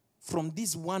 From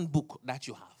this one book that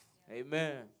you have.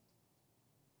 Amen.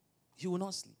 You will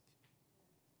not sleep.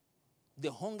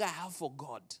 The hunger I have for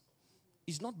God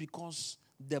is not because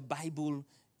the Bible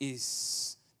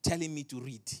is telling me to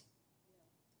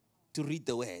read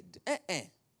the word.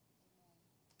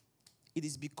 It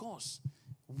is because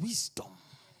wisdom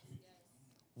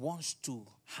wants to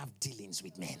have dealings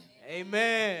with men.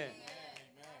 Amen.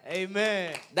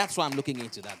 Amen. That's why I'm looking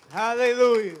into that.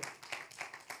 Hallelujah.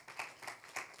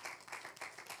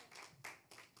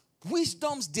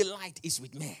 Wisdom's delight is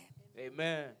with men.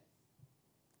 Amen.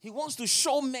 He wants to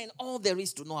show men all there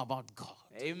is to know about God.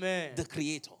 Amen. The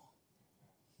Creator.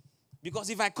 Because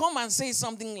if I come and say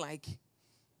something like,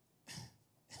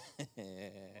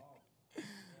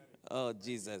 oh,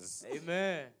 Jesus.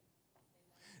 Amen.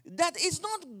 That is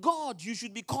not God you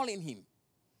should be calling him.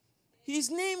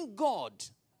 His name, God.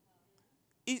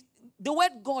 The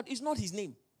word God is not his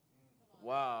name.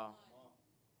 Wow.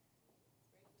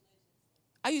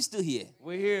 Are you still here?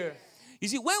 We're here. You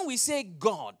see, when we say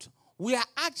God, we are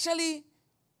actually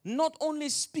not only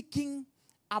speaking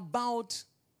about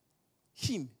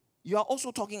him, you are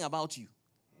also talking about you.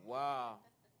 Wow.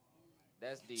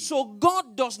 That's deep. So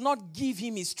God does not give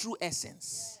him his true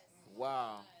essence.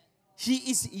 Wow.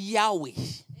 He is Yahweh.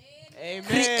 Amen.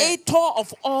 Creator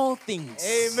of all things.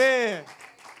 Amen.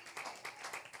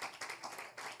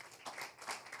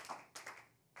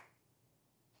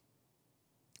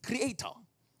 Creator.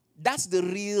 That's the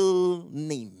real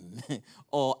name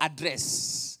or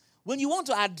address. When you want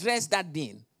to address that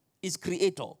being, it's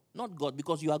Creator, not God,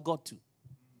 because you are God too.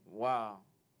 Wow.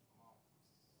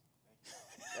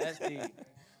 That's deep.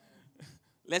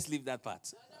 Let's leave that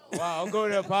part. Wow, go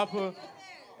there, Papa.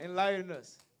 Enlighten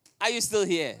us. Are you still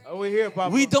here? Oh, we're here,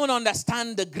 Papa. We don't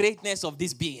understand the greatness of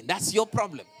this being. That's your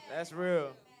problem. That's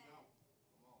real.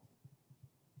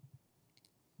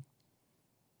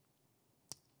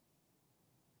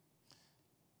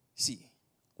 See,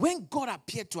 when God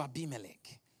appeared to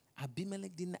Abimelech,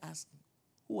 Abimelech didn't ask,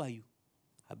 who are you?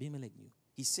 Abimelech knew.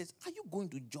 He says, are you going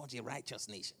to judge a righteous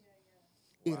nation?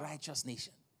 Wow. A righteous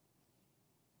nation.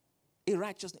 A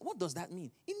righteous nation. What does that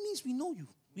mean? It means we know you.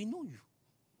 We know you.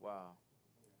 Wow.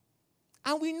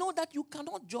 And we know that you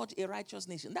cannot judge a righteous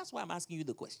nation. That's why I'm asking you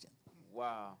the question.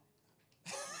 Wow.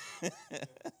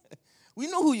 We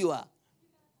know who you are.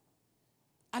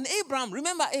 And Abraham,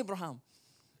 remember Abraham?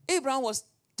 Abraham was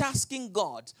tasking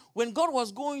God. When God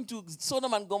was going to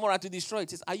Sodom and Gomorrah to destroy it,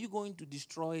 he says, are you going to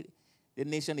destroy the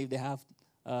nation if they have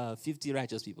 50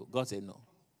 righteous people? God said no.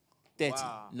 30,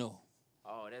 wow. No.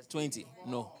 Oh, that's 20, deep.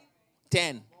 no.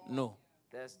 10, no.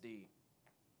 That's deep.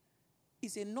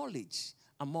 It's a knowledge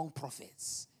among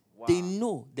prophets. Wow. They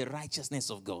know the righteousness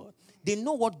of God. They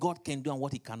know what God can do and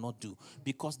what he cannot do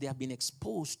because they have been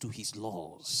exposed to his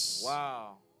laws.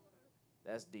 Wow.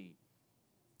 That's deep.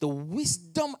 The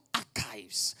wisdom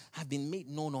archives have been made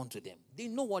known unto them. They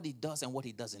know what he does and what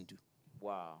he doesn't do.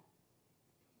 Wow.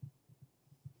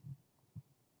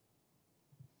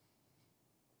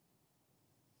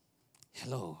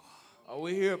 Hello. Are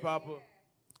we here, Papa?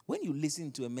 When you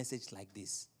listen to a message like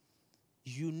this,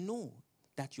 you know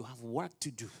that you have work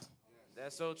to do.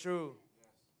 That's so true.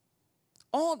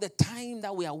 All the time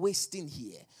that we are wasting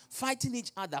here, fighting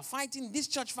each other, fighting this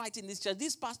church,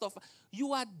 this pastor,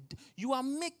 you are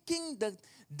making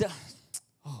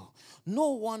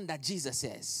no wonder Jesus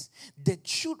says, the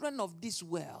children of this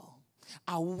world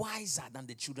are wiser than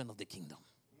the children of the kingdom.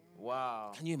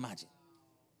 Wow. Can you imagine?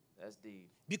 That's deep.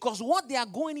 Because what they are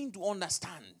going in to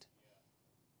understand,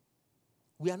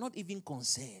 we are not even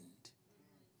concerned.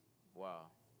 Wow.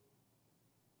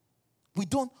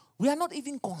 We are not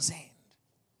even concerned.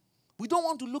 We don't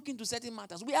want to look into certain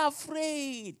matters. We are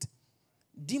afraid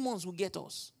demons will get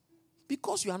us.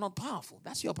 Because you are not powerful.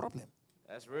 That's your problem.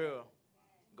 That's real.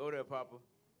 Go there, Papa.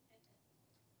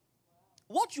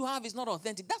 What you have is not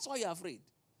authentic. That's why you're afraid.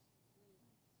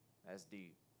 That's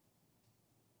deep.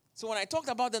 So when I talked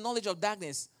about the knowledge of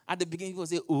darkness, at the beginning people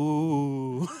say,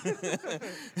 ooh.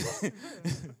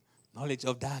 Knowledge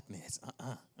of darkness.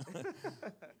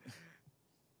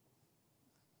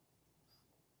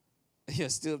 You're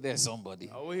still there, somebody.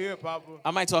 Are we here, Papa?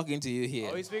 Am I talking to you here?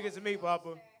 Oh, he's speaking to me,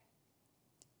 Papa.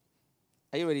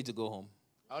 Are you ready to go home?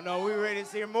 Oh, no, we're ready to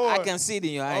hear more. I can see it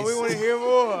in your eyes. Oh, we want to hear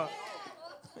more.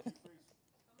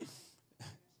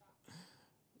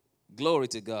 Glory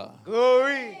to God.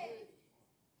 Glory.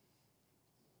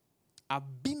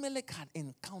 Abimelech had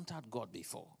encountered God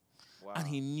before. Wow. And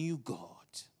he knew God.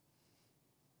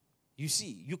 You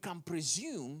see, you can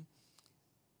presume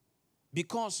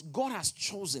because God has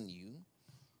chosen you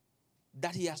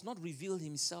that he has not revealed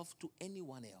himself to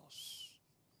anyone else.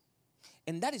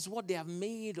 And that is what they have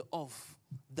made of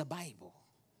the Bible.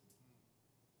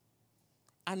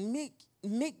 And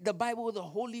make the Bible the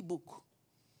holy book.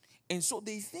 And so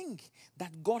they think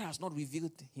that God has not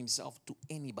revealed himself to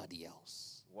anybody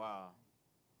else. Wow.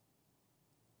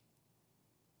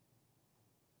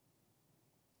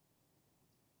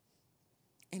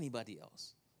 Anybody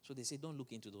else. So they say, don't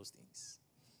look into those things.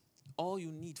 All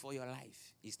you need for your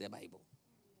life is the Bible.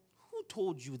 Who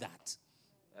told you that?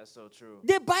 That's so true.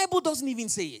 The Bible doesn't even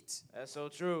say it. That's so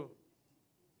true.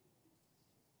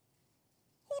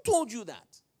 Who told you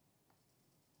that?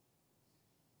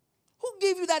 Who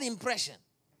gave you that impression?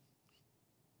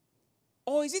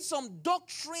 Or is it some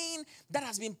doctrine that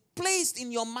has been placed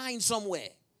in your mind somewhere?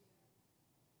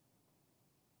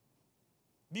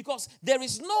 Because there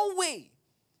is no way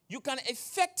you can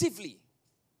effectively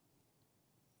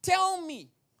tell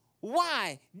me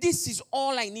why this is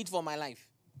all I need for my life.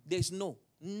 There's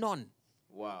none.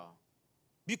 Wow.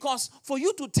 Because for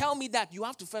you to tell me that, you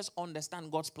have to first understand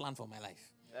God's plan for my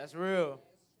life. That's real.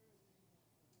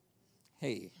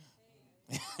 Hey.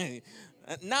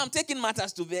 Now I'm taking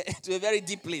matters to a very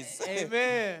deep place.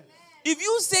 Amen. If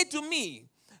you say to me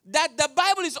that the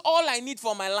Bible is all I need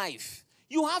for my life,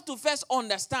 you have to first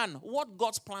understand what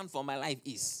God's plan for my life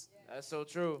is. That's so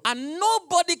true. And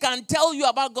nobody can tell you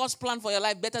about God's plan for your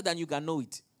life better than you can know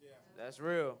it. That's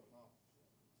real.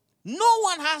 No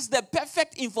one has the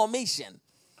perfect information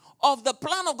of the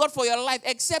plan of God for your life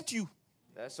except you.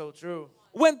 That's so true.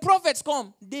 When prophets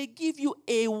come, they give you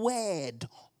a word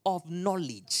of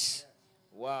knowledge.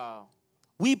 Wow.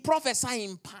 We prophesy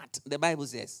in part, the Bible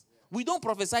says. We don't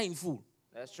prophesy in full.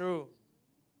 That's true.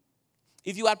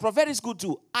 If you are prophetic school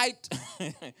too, I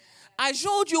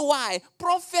showed you why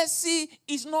prophecy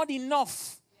is not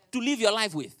enough to live your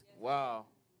life with. Wow.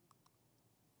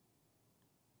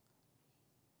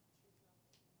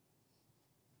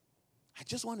 I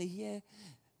just want to hear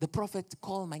the prophet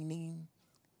call my name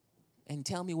and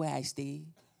tell me where I stay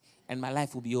and my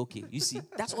life will be okay. You see,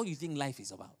 that's all you think life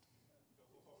is about.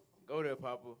 Go there,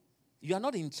 Papa. You are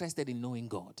not interested in knowing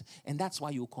God. And that's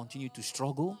why you continue to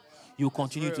struggle. You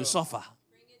continue to suffer.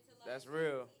 That's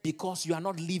real. Because you are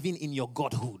not living in your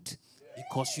godhood.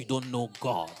 Because you don't know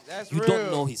God. That's you real.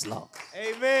 don't know his love.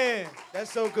 Amen.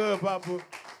 That's so good, Papa.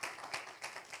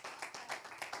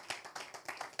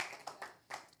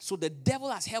 So the devil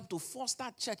has helped to foster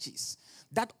churches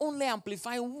that only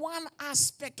amplify one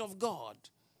aspect of God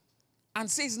and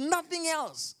says nothing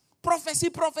else. Prophecy,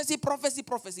 prophecy, prophecy,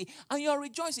 prophecy. And you're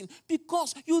rejoicing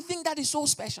because you think that is so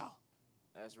special.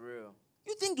 That's real.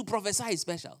 You think to prophesy is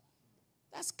special.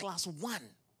 That's class 1.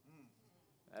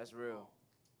 That's real.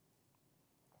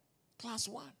 Class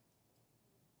 1.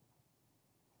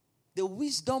 The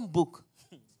wisdom book.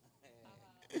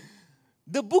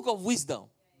 The book of wisdom.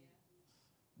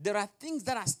 There are things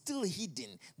that are still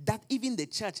hidden that even the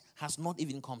church has not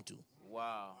even come to.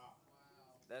 Wow.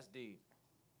 That's deep.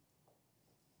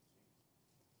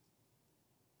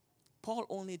 Paul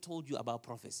only told you about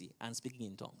prophecy and speaking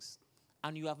in tongues.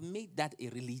 And you have made that a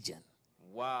religion.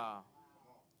 Wow.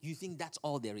 You think that's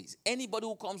all there is. Anybody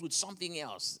who comes with something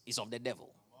else is of the devil.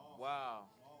 Wow.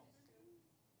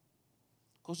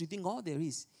 Because you think all there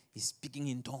is speaking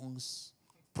in tongues,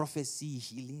 prophecy,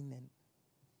 healing. And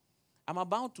I'm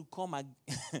about to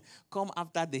come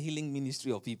after the healing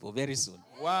ministry of people very soon.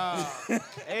 Wow.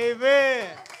 Amen.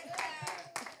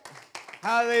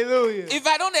 Hallelujah. If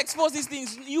I don't expose these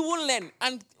things, you won't learn.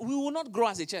 And we will not grow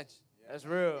as a church. That's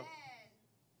real.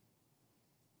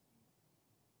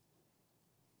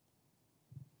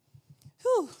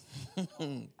 Whew.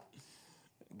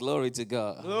 Glory to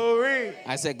God. Glory.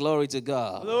 I said glory to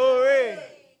God. Glory.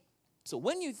 So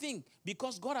when you think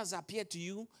because God has appeared to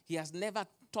you, he has never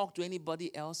talked to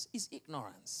anybody else, it's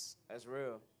ignorance. That's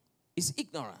real. It's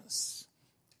ignorance.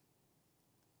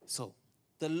 So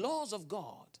the laws of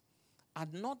God are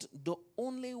not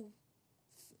only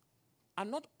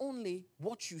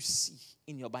what you see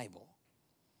in your Bible.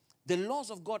 The laws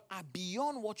of God are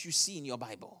beyond what you see in your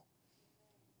Bible.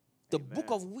 The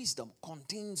book of wisdom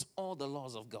contains all the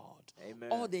laws of God. Amen.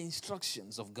 All the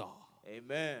instructions of God.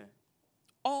 Amen.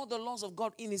 All the laws of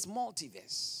God in his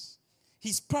multiverse.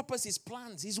 His purpose, his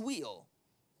plans, his will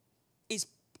is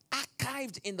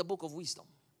archived in the book of wisdom,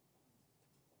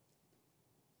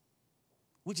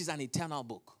 which is an eternal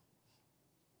book.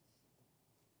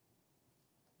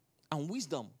 And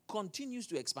wisdom continues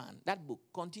to expand. That book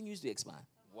continues to expand.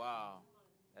 Wow.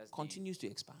 That's Continues to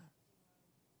expand.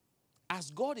 As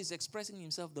God is expressing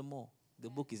himself the more, the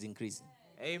book is increasing.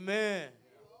 deep. Amen.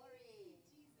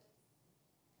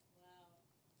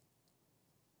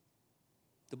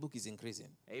 The book is increasing.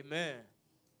 Amen.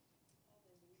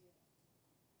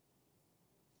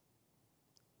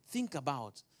 Think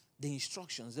about the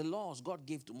instructions, the laws God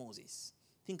gave to Moses.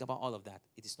 Think about all of that.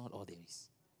 It is not all there is.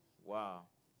 Wow.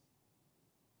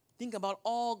 Think about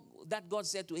all that God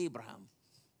said to Abraham,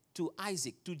 to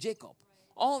Isaac, to Jacob.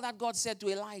 All that God said to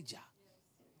Elijah,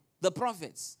 the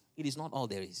prophets. It is not all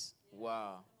there is.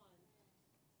 Wow.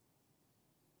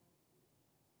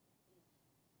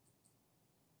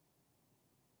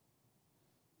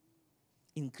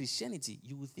 In Christianity,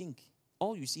 you will think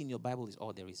all you see in your Bible is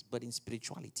all there is. But in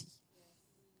spirituality,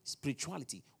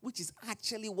 which is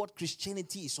actually what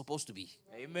Christianity is supposed to be.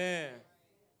 Amen.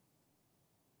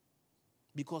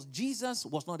 Because Jesus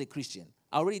was not a Christian.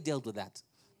 I already dealt with that.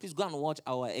 Please go and watch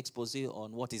our expose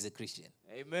on what is a Christian.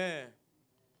 Amen.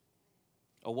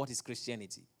 Or what is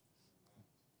Christianity.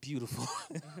 Beautiful.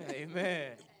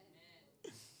 Amen.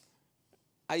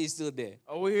 Are you still there?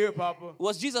 Over here, Papa.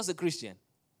 Was Jesus a Christian?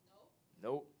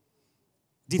 Nope.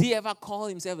 Did he ever call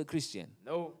himself a Christian?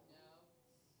 Nope.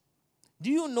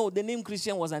 Do you know the name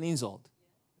Christian was an insult?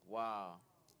 Wow.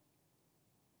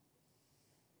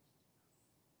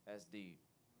 That's deep.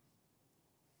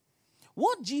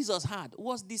 What Jesus had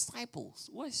was disciples,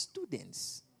 were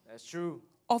students That's true.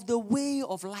 of the way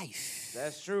of life.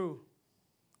 That's true.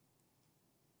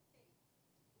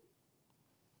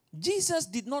 Jesus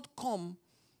did not come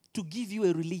to give you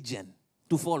a religion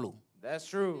to follow. That's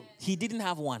true. He didn't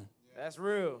have one. That's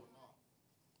real.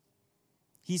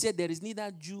 He said there is neither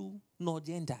Jew nor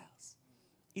Gentiles.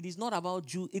 It is not about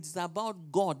Jew. It's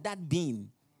about God, that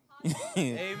being.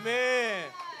 Amen.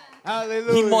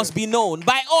 Hallelujah. He must be known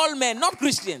by all men, not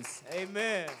Christians.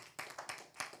 Amen.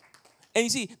 And you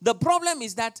see, the problem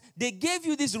is that they gave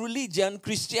you this religion,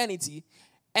 Christianity,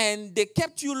 and they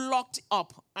kept you locked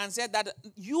up and said that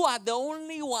you are the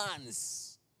only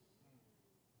ones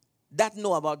that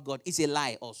know about God. It's a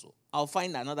lie also. I'll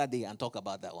find another day and talk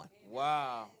about that one.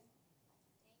 Wow.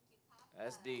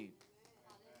 That's deep.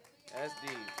 That's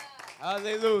deep.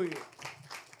 Hallelujah.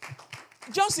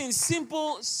 Just in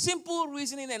simple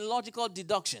reasoning and logical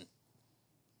deduction.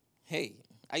 Hey,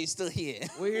 are you still here?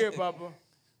 We're here, Papa.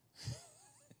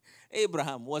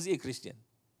 Abraham, was he a Christian?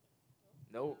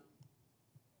 Nope.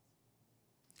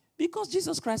 Because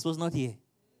Jesus Christ was not here.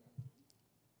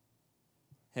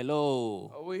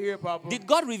 Hello. Oh, we're here, Papa. Did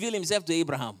God reveal himself to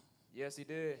Abraham? Yes, he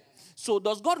did. So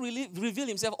does God really reveal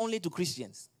himself only to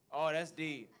Christians? Oh, that's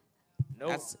deep.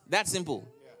 Nope. That's simple.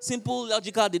 Simple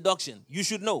logical deduction. You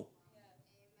should know.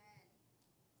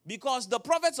 Because the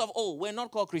prophets of old were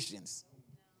not called Christians.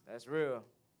 That's real.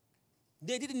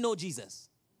 They didn't know Jesus.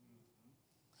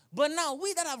 But now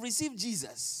we that have received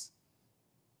Jesus,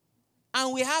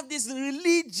 and we have this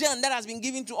religion that has been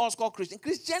given to us called Christian.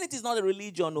 Christianity is not a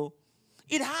religion, no.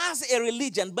 It has a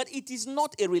religion, but it is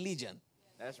not a religion.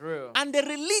 That's real. And the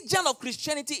religion of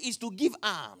Christianity is to give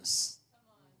alms.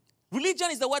 Religion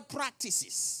is the word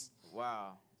practices.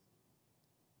 Wow.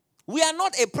 We are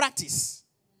not a practice.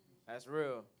 That's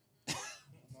real.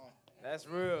 That's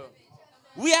real.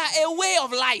 We are a way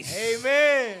of life.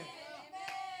 Amen.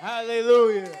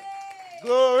 Hallelujah.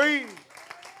 Glory.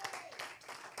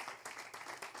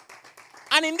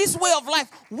 And in this way of life,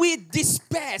 we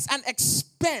disperse and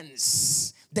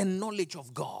expense the knowledge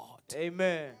of God.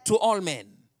 Amen. To all men.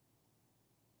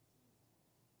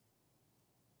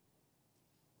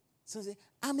 So say,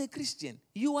 I'm a Christian.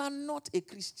 You are not a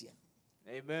Christian.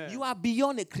 Amen. You are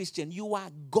beyond a Christian. You are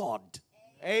God.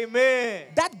 Amen.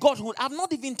 That Godhood, I've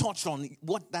not even touched on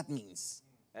what that means.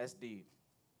 That's deep.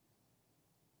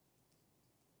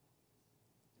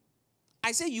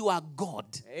 I say you are God.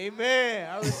 Amen.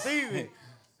 I receive it.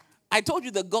 I told you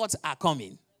the gods are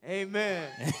coming. Amen.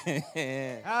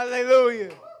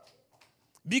 Hallelujah.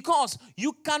 Because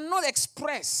you cannot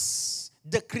express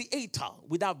the Creator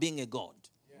without being a God.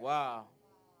 Wow.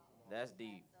 That's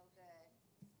deep.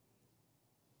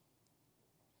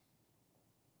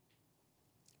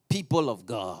 People of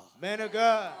God. Man of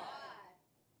God.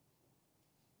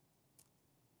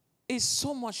 It's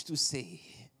so much to say.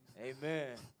 Amen.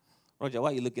 Roger,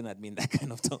 why are you looking at me in that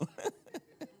kind of tone?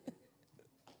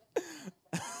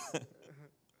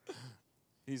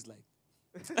 He's like,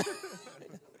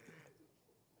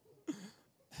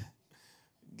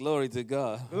 glory to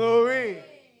God. Glory.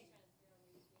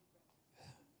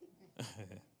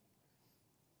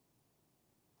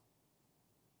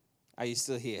 Are you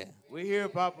still here? We're here,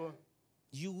 Papa.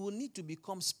 You will need to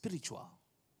become spiritual,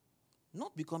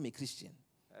 not become a Christian.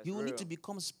 That's you will real. need to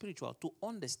become spiritual to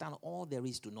understand all there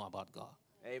is to know about God.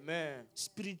 Amen.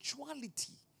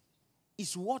 Spirituality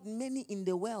is what many in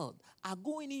the world are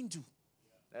going into.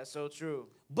 That's so true.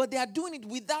 But they are doing it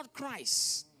without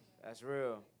Christ, That's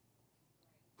real.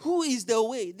 who is the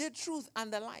way, the truth,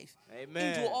 and the life,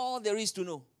 Amen. into all there is to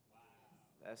know.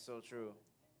 That's so true.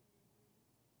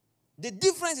 The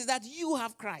difference is that you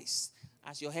have Christ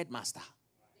as your headmaster.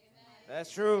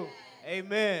 That's true.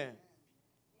 Amen.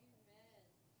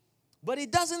 But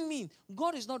it doesn't mean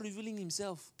God is not revealing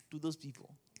himself to those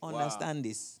people. Understand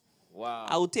this. Wow.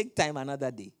 I will take time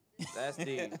another day. That's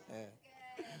deep.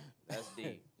 That's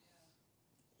deep.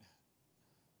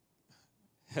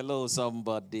 Hello,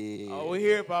 somebody. Oh, we're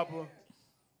here, Papa.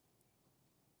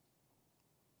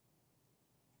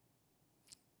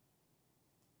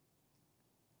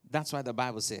 That's why the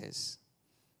Bible says,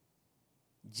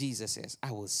 Jesus says,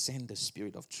 I will send the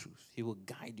Spirit of truth. He will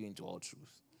guide you into all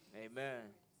truth. Amen.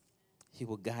 He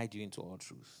will guide you into all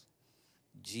truth.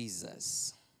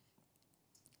 Jesus.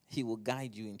 He will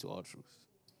guide you into all truth.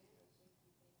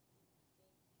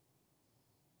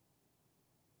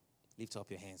 Lift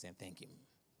up your hands and thank him.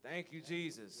 Thank you,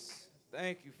 Jesus.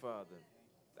 Thank you, Father.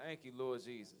 Thank you, Lord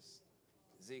Jesus.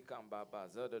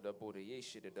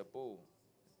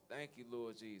 Thank you,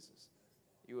 Lord Jesus.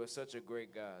 You are such a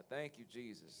great God. Thank you,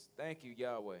 Jesus. Thank you,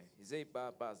 Yahweh. Jesus'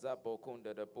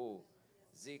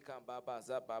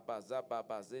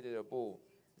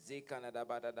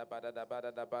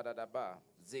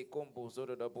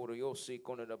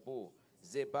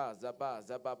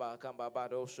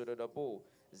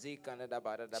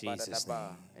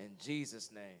 name. In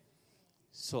Jesus' name.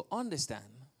 So understand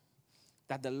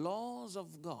that the laws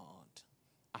of God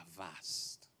are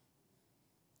vast.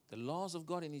 The laws of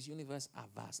God in his universe are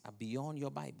vast, are beyond your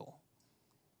Bible.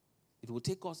 It will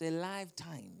take us a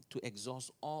lifetime to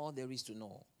exhaust all there is to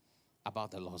know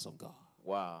about the laws of God.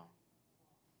 Wow.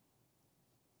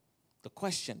 The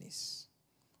question is,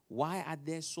 why are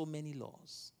there so many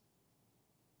laws?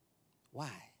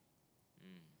 Why?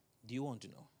 Do you want to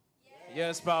know?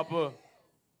 Yes, Papa.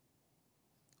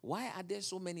 Why are there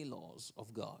so many laws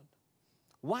of God?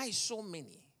 Why so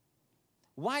many?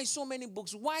 Why so many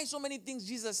books? Why so many things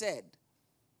Jesus said?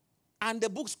 And the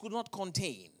books could not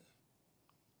contain.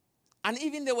 And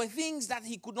even there were things that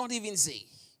he could not even say.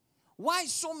 Why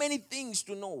so many things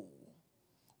to know?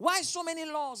 Why so many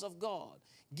laws of God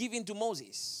given to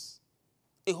Moses?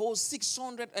 A whole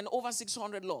 600 and over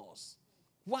 600 laws.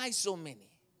 Why so many?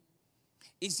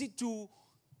 Is it to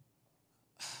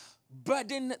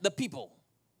burden the people?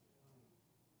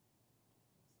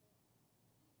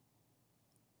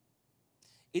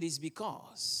 It is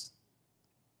because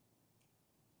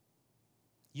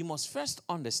you must first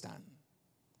understand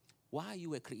why you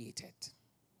were created.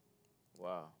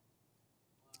 Wow.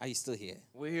 Are you still here?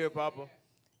 We're here, Papa.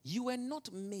 You were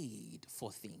not made for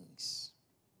things.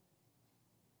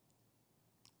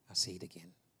 I'll say it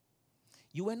again.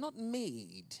 You were not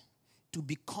made to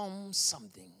become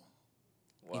something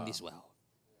in this world.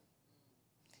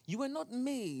 You were not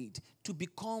made to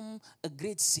become a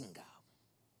great singer.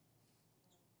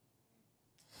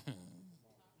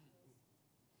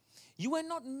 You were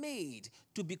not made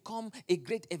to become a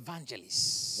great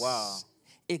evangelist. Wow.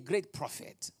 A great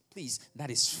prophet. Please,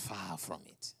 that is far from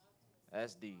it.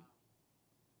 That's deep.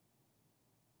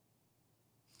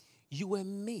 You were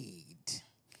made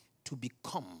to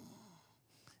become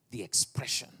the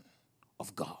expression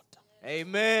of God.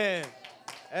 Amen.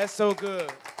 That's so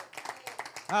good.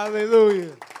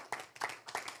 Hallelujah.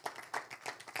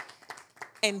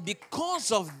 And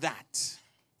because of that,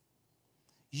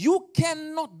 you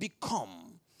cannot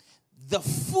become the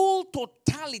full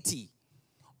totality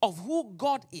of who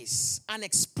God is and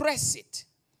express it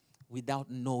without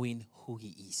knowing who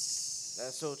He is.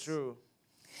 That's so true.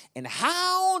 And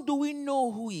how do we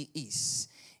know who He is?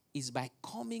 Is by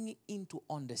coming into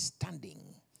understanding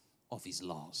of His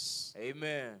laws.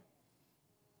 Amen.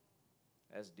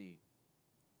 That's deep.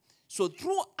 So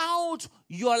throughout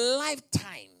your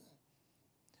lifetime,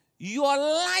 your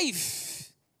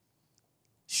life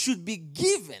should be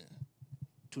given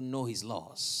to know His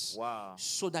laws. Wow.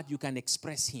 So that you can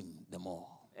express Him the more.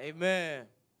 Amen.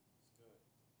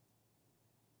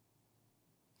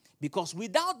 Because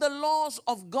without the laws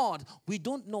of God, we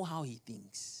don't know how He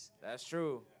thinks. That's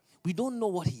true. We don't know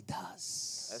what He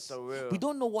does. That's so real. We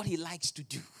don't know what He likes to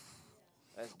do.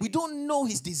 That's We deep. don't know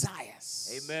His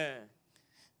desires. Amen.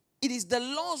 It is the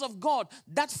laws of God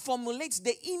that formulates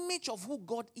the image of who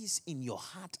God is in your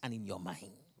heart and in your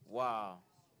mind. Wow.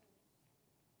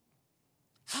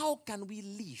 How can we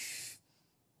live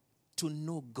to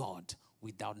know God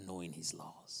without knowing His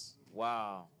laws?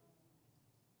 Wow.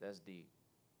 That's deep.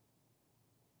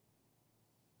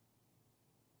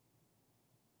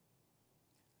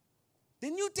 The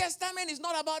New Testament is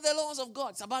not about the laws of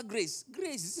God. It's about grace.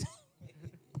 Grace.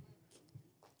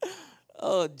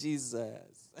 Oh,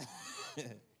 Jesus.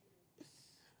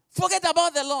 Forget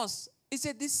about the laws. It's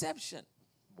a deception.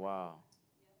 Wow.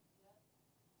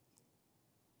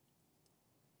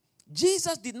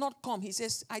 Jesus did not come. He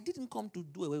says, I didn't come to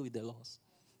do away with the laws.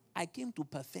 I came to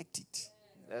perfect it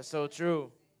That's so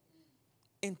true.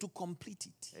 and to complete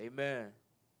it. Amen.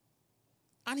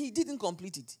 And He didn't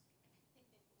complete it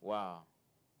Wow.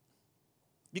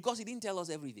 because He didn't tell us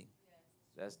everything.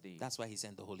 That's deep. That's why He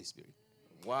sent the Holy Spirit.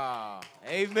 Wow.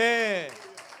 Amen.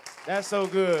 That's so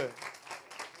good.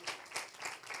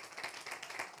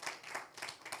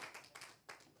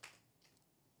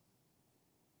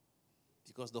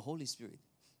 Because the Holy Spirit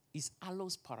is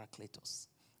allos parakletos,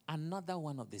 another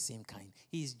one of the same kind.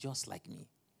 He is just like me.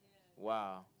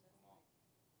 Wow.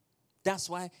 That's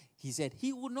why He said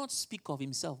He would not speak of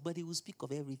Himself, but He will speak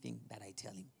of everything that I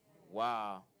tell Him.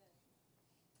 Wow.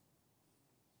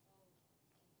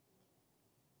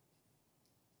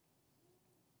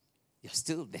 You're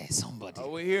still there, somebody. Oh,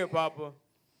 we're here, Papa.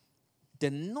 The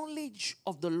knowledge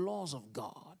of the laws of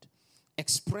God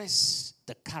express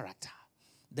the character,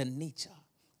 the nature,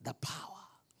 the power,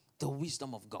 the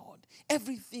wisdom of God.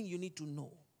 Everything you need to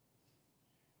know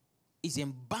is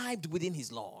imbibed within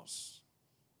His laws.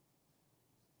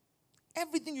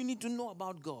 Everything you need to know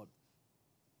about God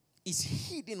is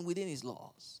hidden within His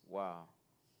laws. Wow.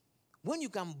 When you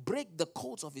can break the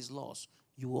codes of His laws,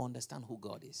 you will understand who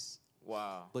God is.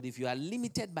 Wow. But if you are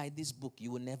limited by this book,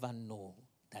 you will never know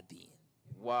that being.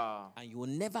 Wow. And you will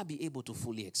never be able to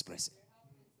fully express it.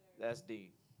 That's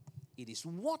deep. It is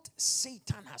what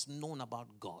Satan has known about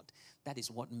God. That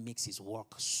is what makes his work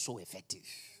so effective.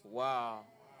 Wow.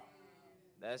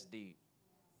 That's deep.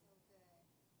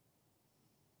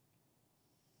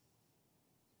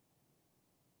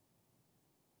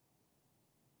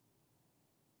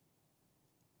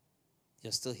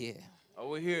 You're still here. Oh,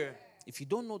 we're here. If you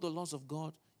don't know the laws of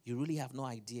God, you really have no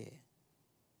idea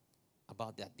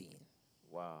about that being.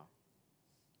 Wow.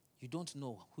 You don't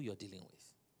know who you're dealing with.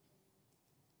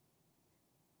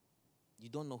 You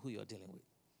don't know who you're dealing with.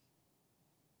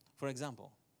 For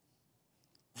example,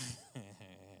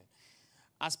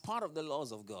 as part of the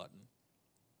laws of God,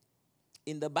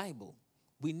 in the Bible,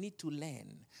 we need to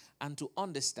learn and to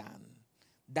understand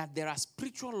that there are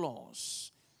spiritual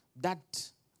laws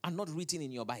that are not written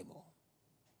in your Bible.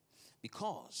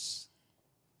 Because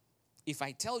if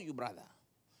I tell you, brother,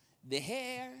 the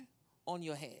hair on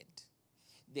your head,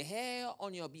 the hair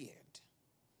on your beard,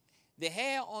 the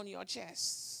hair on your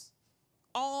chest,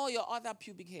 all your other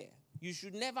pubic hair, you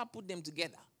should never put them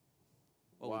together.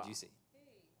 What would you say?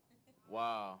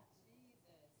 Wow.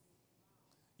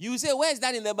 You say, where is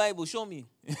that in the Bible? Show me.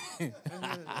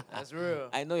 That's real.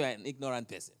 I know you're an ignorant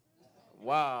person.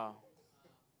 Wow.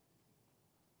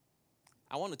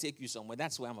 I want to take you somewhere.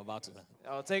 That's where I'm about to.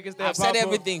 Oh, take us there, I've Papa. said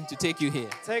everything to take you here.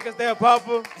 Take us there,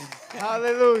 Papa.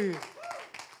 Hallelujah.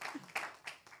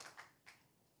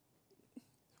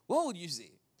 What would you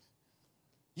say?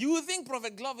 You would think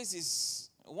Prophet Glovis is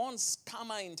one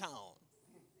scammer in town.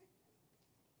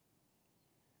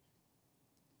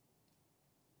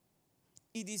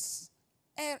 it's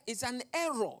an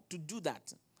error to do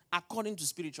that according to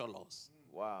spiritual laws.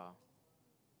 Wow.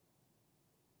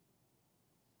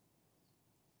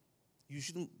 You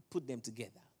shouldn't put them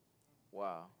together.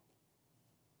 Wow.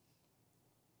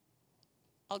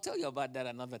 I'll tell you about that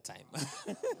another time.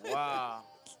 Wow.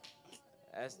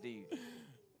 That's deep.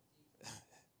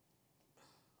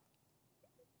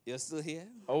 You're still here?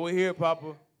 Oh, we're here,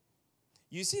 Papa.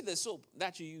 You see the soap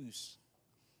that you use,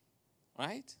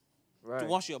 right? Right. To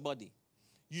wash your body.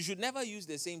 You should never use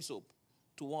the same soap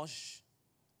to wash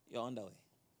your underwear.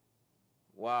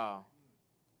 Wow.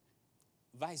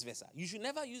 Vice versa. You should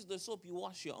never use the soap you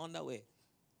wash your underwear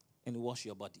and wash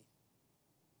your body.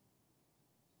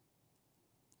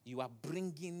 You are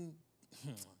bringing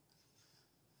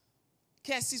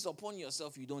curses upon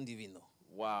yourself you don't even know.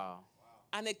 Wow.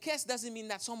 And a curse doesn't mean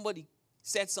that somebody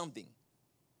said something.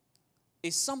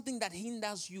 It's something that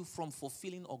hinders you from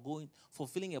fulfilling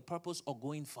a purpose or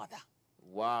going further.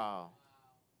 Wow.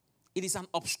 It is an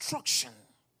obstruction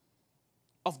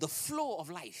of the flow of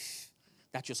life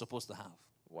that you're supposed to have.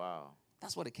 Wow.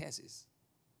 That's what a curse is.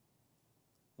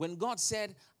 When God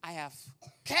said, I have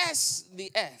cursed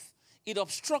the earth, it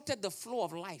obstructed the flow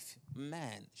of life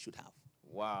man should have.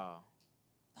 Wow.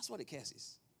 That's what a curse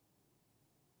is.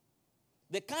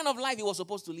 The kind of life he was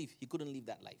supposed to live, he couldn't live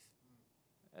that life.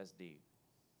 That's deep.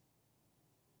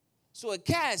 So a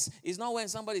curse is not when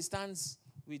somebody stands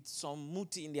with some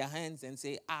muti in their hands and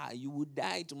say, you would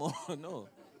die tomorrow. No.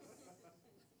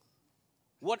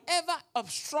 Whatever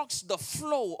obstructs the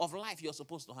flow of life you're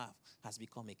supposed to have has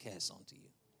become a curse unto you.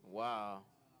 Wow.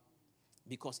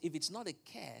 Because if it's not a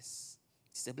curse,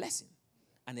 it's a blessing.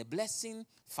 And a blessing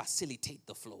facilitates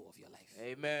the flow of your life.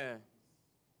 Amen.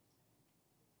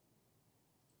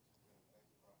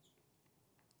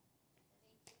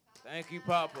 Thank you,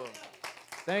 Papa.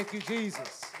 Thank you,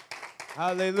 Jesus.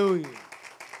 Hallelujah.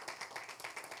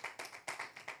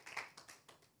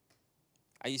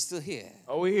 Are you still here?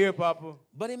 Oh, we're here, Papa.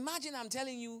 But imagine I'm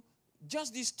telling you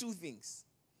just these two things.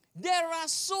 There are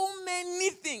so many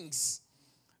things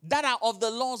that are of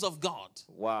the laws of God.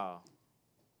 Wow.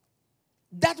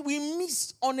 That we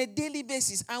miss on a daily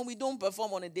basis and we don't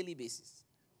perform on a daily basis.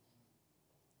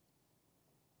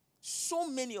 So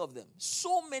many of them.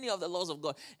 So many of the laws of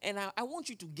God. And I want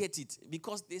you to get it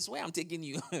because this is where I'm taking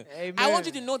you. Amen. I want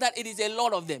you to know that it is a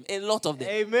lot of them. A lot of them.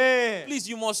 Amen. Please,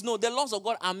 you must know the laws of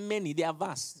God are many. They are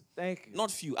vast. Thank you.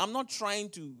 Not few. I'm not trying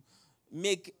to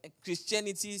make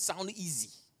Christianity sound easy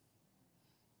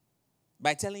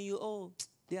by telling you,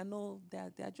 they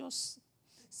are just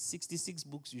 66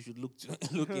 books you should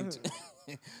look into.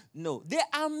 No, there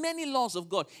are many laws of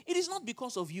God. It is not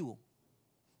because of you.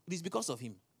 It is because of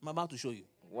him. I'm about to show you.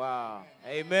 Wow.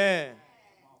 Amen.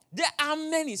 There are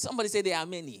many. Somebody say there are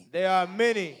many. There are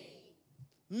many.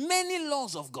 Many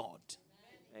laws of God.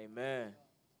 Amen.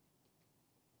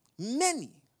 Many.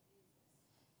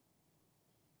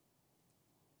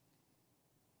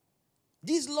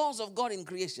 These laws of God in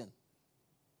creation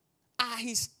are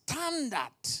his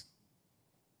standard.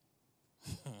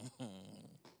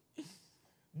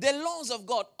 The laws of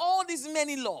God, all these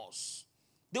many laws,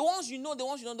 the ones you know, the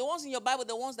ones in your Bible,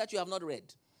 the ones that you have not read,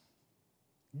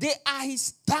 they are his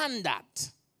standard.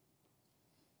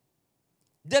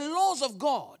 The laws of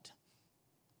God,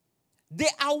 they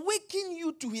awaken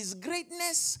you to his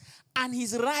greatness and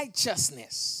his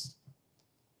righteousness.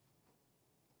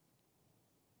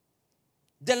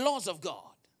 The laws of God.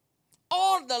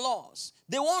 All the laws,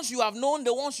 the ones you have known,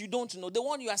 the ones you don't know, the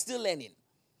one you are still learning,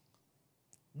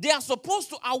 they are supposed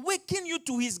to awaken you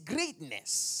to his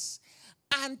greatness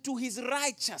and to his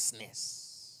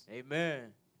righteousness. Amen.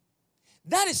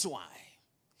 That is why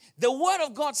the word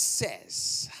of God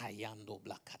says,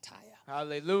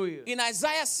 hallelujah. in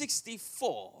Isaiah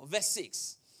 64, verse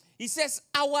 6, he says,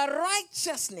 our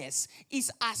righteousness is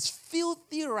as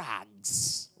filthy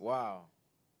rags. Wow.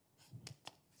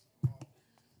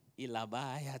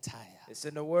 It's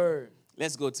in the word.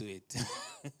 Let's go to it.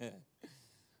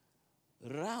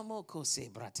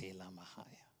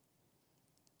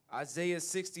 Isaiah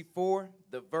 64,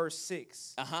 the verse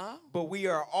 6. Uh-huh. But we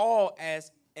are all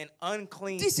as an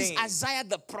unclean This thing. is Isaiah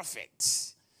the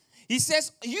prophet. He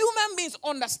says, human beings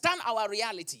understand our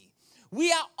reality.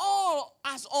 We are all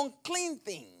as unclean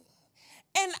things.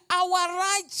 And our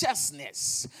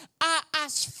righteousness are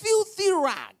as filthy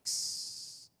rags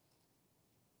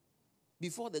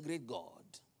before the great God.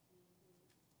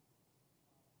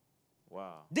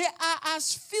 Wow. They are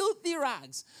as filthy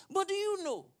rags. But do you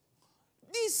know,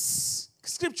 this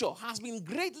scripture has been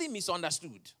greatly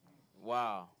misunderstood.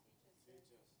 Wow.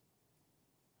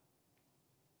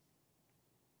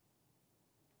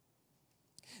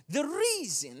 The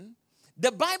reason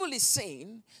the Bible is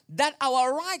saying that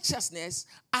our righteousness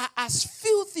are as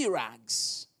filthy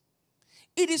rags,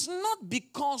 it is not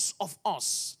because of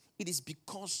us, it is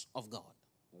because of God.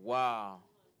 Wow.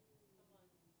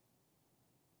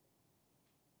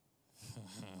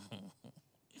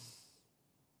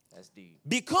 That's deep.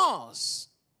 Because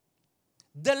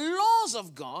the laws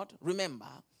of God, remember,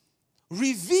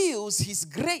 reveals his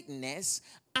greatness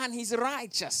and his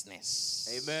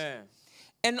righteousness. Amen.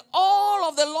 And all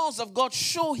of the laws of God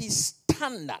show his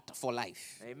standard for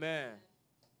life. Amen.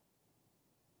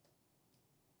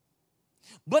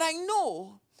 But I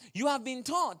know you have been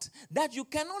taught that you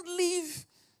cannot live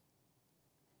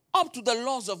up to the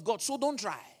laws of God, so don't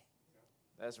try.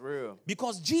 That's real.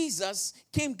 Because Jesus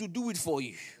came to do it for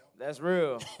you. That's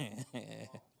real.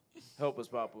 Help us,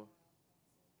 Papa.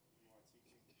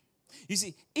 You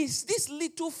see, it's these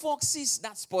little foxes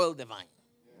that spoil the vine.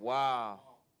 Wow.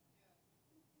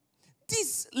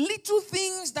 These little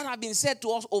things that have been said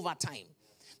to us over time,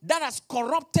 that has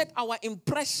corrupted our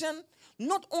impression,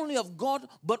 not only of God,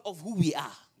 but of who we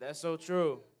are. That's so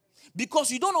true.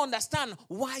 Because you don't understand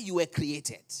why you were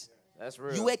created. That's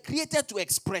real. You were created to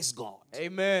express God.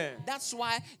 Amen. That's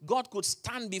why God could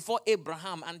stand before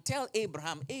Abraham and tell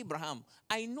Abraham, Abraham,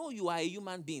 I know you are a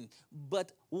human being,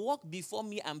 but walk before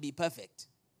me and be perfect.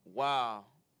 Wow.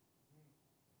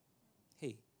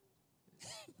 Hey.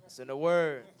 It's in the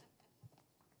word.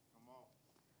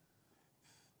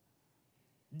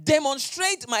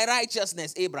 Demonstrate my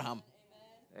righteousness, Abraham.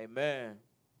 Amen.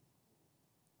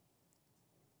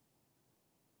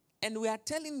 And we are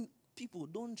telling people,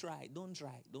 don't try, don't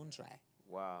try, don't try.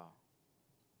 Wow.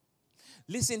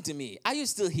 Listen to me. Are you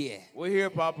still here? We're here,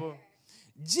 Papa.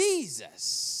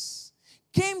 Jesus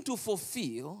came to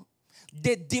fulfill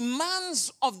the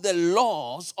demands of the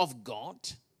laws of God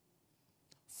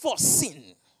for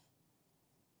sin.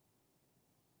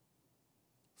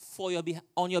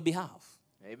 On your behalf.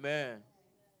 Amen.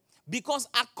 Because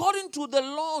according to the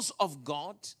laws of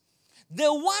God,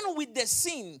 the one with the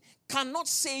sin cannot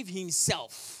save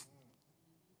himself.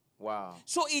 Wow.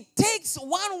 So it takes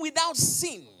one without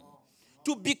sin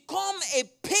to become a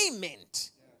payment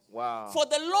Wow. for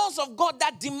the laws of God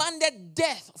that demanded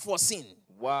death for sin.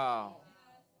 Wow.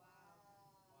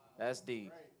 That's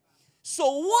deep.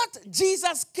 So what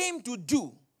Jesus came to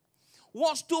do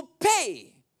was to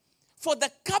pay for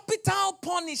the capital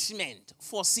punishment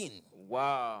for sin.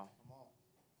 Wow.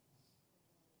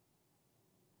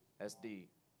 That's deep.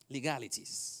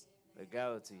 Legalities.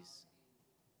 Legalities.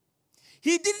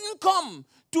 He didn't come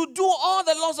to do all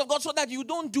the laws of God so that you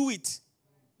don't do it.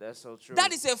 That's so true.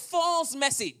 That is a false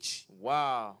message.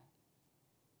 Wow.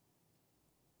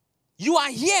 You are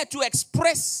here to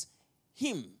express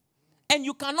him. And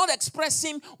you cannot express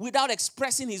him without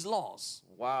expressing his laws.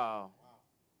 Wow.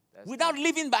 That's Without deep.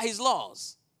 living by his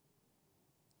laws.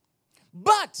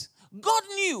 But God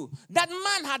knew that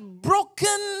man had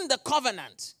broken the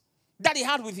covenant that he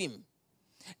had with him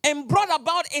and brought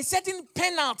about a certain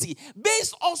penalty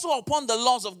based also upon the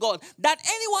laws of God, that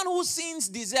anyone who sins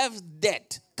deserves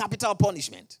death, capital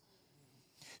punishment.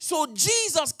 So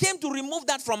Jesus came to remove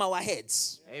that from our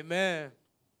heads. Amen.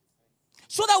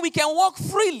 So that we can walk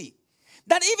freely.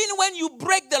 That even when you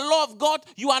break the law of God,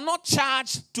 you are not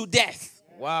charged to death.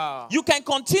 Wow. You can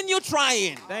continue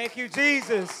trying. Thank you,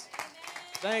 Jesus.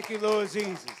 Thank you, Lord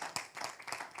Jesus.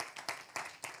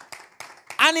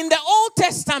 And in the Old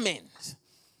Testament,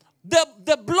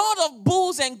 the blood of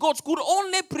bulls and goats could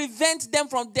only prevent them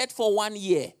from death for 1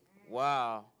 year.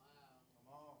 Wow.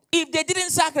 If they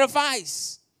didn't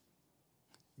sacrifice,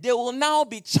 they will now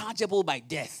be chargeable by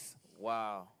death.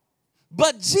 Wow.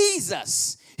 But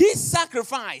Jesus, his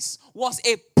sacrifice was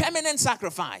a permanent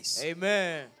sacrifice.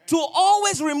 Amen. To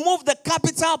always remove the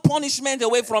capital punishment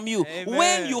away from you. Amen.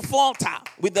 When you falter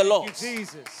with the law. Thank you,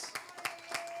 Jesus.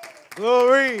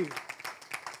 Glory.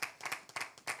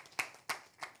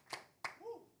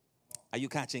 Are you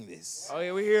catching this? Oh,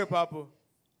 yeah, we're here, Papa.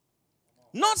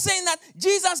 Not saying that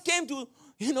Jesus came to,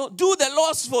 do the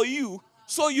laws for you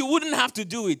so you wouldn't have to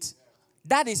do it.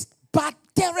 That is bad,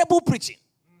 terrible preaching.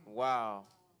 Wow.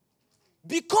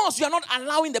 Because you are not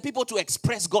allowing the people to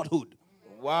express Godhood.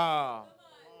 Wow.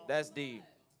 That's deep.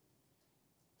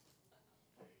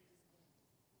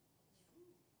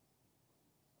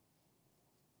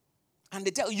 And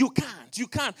they tell you, you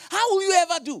can't. How will you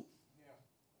ever do?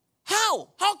 How?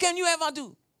 How can you ever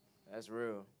do? That's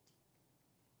real.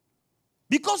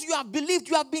 Because you have believed,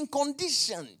 you have been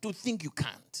conditioned to think you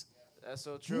can't. That's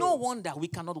so true. No wonder we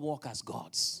cannot walk as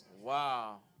gods.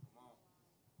 Wow.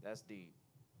 That's deep.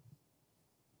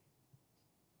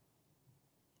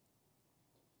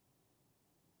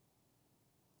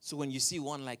 So when you see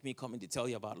one like me coming to tell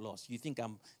you about loss, you think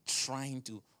I'm trying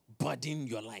to burden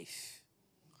your life.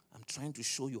 I'm trying to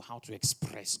show you how to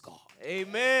express God.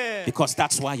 Amen. Because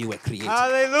that's why you were created.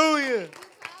 Hallelujah.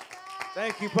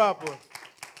 Thank you, Papa.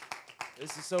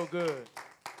 This is so good.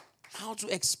 How to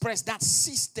express that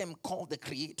system called the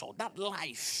Creator, that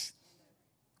life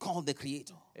called the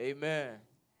Creator. Amen.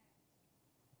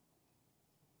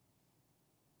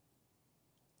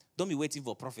 Don't be waiting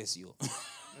for prophecy.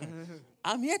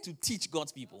 I'm here to teach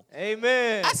God's people.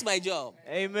 Amen. That's my job.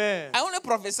 Amen. I only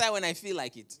prophesy when I feel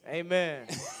like it. Amen.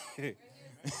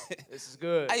 This is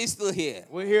good. Are you still here?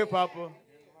 We're here, Papa.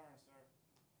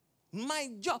 My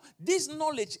job, this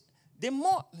knowledge, the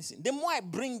more I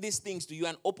bring these things to you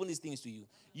and open these things to you,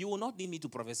 you will not need me to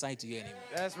prophesy to you anymore.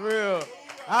 That's real.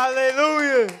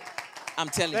 Hallelujah. I'm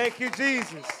telling you. Thank you,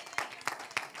 Jesus.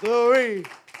 Glory.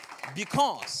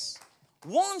 Because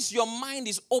once your mind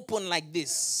is open like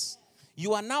this,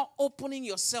 you are now opening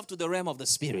yourself to the realm of the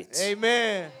Spirit.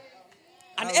 Amen.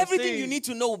 And I everything receive. you need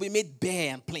to know will be made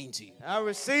bare and plain to you. I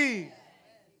receive.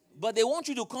 But they want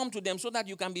you to come to them so that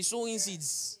you can be sowing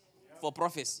seeds for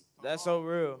prophecy. That's so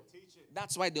real.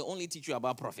 That's why they only teach you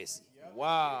about prophecy.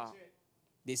 Wow.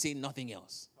 They say nothing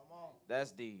else.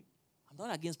 That's deep. I'm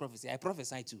not against prophecy. I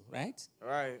prophesy too, right?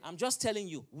 Right. I'm just telling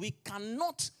you, we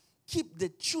cannot keep the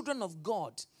children of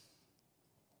God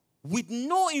with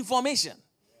no information.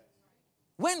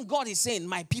 When God is saying,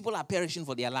 my people are perishing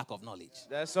for their lack of knowledge.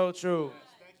 That's so true.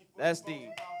 That's deep.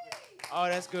 Oh,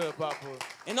 that's good, Papa.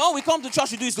 And all we come to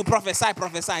church to do is to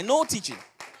prophesy. No teaching.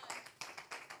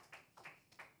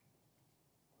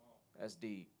 That's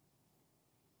deep.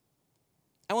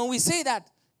 And when we say that,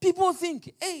 people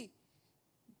think, hey,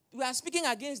 we are speaking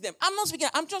against them. I'm not speaking.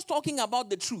 I'm just talking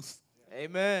about the truth.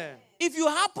 Amen. If you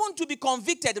happen to be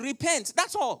convicted, repent.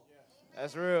 That's all.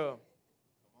 That's real.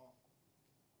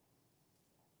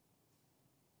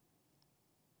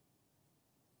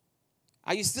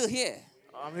 Are you still here?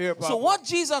 I'm here, Papa. So what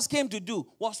Jesus came to do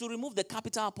was to remove the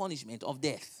capital punishment of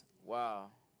death. Wow.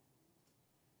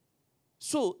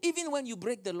 So even when you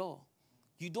break the law,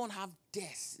 you don't have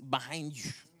death behind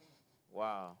you.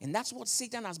 Wow. And that's what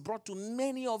Satan has brought to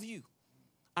many of you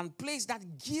and placed that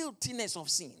guiltiness of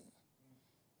sin.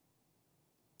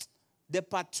 The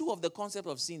part 2 of the concept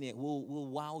of sin will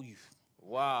wow you.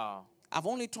 Wow. I've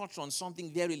only touched on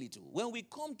something very little. When we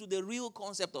come to the real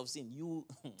concept of sin,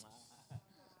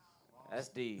 That's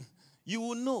deep. you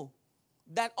will know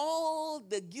that all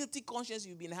the guilty conscience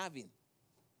you've been having,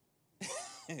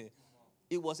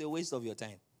 it was a waste of your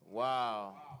time.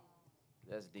 Wow.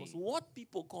 That's deep. Because what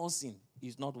people call sin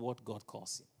is not what God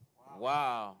calls sin.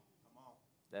 Wow.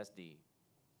 That's deep.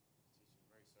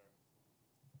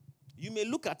 You may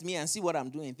look at me and see what I'm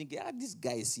doing and think, this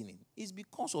guy is sinning. It's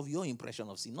because of your impression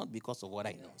of sin, not because of what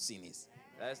I know sin is.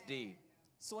 That's deep.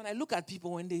 So when I look at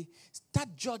people, when they start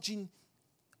judging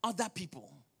other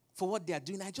people for what they are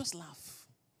doing, I just laugh.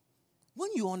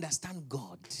 When you understand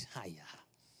God higher,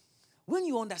 when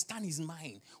you understand his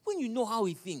mind, when you know how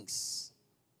he thinks,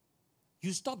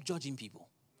 you stop judging people.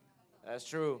 That's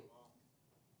true.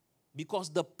 Because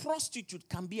the prostitute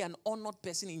can be an honored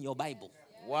person in your Bible.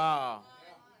 Wow.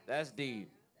 That's deep.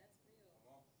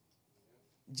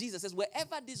 Jesus says,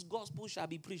 wherever this gospel shall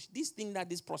be preached, this thing that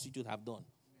this prostitute have done,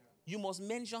 you must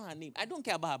mention her name. I don't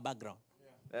care about her background.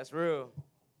 That's real.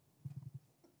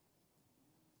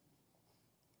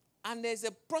 And there's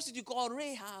a prostitute called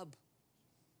Rahab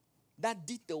that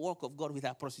did the work of God with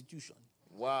her prostitution.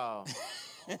 Wow.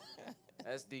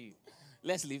 That's deep.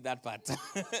 Let's leave that part.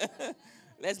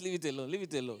 Let's leave it alone. Leave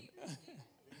it alone.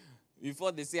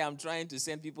 Before they say I'm trying to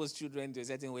send people's children to a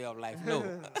certain way of life.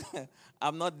 No,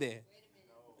 I'm not there.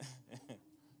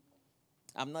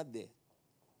 I'm not there.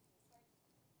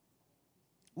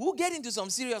 We'll get into some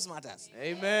serious matters.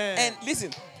 Amen. And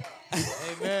listen.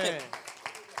 Amen.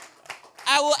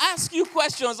 I will ask you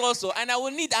questions also, and I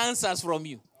will need answers from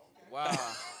you. Wow.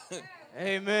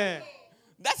 Amen.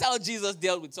 That's how Jesus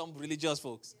dealt with some religious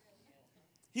folks.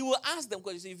 He will ask them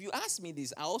questions. If you ask me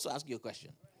this, I'll also ask you a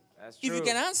question. That's true. If you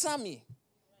can answer me,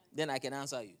 then I can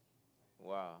answer you.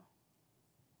 Wow.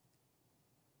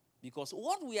 Because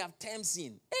what we have termed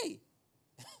sin,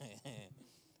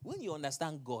 when you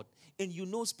understand God and you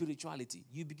know spirituality,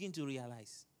 you begin to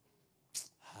realize,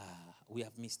 we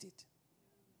have missed it.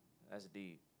 That's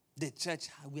deep. The church,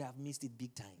 we have missed it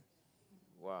big time.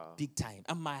 Wow. Big time.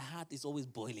 And my heart is always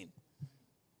boiling.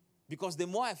 Because the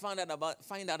more I find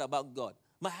out about God,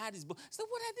 my heart is boiling. So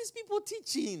what are these people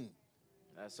teaching?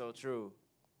 That's so true.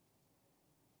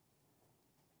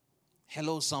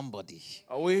 Hello, somebody.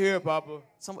 Are we here, Papa?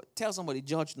 Tell somebody,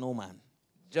 judge no man.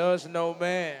 Judge no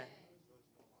man.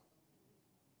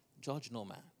 Judge no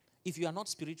man. If you are not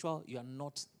spiritual, you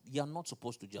are not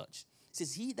supposed to judge. It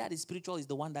says, he that is spiritual is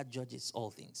the one that judges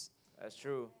all things. That's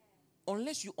true.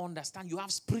 Unless you understand, you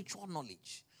have spiritual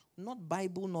knowledge, not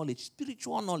Bible knowledge,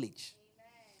 spiritual knowledge.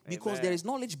 Because Amen. there is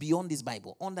knowledge beyond this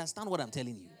Bible. Understand what I'm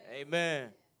telling you. Amen.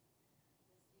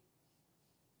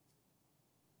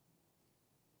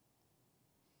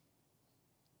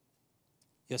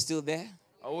 You're still there?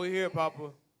 Are we here,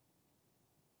 Papa?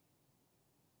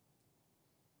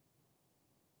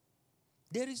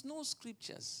 There is no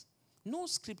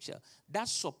scripture that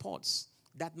supports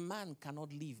that man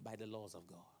cannot live by the laws of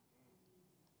God.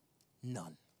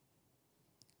 None.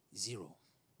 Zero.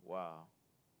 Wow.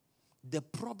 The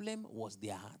problem was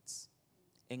their hearts.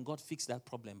 And God fixed that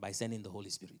problem by sending the Holy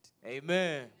Spirit.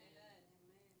 Amen.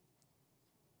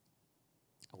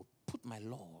 I will put my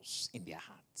laws in their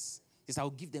hearts. Yes, I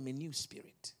will give them a new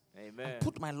spirit. Amen. And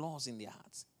put my laws in their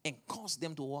hearts and cause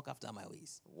them to walk after my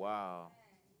ways. Wow.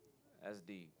 That's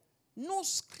deep. No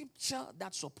scripture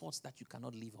that supports that you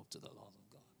cannot live up to the laws of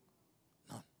God.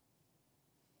 None.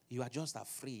 You are just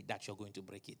afraid that you're going to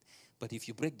break it. But if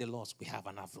you break the laws, we have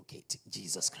an advocate,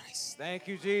 Jesus Christ. Thank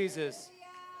you, Jesus.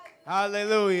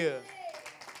 Hallelujah.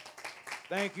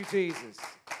 Thank you, Jesus.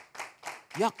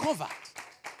 You are covered.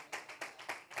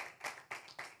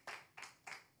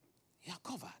 You are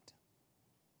covered.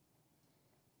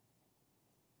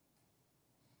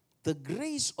 The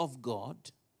grace of God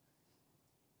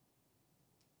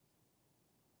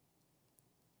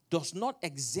does not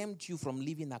exempt you from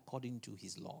living according to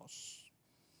his laws.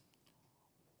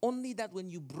 Only that when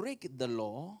you break the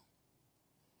law,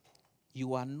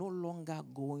 you are no longer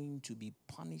going to be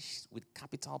punished with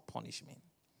capital punishment.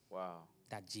 Wow.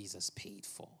 That Jesus paid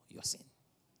for your sin.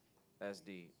 That's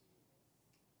deep.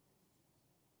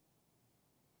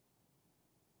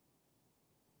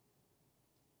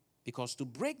 Because to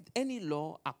break any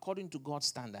law according to God's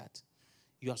standard,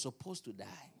 you are supposed to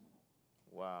die.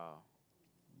 Wow.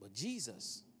 But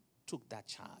Jesus took that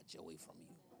charge away from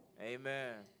you.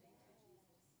 Amen.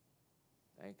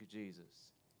 Thank you,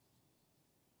 Jesus.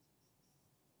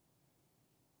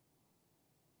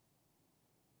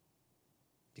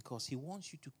 Because he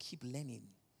wants you to keep learning.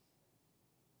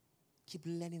 Keep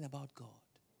learning about God.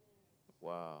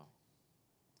 Wow.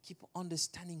 Keep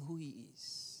understanding who he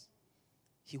is.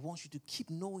 He wants you to keep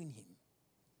knowing him.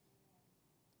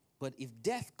 But if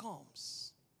death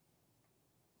comes,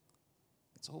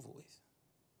 it's over with.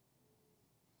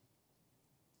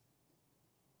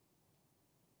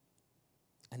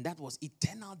 And that was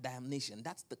eternal damnation.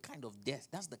 That's the kind of death.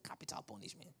 That's the capital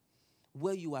punishment.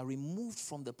 Where you are removed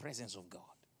from the presence of God.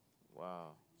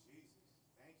 Wow. Jesus.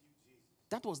 Thank you, Jesus.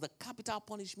 That was the capital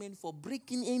punishment for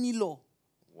breaking any law.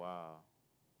 Wow.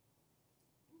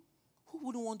 Who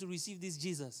wouldn't want to receive this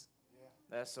Jesus?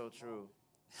 That's so true.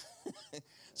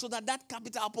 So that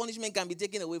capital punishment can be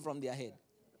taken away from their head.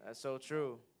 That's so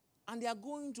true. And they are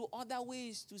going to other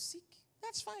ways to seek.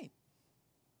 That's fine.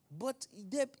 But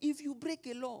if you break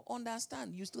a law,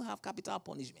 understand, you still have capital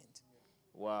punishment.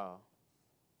 Wow.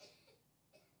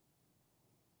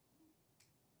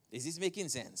 Is this making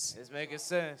sense? It's making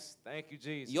sense. Thank you,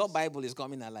 Jesus. Your Bible is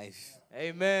coming alive.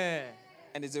 Amen.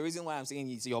 And it's the reason why I'm saying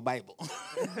it's your Bible.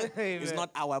 Amen. It's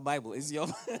not our Bible. It's your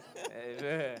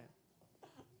Amen.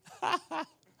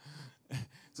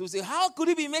 So we say, how could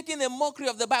he be making a mockery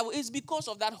of the Bible? It's because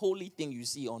of that holy thing you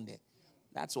see on there.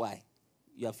 That's why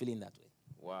you are feeling that way.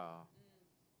 Wow.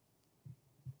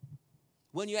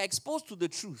 When you are exposed to the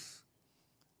truth,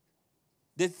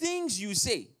 the things you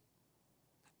say,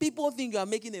 people think you are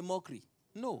making a mockery.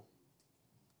 No.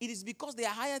 It is because there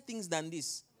are higher things than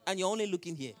this, and you're only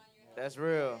looking here. That's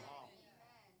real.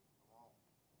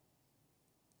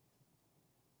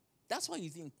 That's why you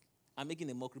think I'm making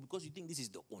a mockery, because you think this is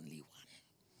the only one.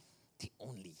 The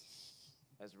only.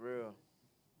 That's real.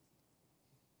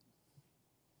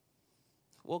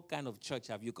 What kind of church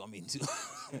have you come into?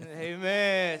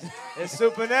 Amen. It's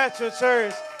supernatural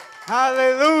church.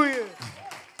 Hallelujah.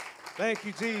 Thank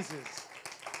you, Jesus.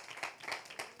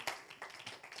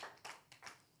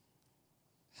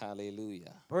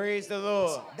 Hallelujah. Praise the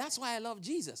Lord. That's why I love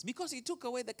Jesus, because he took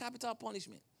away the capital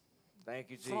punishment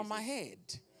Thank you, Jesus. from my head.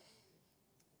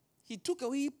 He took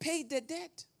away, he paid the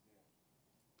debt.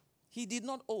 He did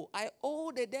not owe. I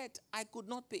owed the debt I could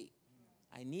not pay.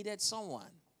 I needed someone.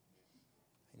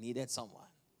 I needed someone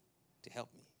to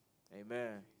help me.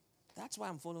 Amen. That's why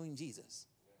I'm following Jesus.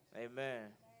 Amen.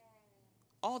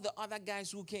 All the other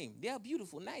guys who came, they are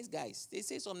beautiful, nice guys. They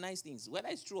say some nice things. Whether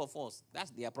it's true or false,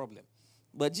 that's their problem.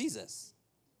 But Jesus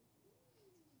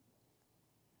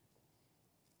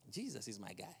is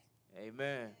my guy.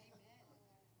 Amen.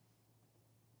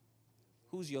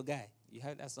 Who's your guy? You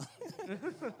heard that song?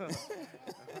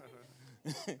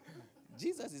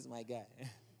 Jesus is my guy.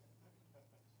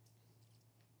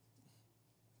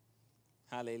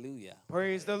 Hallelujah.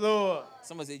 Praise the Lord.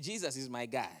 Someone say, Jesus is my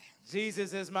guy.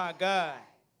 Jesus is my God.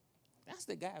 That's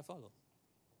the guy I follow.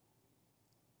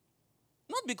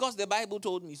 Not because the Bible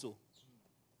told me so.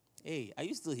 Hey, are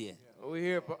you still here? We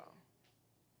here.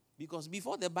 Because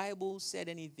before the Bible said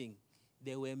anything,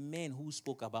 there were men who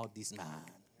spoke about this man.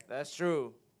 That's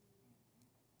true.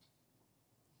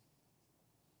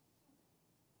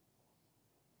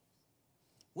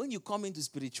 When you come into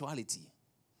spirituality,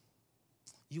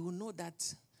 you will know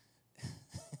that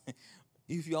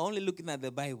if you're only looking at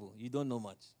the Bible, you don't know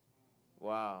much.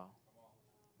 Wow.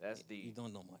 That's deep. You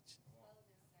don't know much.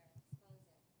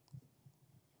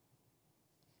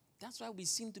 That's why we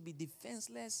seem to be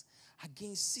defenseless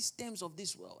against systems of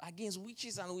this world, against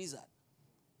witches and wizards.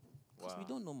 Because we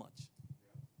don't know much.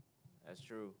 That's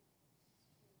true.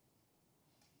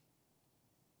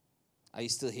 Are you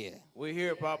still here? We're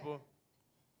here, Papa.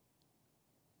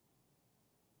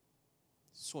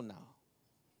 So now,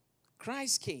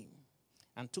 Christ came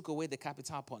and took away the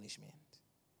capital punishment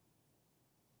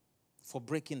for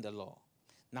breaking the law.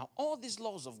 Now, all these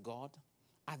laws of God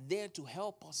are there to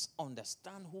help us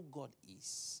understand who God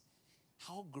is,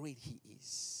 how great He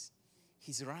is,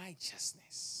 His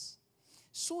righteousness.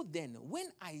 So then, when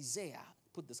Isaiah,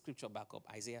 put the scripture back up,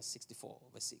 Isaiah 64,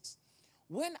 verse 6.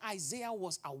 When Isaiah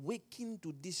was awakened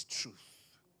to this truth,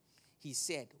 he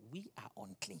said, we are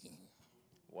unclean.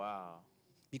 Wow.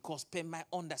 Because per my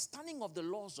understanding of the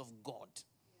laws of God,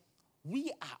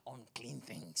 we are unclean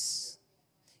things.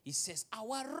 He says,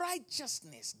 our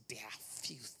righteousness, they are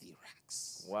filthy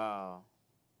rags. Wow.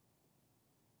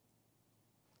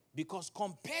 Because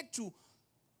compared to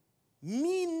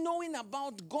me knowing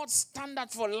about God's standard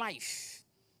for life,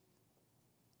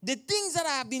 the things that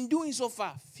I have been doing so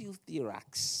far, filthy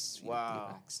rags. Filthy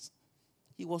rags.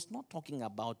 He was not talking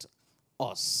about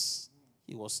us.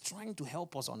 He was trying to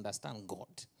help us understand God.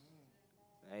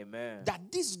 Amen.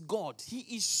 That this God,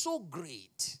 He is so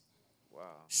great,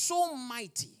 wow, so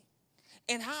mighty,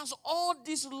 and has all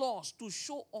these laws to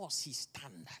show us His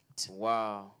standard.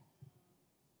 Wow.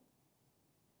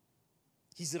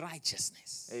 His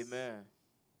righteousness. Amen.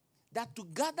 That to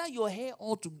gather your hair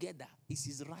all together is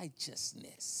His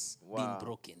righteousness being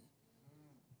broken.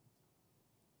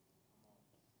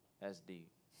 That's deep.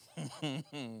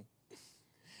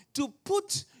 To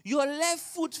put your left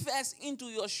foot first into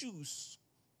your shoes,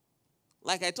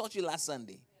 like I taught you last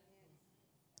Sunday,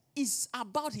 is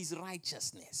about His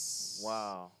righteousness.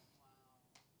 Wow.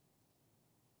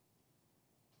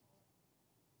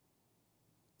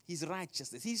 His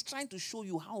righteousness. He's trying to show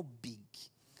you how big,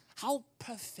 how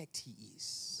perfect He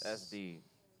is. That's deep.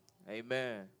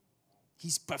 Amen.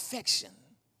 His perfection.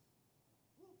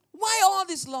 Why all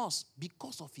these laws?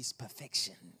 Because of His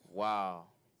perfection. Wow.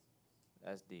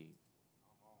 That's deep.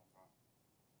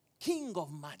 King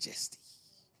of majesty.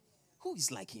 Who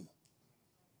is like Him?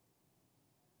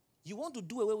 You want to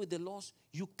do away with the laws,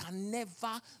 you can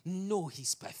never know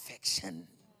His perfection.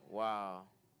 Wow.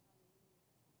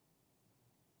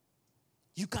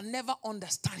 You can never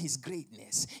understand His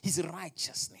greatness, His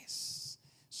righteousness.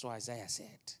 So Isaiah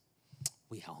said,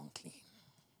 we are unclean.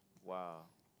 Wow.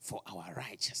 For our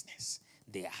righteousness,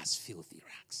 they are as filthy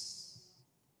rags.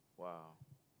 Wow.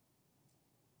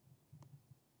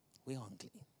 We are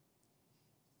unclean.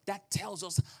 That tells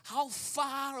us how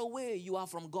far away you are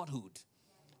from Godhood,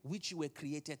 which you were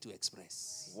created to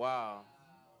express. Wow.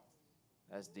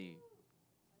 That's deep.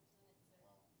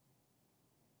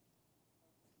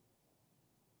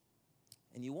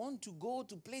 And you want to go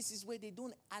to places where they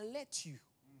don't alert you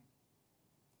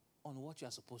on what you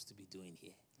are supposed to be doing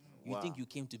here. You think you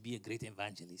came to be a great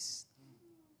evangelist,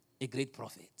 a great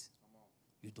prophet.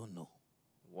 You don't know.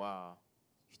 Wow.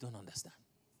 You don't understand.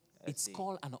 That's It's deep.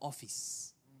 called an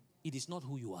office. It is not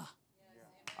who you are.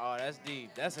 Oh, that's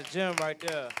deep. That's a gem right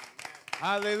there.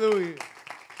 Hallelujah.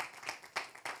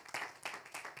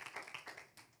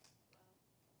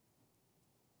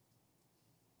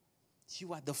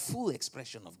 You are the full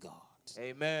expression of God.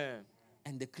 Amen.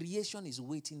 And the creation is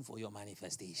waiting for your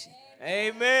manifestation.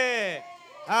 Amen.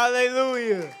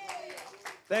 Hallelujah.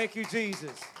 Thank you,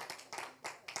 Jesus.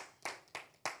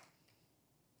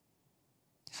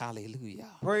 Hallelujah.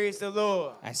 Praise the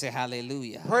Lord. I say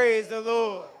hallelujah. Praise the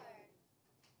Lord.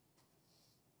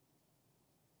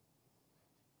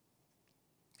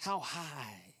 How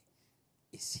high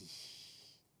is He?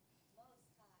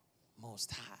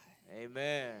 Most high.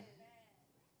 Amen.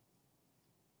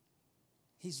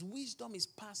 His wisdom is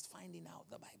past finding out,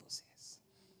 the Bible says.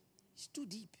 It's too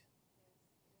deep.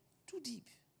 Too deep.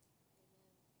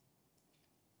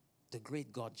 The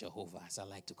great God Jehovah, as I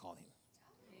like to call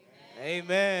him.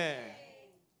 Amen.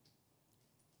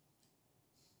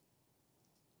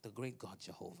 The great God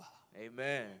Jehovah.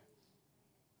 Amen.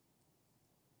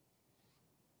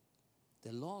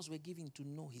 The laws were given to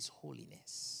know his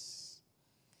holiness.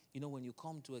 You know, when you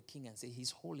come to a king and say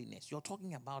his holiness, you're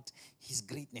talking about his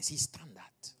greatness, his standard.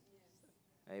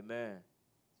 Amen.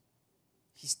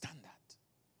 His standard.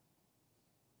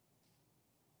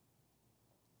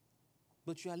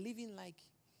 But you are living like,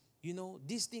 you know,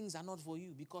 these things are not for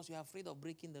you because you are afraid of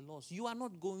breaking the laws. You are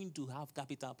not going to have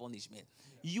capital punishment.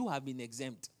 You have been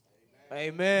exempt.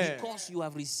 Amen. Because you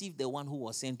have received the one who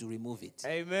was sent to remove it.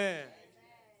 Amen.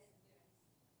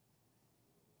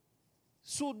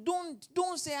 So don't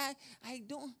say, I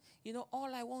don't, you know,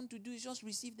 all I want to do is just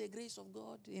receive the grace of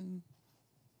God and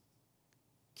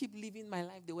keep living my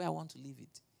life the way I want to live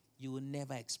it. You will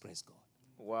never express God.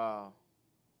 Wow.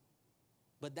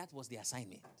 But that was the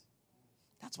assignment.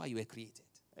 That's why you were created.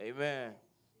 Amen.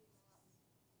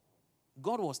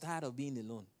 God was tired of being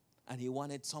alone, and he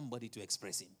wanted somebody to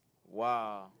express him.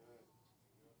 Wow.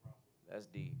 That's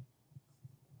deep.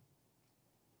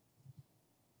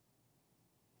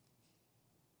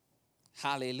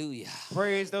 Hallelujah.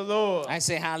 Praise the Lord. I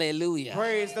say hallelujah.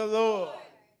 Praise the Lord.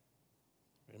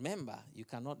 Remember, you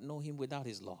cannot know him without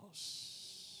his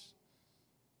laws.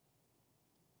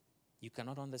 You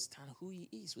cannot understand who he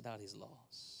is without his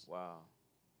laws. Wow.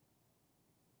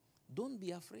 Don't be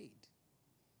afraid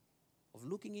of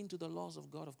looking into the laws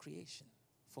of God of creation,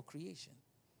 for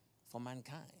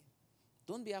mankind.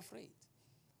 Don't be afraid.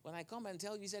 When I come and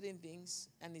tell you certain things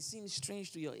and it seems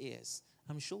strange to your ears,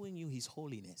 I'm showing you his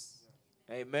holiness.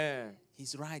 Amen.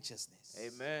 His righteousness.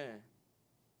 Amen.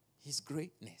 His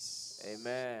greatness.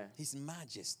 Amen. His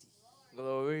majesty.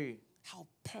 Glory. How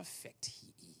perfect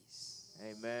he is.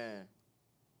 Amen.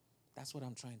 That's what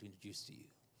I'm trying to introduce to you.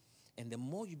 And the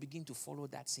more you begin to follow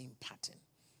that same pattern,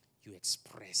 you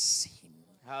express him.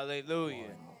 Hallelujah. More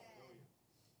and more.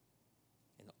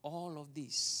 And all of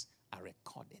these are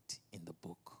recorded in the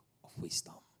book of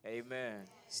wisdom. Amen.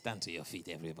 Stand to your feet,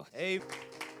 everybody. Amen.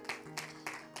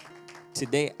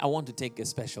 Today, I want to take a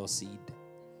special seed.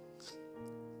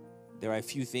 There are a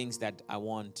few things that I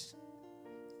want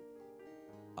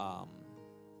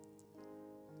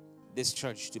this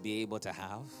church to be able to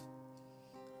have.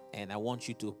 And I want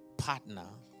you to partner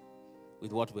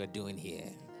with what we're doing here.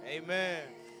 Amen.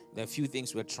 There are a few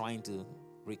things we're trying to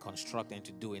reconstruct and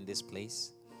to do in this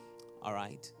place. All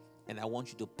right? And I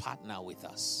want you to partner with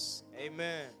us.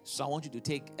 Amen. So I want you to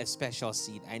take a special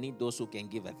seed. I need those who can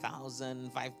give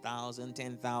 1,000, 5,000,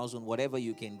 10,000, whatever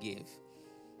you can give.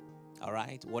 All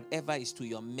right? Whatever is to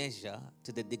your measure,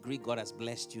 to the degree God has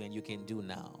blessed you and you can do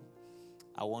now.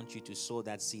 I want you to sow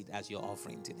that seed as your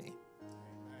offering today.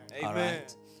 Amen. All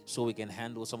right? So we can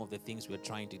handle some of the things we're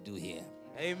trying to do here.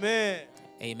 Amen.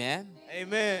 Amen?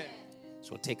 Amen.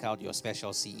 So take out your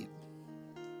special seed.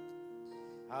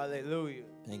 Hallelujah.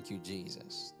 Thank you,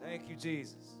 Jesus. Thank you,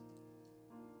 Jesus.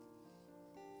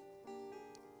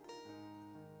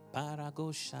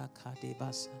 Paragosha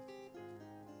kadebasa.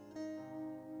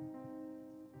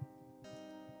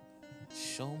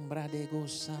 Shombra de go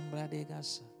sambra de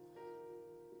gasa.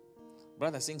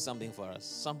 Brother, sing something for us.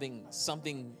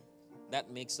 Something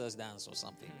that makes us dance or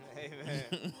something.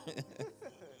 Amen.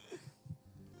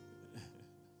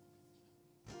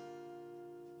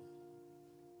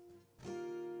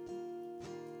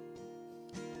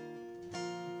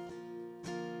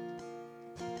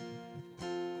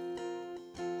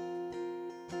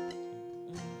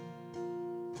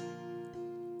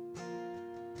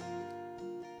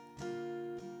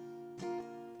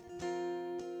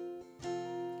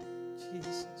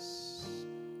 Jesus.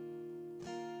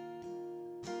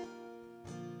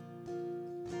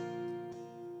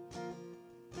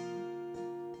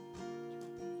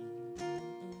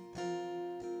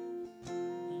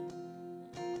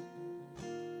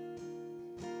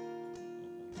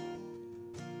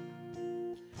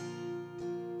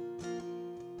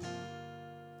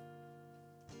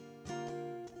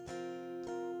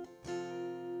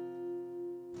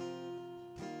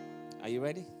 Are you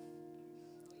ready?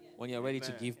 When you're ready to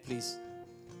Amen. give, please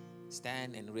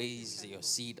stand and raise your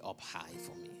seed up high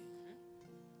for me.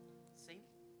 Sing?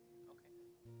 Okay.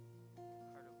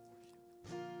 Heart of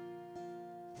worship.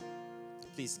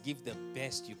 Please give the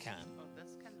best you can. Oh,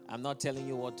 that's kind of. I'm not telling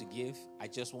you what to give. I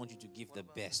just want you to give the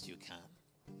best you can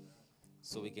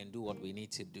so we can do what we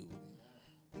need to do.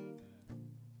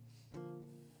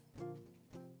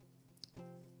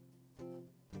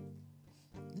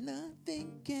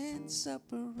 Nothing can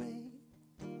separate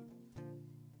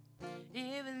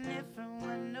Even if I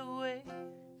went away,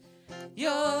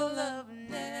 your love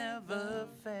never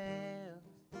fails.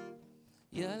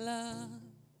 Your love.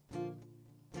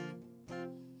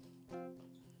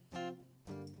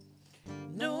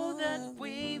 Know that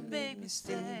we make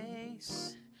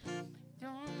mistakes.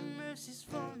 Your mercies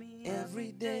for me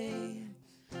every day.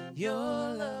 Your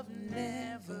love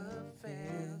never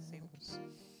fails.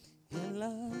 Your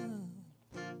love.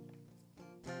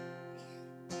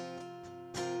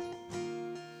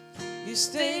 You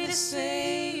stay the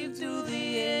same through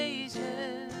the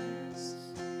ages.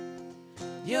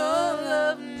 Your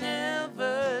love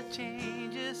never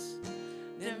changes.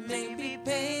 There may be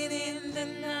pain in the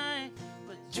night,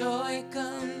 but joy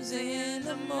comes in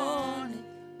the morning.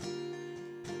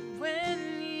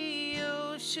 When the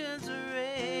oceans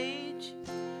rage,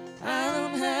 I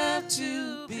don't have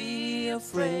to be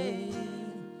afraid,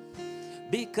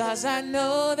 because I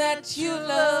know that you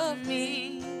love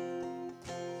me.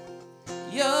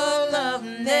 Your love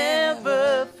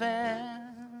never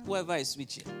fails. Whoever is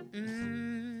switching.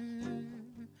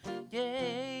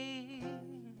 Yeah,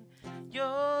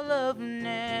 your love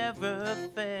never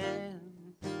fails.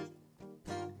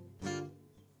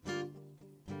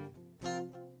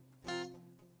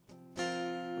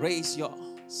 Raise your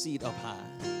seat up high.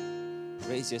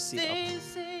 Raise your seat up high.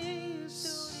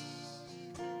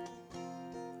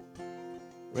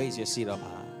 Raise your seat up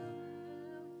high.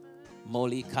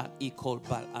 Molikat ikol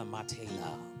bal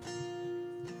amatela.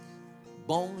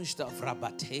 Bonj da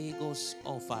vrabategos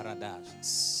o faradas.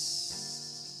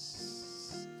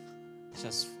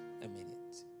 Just a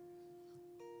minute.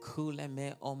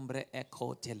 Kuleme ombre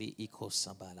ekoteli iko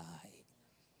sabalai.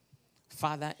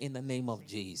 Father, in the name of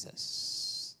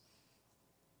Jesus,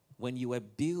 when you were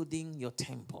building your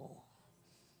temple,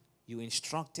 you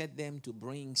instructed them to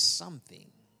bring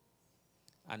something,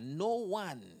 and no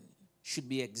one should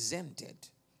be exempted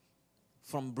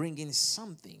from bringing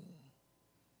something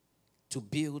to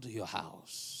build your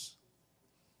house.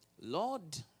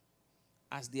 Lord,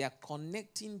 as they are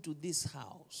connecting to this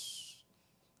house,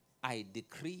 I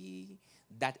decree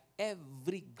that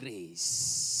every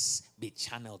grace be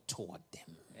channeled toward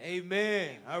them.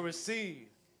 Amen. I receive.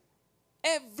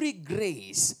 Every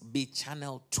grace be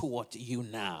channeled toward you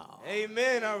now.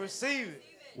 Amen. I receive it.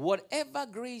 Whatever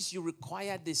grace you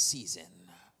require this season,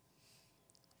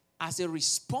 as a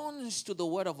response to the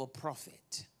word of a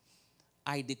prophet,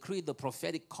 I decree the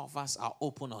prophetic covers are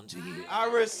open unto you. I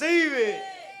receive it.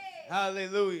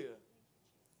 Hallelujah.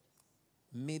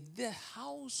 May the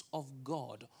house of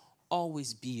God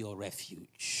always be your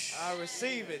refuge. I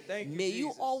receive it. Thank you, May Jesus.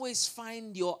 you always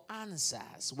find your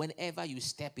answers whenever you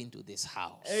step into this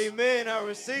house. Amen. I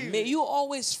receive it. May you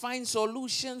always find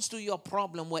solutions to your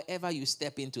problem wherever you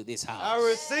step into this house. I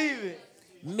receive it.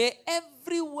 May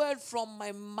every word from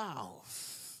my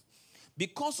mouth,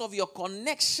 because of your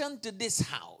connection to this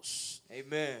house,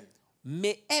 Amen.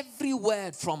 may every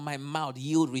word from my mouth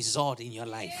yield result in your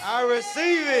life. I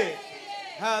receive it.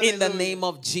 Hallelujah. In the name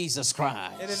of Jesus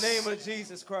Christ. In the name of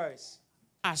Jesus Christ.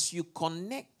 As you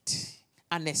connect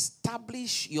and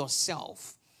establish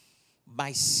yourself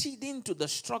by seeding to the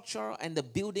structure and the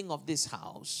building of this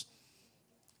house,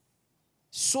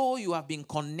 so you have been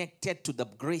connected to the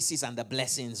graces and the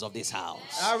blessings of this house.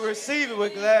 I receive it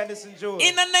with gladness and joy.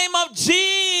 In the name of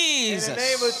Jesus. In the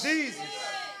name of Jesus.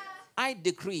 I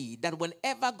decree that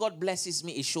whenever God blesses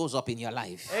me, it shows up in your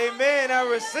life. Amen. I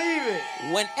receive it.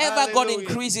 Whenever God Hallelujah.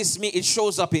 increases me, it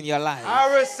shows up in your life.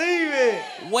 I receive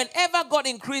it. Whenever God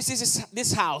increases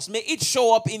this house, may it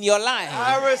show up in your life.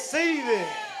 I receive it.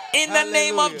 In the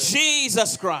name of Hallelujah.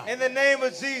 Jesus Christ. In the name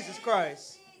of Jesus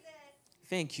Christ.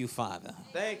 Thank you, Father.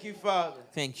 Thank you, Father.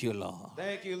 Thank you, Lord.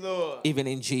 Thank you, Lord. Even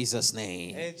in Jesus'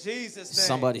 name. In Jesus' name.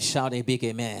 Somebody shout a big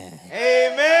amen.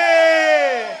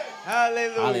 Amen.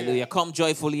 Hallelujah. Hallelujah. Come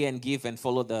joyfully and give and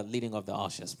follow the leading of the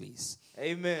ushers, please.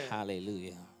 Amen.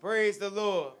 Hallelujah. Praise the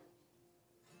Lord.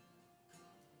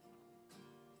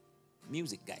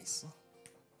 Music, guys.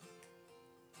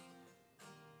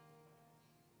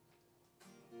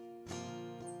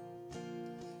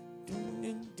 Dun,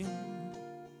 dun, dun.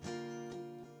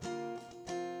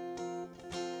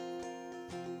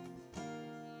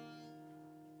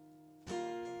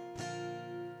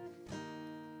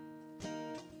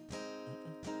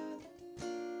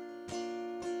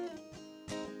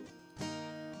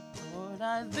 Lord,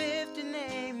 I lift your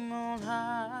name on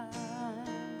high.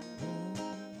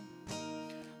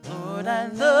 Lord, I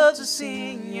love to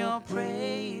sing your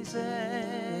praises.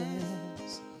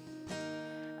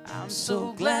 I'm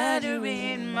so glad you're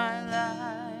in my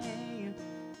life.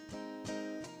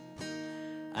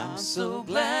 I'm so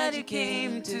glad you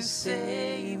came to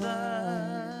save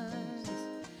us.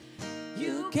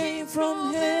 You came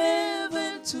from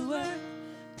heaven to earth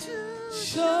to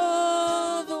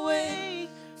show the way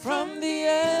from the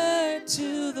earth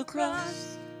to the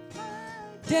cross.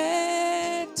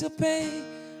 Dead to pay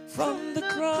from the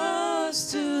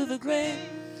cross to the grave,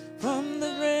 from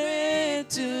the grave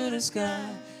to the sky.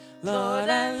 Lord,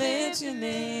 I lift your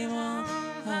name on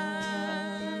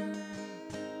high.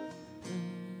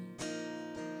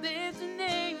 Lift your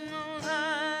name on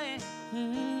high.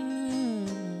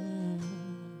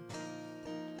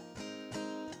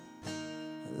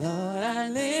 Lord, I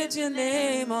lift your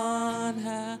name on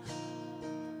high.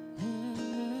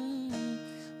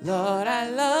 Lord, I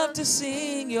love to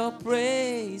sing your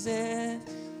praises.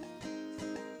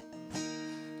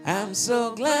 I'm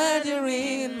so glad you're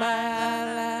in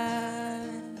my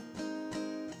life.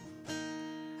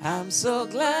 I'm so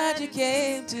glad you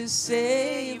came to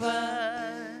save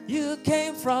us. You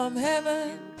came from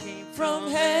heaven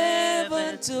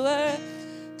to earth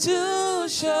to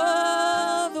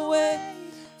show the way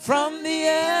from the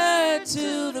earth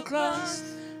to the cross.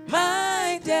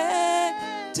 My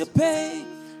debt to pay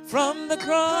from the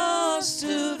cross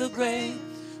to the grave,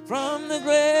 from the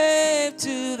grave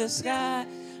to the sky.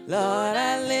 Lord,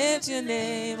 I lift your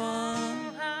name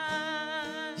on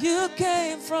high. You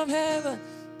came from heaven.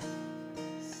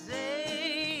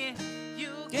 Say you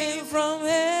Came from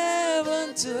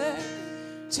heaven to earth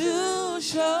to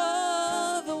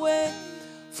show the way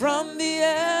from the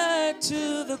earth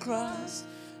to the cross.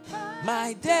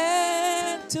 My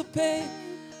debt to pay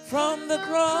from the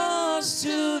cross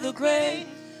to the grave,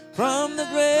 from the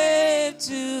grave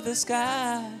to the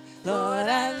sky. Lord,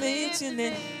 I lift your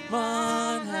name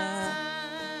on high.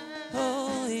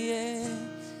 Oh yeah,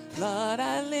 Lord,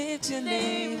 I lift your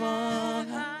name on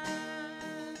high.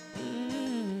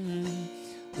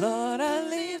 Lord, I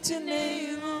lift your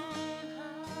name on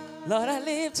high. Lord, I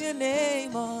lift your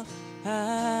name on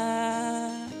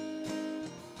high.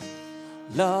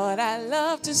 Lord, I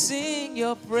love to sing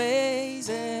your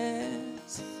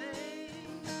praises.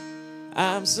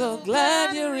 I'm so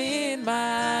glad you're in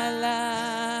my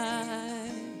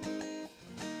life.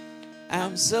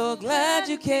 I'm so glad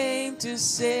you came to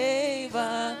save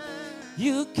us.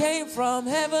 You came from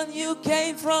heaven to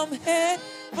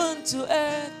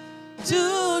earth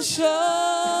to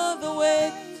show the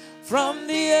way from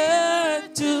the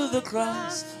earth to the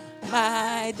cross.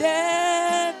 My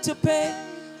debt to pay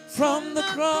from the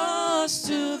cross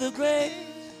to the grave,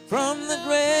 from the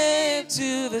grave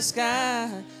to the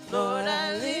sky. Lord,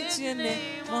 I lift your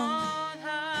name on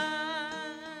high.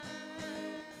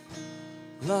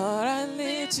 Lord, I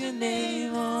lift your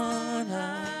name on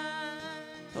high.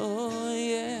 Oh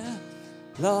yeah.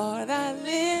 Lord, I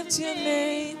lift your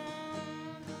name.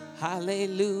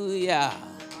 Hallelujah.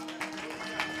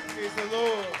 Praise the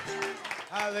Lord.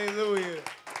 Hallelujah.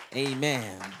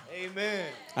 Amen. Amen.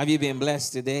 Have you been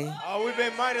blessed today? Oh, we've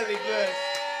been mightily blessed.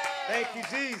 Thank you,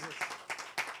 Jesus.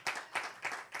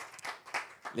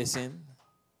 Listen,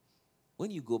 when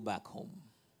you go back home,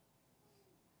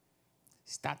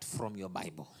 start from your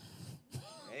Bible.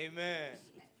 Amen.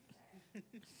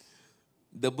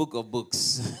 The book of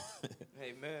books.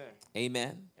 Amen.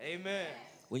 Amen. Amen.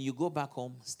 When you go back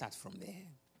home, start from there.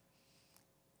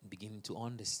 Begin to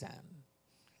understand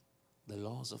the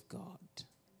laws of God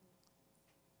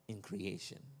in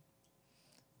creation.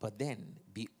 But then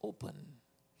be open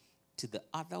to the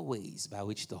other ways by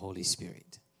which the Holy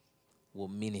Spirit will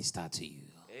minister to you.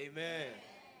 Amen.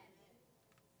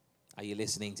 Are you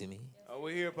listening to me? Oh,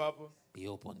 we're here, Papa. Be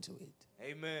open to it.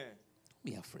 Amen.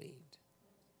 Don't be afraid.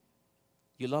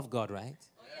 You love God, right?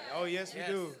 Oh, yes, we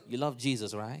do. You love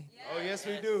Jesus, right? Oh, yes,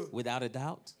 we do. Without a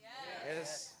doubt?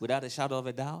 Yes. Without a shadow of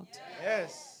a doubt?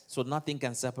 Yes. So nothing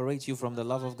can separate you from the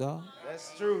love of God?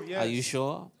 That's true. Yes. Are you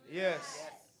sure? Yes.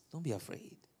 Don't be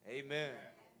afraid. Amen.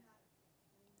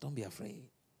 Don't be afraid.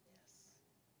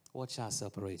 What shall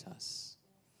separate us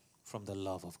from the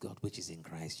love of God which is in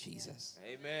Christ Jesus?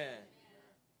 Amen.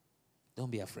 Don't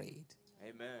be afraid.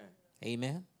 Amen.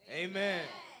 Amen. Amen.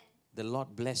 The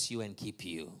Lord bless you and keep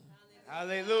you.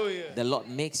 Hallelujah. The Lord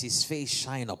makes his face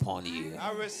shine upon you.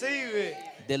 I receive it.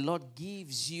 The Lord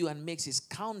gives you and makes his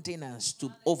countenance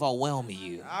to overwhelm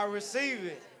you. I receive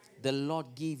it. The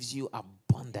Lord gives you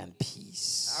abundant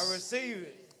peace. I receive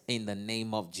it. In the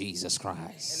name of Jesus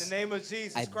Christ. In the name of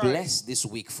Jesus I Christ. bless this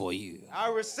week for you. I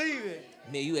receive it.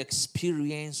 May you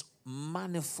experience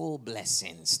manifold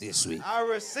blessings this week. I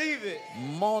receive it.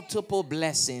 Multiple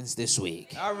blessings this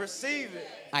week. I receive it.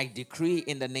 I decree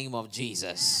in the name of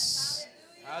Jesus.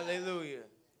 Hallelujah.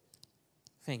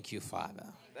 Thank you, Father.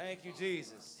 Thank you,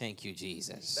 Jesus. Thank you,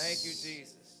 Jesus. Thank you,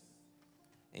 Jesus.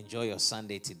 Enjoy your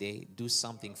Sunday today. Do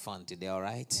something fun today, all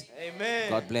right? Amen.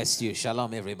 God bless you.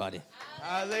 Shalom, everybody.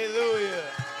 Hallelujah.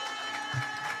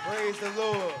 Praise the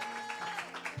Lord.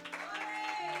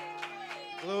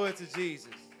 Glory to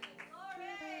Jesus.